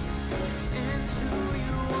things, and to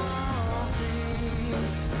you all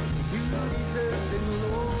things, you deserve the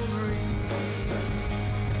glory.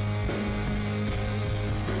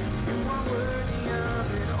 You are worthy of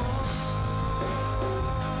it all.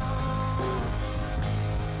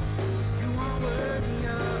 You are worthy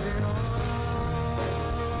of it all.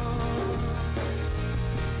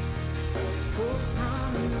 For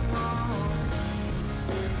from you all things,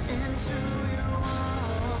 and to you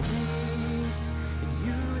all things,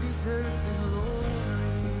 you deserve the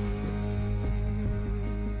glory.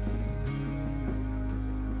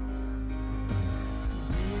 So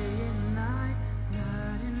day and night,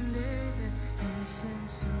 night and day, let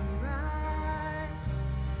incense arise.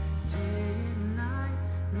 Day and night,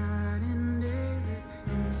 night and day, let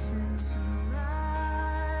incense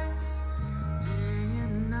arise. Day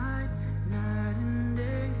and night, night and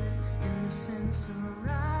day, let incense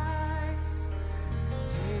arise.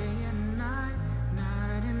 Day and night,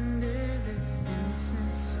 night and day, let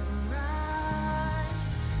incense arise.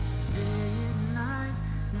 Day and night,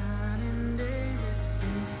 night and day, let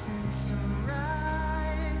incense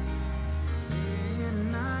arise. Day and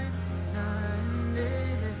night, night and day,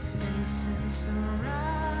 let incense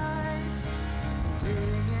arise.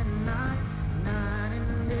 Day and night, night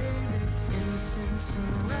and day, let incense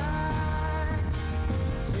arise.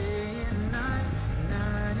 Day and night,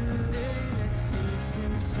 night and day, let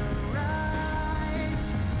incense arise.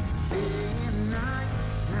 Day and night,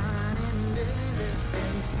 night and day, let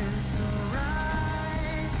incense arise.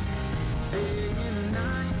 Day and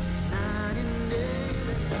night, night and day,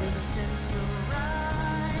 let incense arise.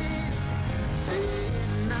 Day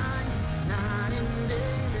and night, night and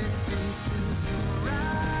day, let incense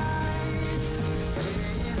arise. Day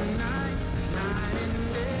and night, night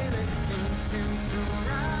and day, let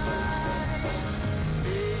incense arise.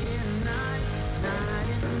 Day and night, night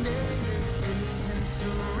and day, let incense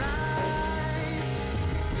arise. Day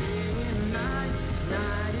and night,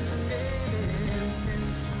 night and day, let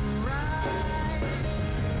incense arise.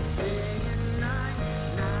 Day and night,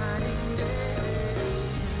 night and day, let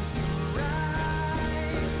incense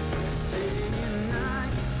arise. Day and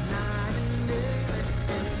night, night and day, let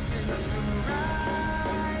incense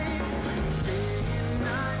arise. Day and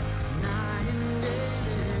night, night and day,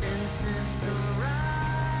 let incense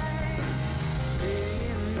arise. Day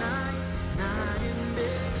and night, night and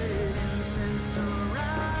day, let incense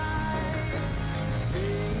arise.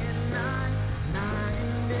 Day and night, night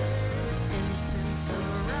and day, let incense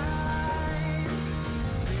arise.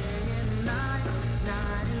 Day and night,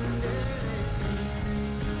 night and day, let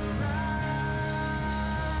incense arise.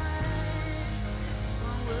 You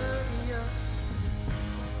are worthy of.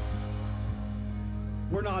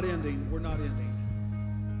 We're not ending. We're not ending.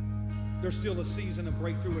 There's still a season of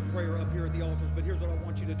breakthrough and prayer up here at the altars, but here's what I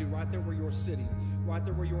want you to do right there where you're sitting, right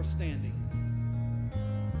there where you're standing.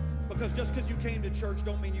 Because just because you came to church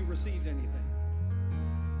don't mean you received anything.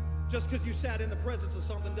 Just because you sat in the presence of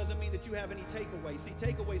something doesn't mean that you have any takeaway. See,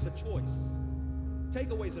 takeaway's a choice.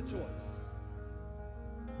 Takeaway's a choice.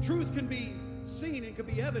 Truth can be seen and can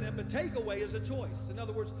be evident, but takeaway is a choice. In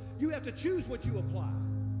other words, you have to choose what you apply.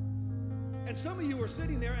 And some of you are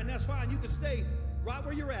sitting there, and that's fine. You can stay right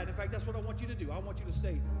where you're at. In fact, that's what I want you to do. I want you to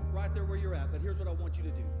stay right there where you're at. But here's what I want you to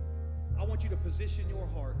do. I want you to position your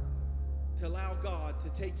heart to allow God to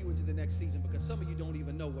take you into the next season, because some of you don't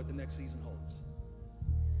even know what the next season holds.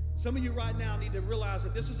 Some of you right now need to realize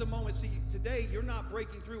that this is a moment. See, today you're not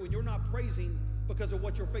breaking through and you're not praising because of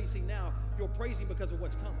what you're facing now. You're praising because of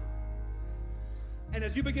what's coming. And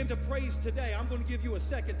as you begin to praise today, I'm going to give you a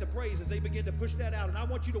second to praise as they begin to push that out. And I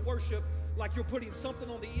want you to worship like you're putting something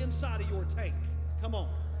on the inside of your tank. Come on.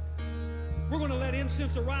 We're going to let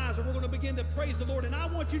incense arise, and we're going to begin to praise the Lord. And I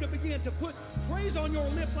want you to begin to put praise on your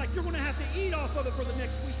lips like you're going to have to eat off of it for the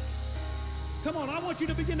next week. Come on, I want you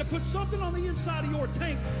to begin to put something on the inside of your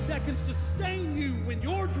tank that can sustain you when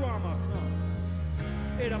your drama comes.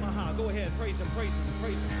 Edamaha, go ahead, praise him, praise him,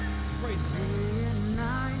 praise him, praise him. Day and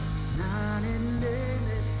night, night and day,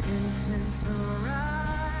 let incense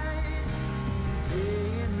arise.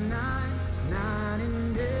 Day and night, night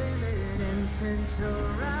and day, let incense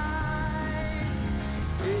arise.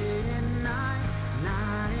 Day and night,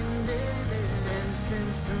 night and day, let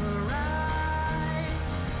incense arise.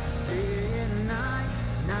 Day and night,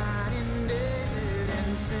 night and day, let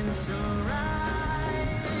incense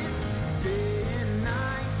arise. Day and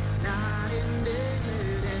night, night and day,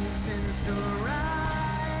 let incense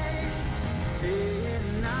arise. Day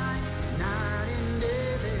and night, night and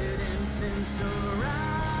day, let incense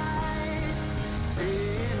arise.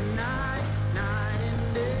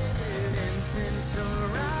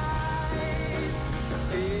 sunrise,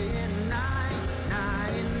 day and night,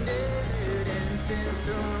 night and day, let it end since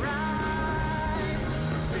sunrise,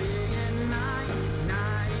 day and night,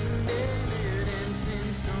 night and day, let it end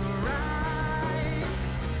since sunrise,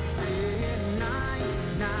 day and night,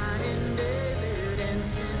 night and day, let it end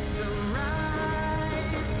since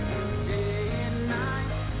sunrise, day and night,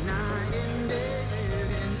 night and day, let it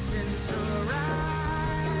end since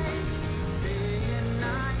sunrise, day and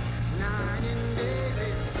night, night and day, let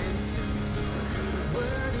it end since sunrise,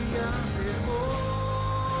 worthy of it all.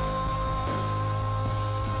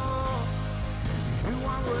 You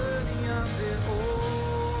are worthy of it all.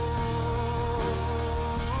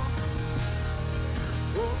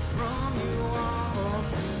 Oh, from you are all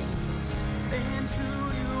things, and to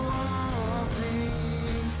you are all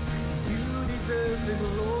things. You deserve the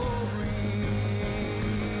glory.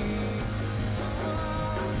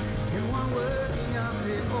 You are worthy of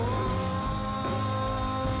it all.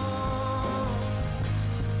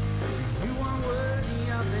 You are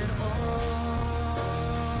worthy of it all.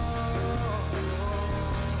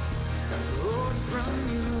 Lord, from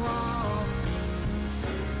you are all things,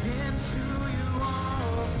 and to you are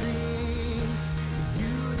all things.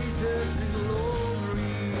 You deserve the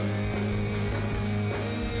glory.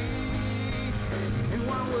 You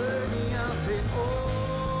are worthy of it all.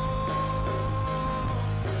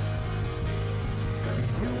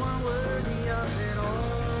 You are worthy of it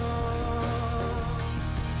all.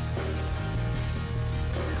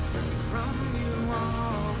 From you are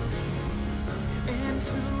all things, and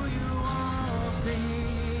to you are all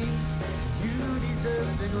things. You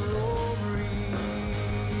deserve the glory.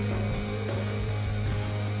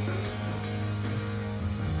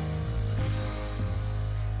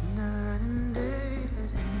 Night and day,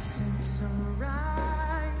 let incense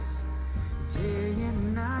arise. Day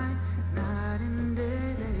and night, night and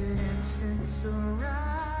day, let incense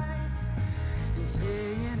arise.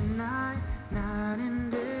 Day and night, night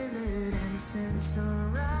and day, let incense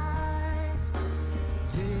arise.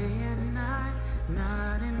 Day and night,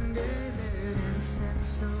 night and day, let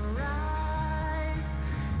incense arise.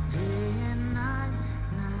 Day and night,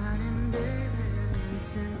 night and day, let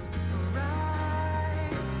incense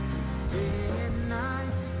arise. Day and night,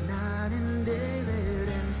 night and day, let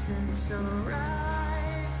incense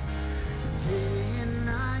arise. Day and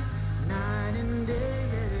night, night and day,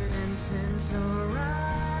 let incense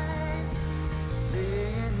arise.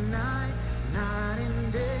 Day and night, night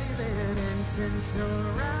and day, let incense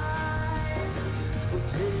arise. Oh,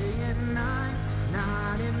 day and night,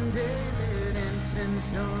 night and day, let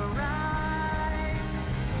incense arise.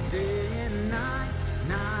 Day and night,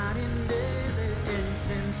 night and day, let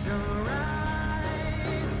incense arise.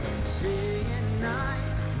 Day and night,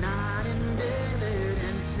 night and day, let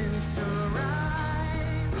incense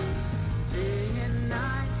arise. Day and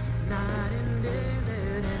night, night and day,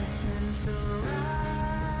 let incense arise.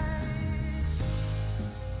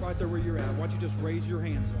 Right there where you're at, why don't you just raise your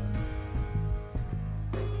hands up?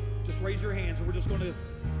 Just raise your hands, and we're just going to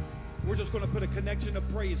put a connection of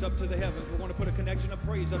praise up to the heavens. We want to put a connection of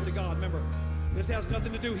praise up to God. Remember, this has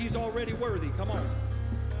nothing to do. He's already worthy. Come on.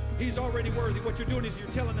 He's already worthy. What you're doing is you're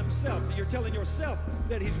telling yourself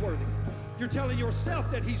that he's worthy. You're telling yourself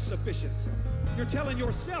that he's sufficient. You're telling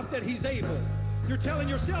yourself that he's able. You're telling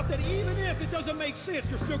yourself that even if it doesn't make sense,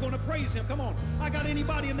 you're still going to praise him. Come on. I got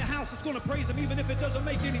anybody in the house that's going to praise him even if it doesn't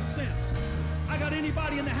make any sense. I got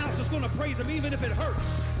anybody in the house that's going to praise him even if it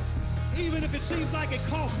hurts. Even if it seems like it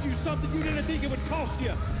cost you something you didn't think it would cost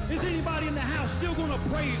you. Is anybody in the house still going to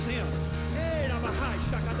praise him?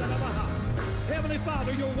 Heavenly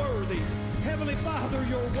Father, you're worthy. Heavenly Father,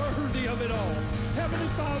 you're worthy of it all. Heavenly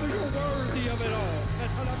Father, you're worthy of it all.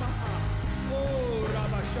 Oh,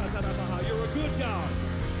 you're a good God.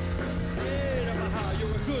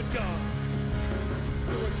 You're a good God.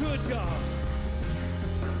 You're a good God.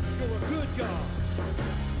 You're a good God.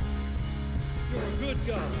 You're a good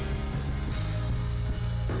God.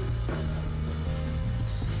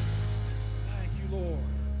 Thank you, Lord.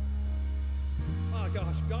 My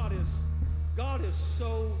gosh, God is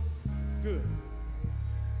so good.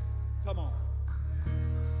 Come on.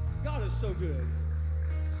 God is so good.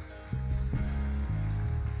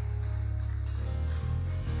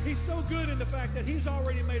 He's so good in the fact that he's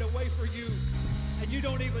already made a way for you and you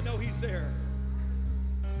don't even know he's there.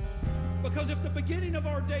 Because if the beginning of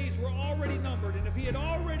our days were already numbered and if he had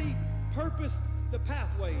already purposed the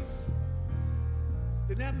pathways,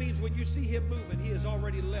 then that means when you see him moving, he has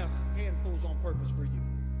already left handfuls on purpose for you.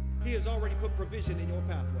 He has already put provision in your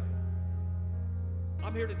pathway.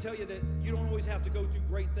 I'm here to tell you that you don't always have to go through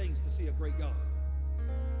great things to see a great God.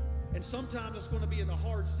 And sometimes it's going to be in the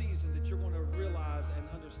hard season that you're going to realize and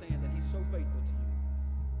understand that he's so faithful to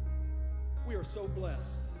you. We are so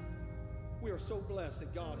blessed. We are so blessed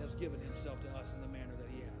that God has given himself to us in the manner that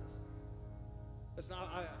he has. Listen,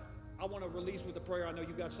 I want to release with a prayer. I know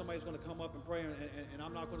you got somebody who's going to come up and pray, and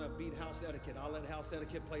I'm not going to beat house etiquette. I'll let house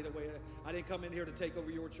etiquette play the way I didn't come in here to take over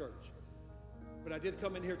your church. But I did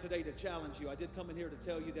come in here today to challenge you. I did come in here to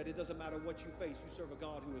tell you that it doesn't matter what you face. You serve a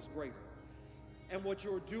God who is greater. And what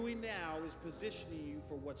you're doing now is positioning you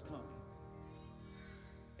for what's coming.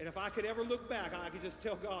 And if I could ever look back, I could just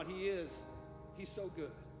tell God he's so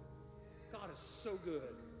good. God is so good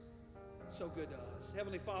to us.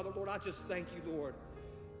 Heavenly Father, Lord, I just thank you, Lord.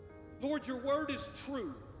 Lord, your word is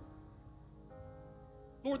true.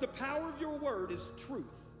 Lord, the power of your word is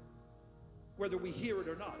truth. Whether we hear it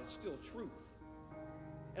or not, it's still truth.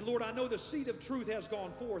 And Lord, I know the seed of truth has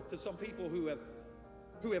gone forth to some people who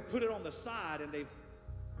have put it on the side and they've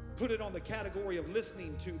put it on the category of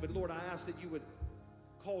listening to. But Lord, I ask that you would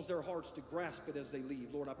cause their hearts to grasp it as they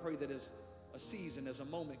leave. Lord, I pray that as a season, as a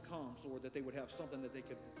moment comes, Lord, that they would have something that they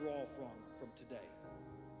could draw from today.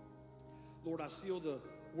 Lord, I seal the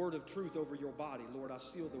word of truth over your body. Lord, I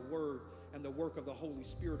seal the word and the work of the Holy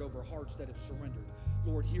Spirit over hearts that have surrendered.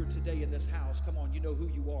 Lord, here today in this house, come on, you know who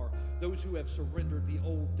you are. Those who have surrendered the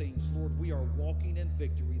old things, Lord, we are walking in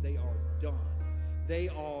victory. They are done. They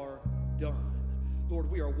are done. Lord,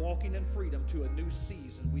 we are walking in freedom to a new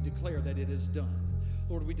season. We declare that it is done.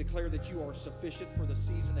 Lord, we declare that you are sufficient for the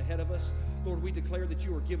season ahead of us. Lord, we declare that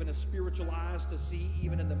you are giving us spiritual eyes to see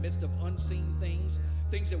even in the midst of unseen things,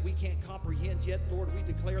 things that we can't comprehend yet. Lord, we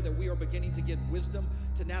declare that we are beginning to get wisdom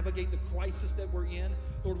to navigate the crisis that we're in.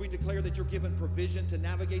 Lord, we declare that you're giving provision to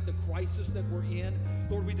navigate the crisis that we're in.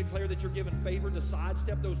 Lord, we declare that you're giving favor to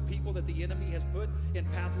sidestep those people that the enemy has put in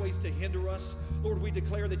pathways to hinder us. Lord, we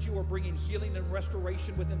declare that you are bringing healing and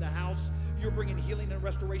restoration within the house. You're bringing healing and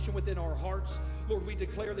restoration within our hearts. Lord, we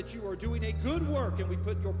declare that you are doing a good work, and we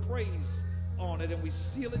put your praise on it, and we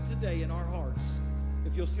seal it today in our hearts.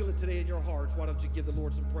 If you'll seal it today in your hearts, why don't you give the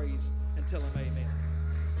Lord some praise and tell him amen.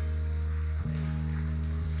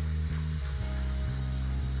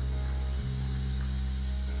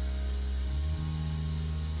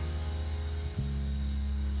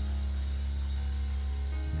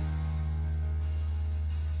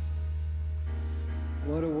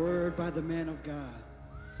 What a word by the man of God.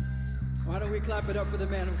 Why don't we clap it up for the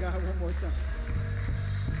man of God one more time?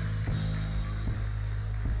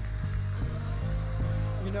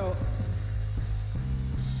 You know,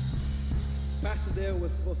 Pastor Dale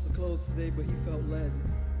was supposed to close today, but he felt led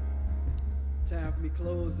to have me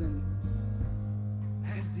close. And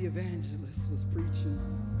as the evangelist was preaching,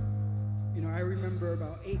 you know, I remember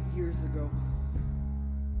about 8 years ago,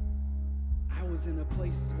 I was in a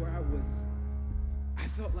place where I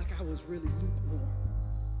felt like I was really lukewarm.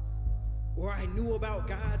 Or I knew about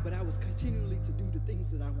God, but I was continually to do the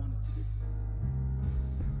things that I wanted to do.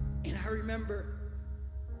 And I remember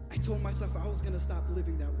I told myself I was going to stop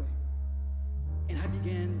living that way. And I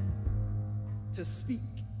began to speak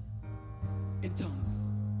in tongues.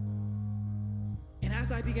 And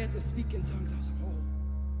as I began to speak in tongues, I was like,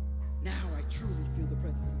 oh, now I truly feel the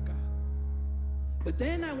presence of God. But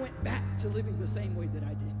then I went back to living the same way that I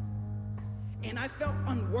did. And I felt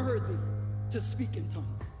unworthy to speak in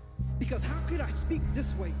tongues. Because how could I speak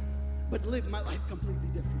this way but live my life completely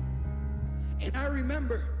different? And I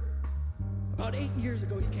remember about 8 years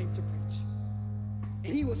ago, he came to preach.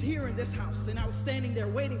 And he was here in this house, and I was standing there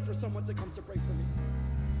waiting for someone to come to pray for me.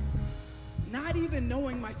 Not even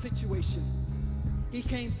knowing my situation, he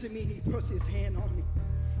came to me and he put his hand on me.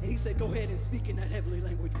 And he said, go ahead and speak in that heavenly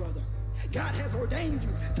language, brother. God has ordained you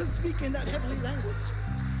to speak in that heavenly language.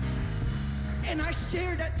 And I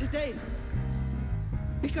share that today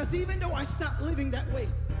because even though I stopped living that way,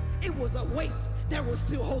 it was a weight that was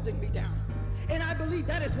still holding me down. And I believe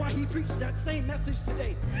that is why he preached that same message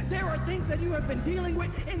today. There are things that you have been dealing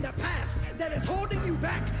with in the past that is holding you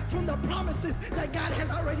back from the promises that God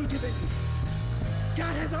has already given you.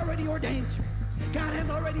 God has already ordained you. God has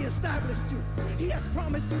already established you. He has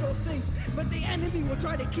promised you those things, but the enemy will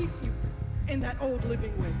try to keep you in that old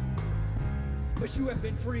living way. But you have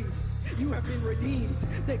been freed. You have been redeemed.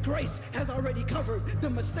 That grace has already covered the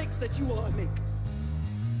mistakes that you will make.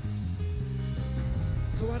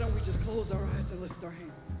 So why don't we just close our eyes and lift our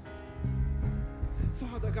hands?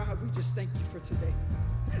 Father God, we just thank you for today.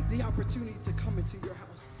 The opportunity to come into your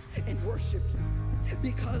house and worship you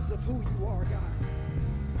because of who you are, God.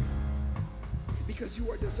 Because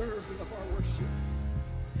you are deserving of our worship.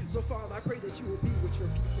 So Father, I pray that you will be with your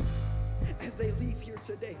people as they leave here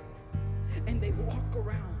today and they walk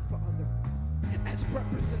around, Father, as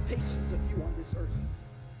representations of you on this earth.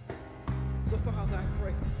 So, Father, I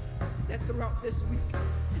pray that throughout this week,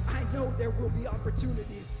 I know there will be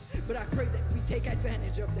opportunities, but I pray that we take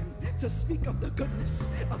advantage of them to speak of the goodness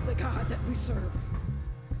of the God that we serve.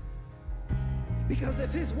 Because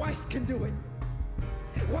if his wife can do it,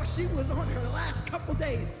 while she was on her last couple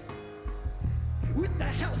days, with the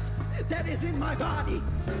health that is in my body,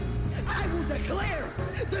 I will declare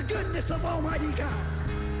the goodness of Almighty God.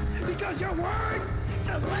 Because your word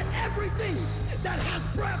says, let everything that has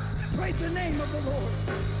breath praise the name of the Lord.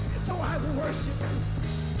 So I will worship you.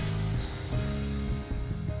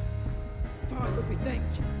 Father, we thank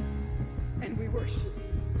you and we worship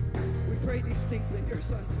you. We pray these things in your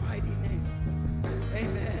son's mighty name.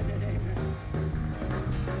 Amen and amen.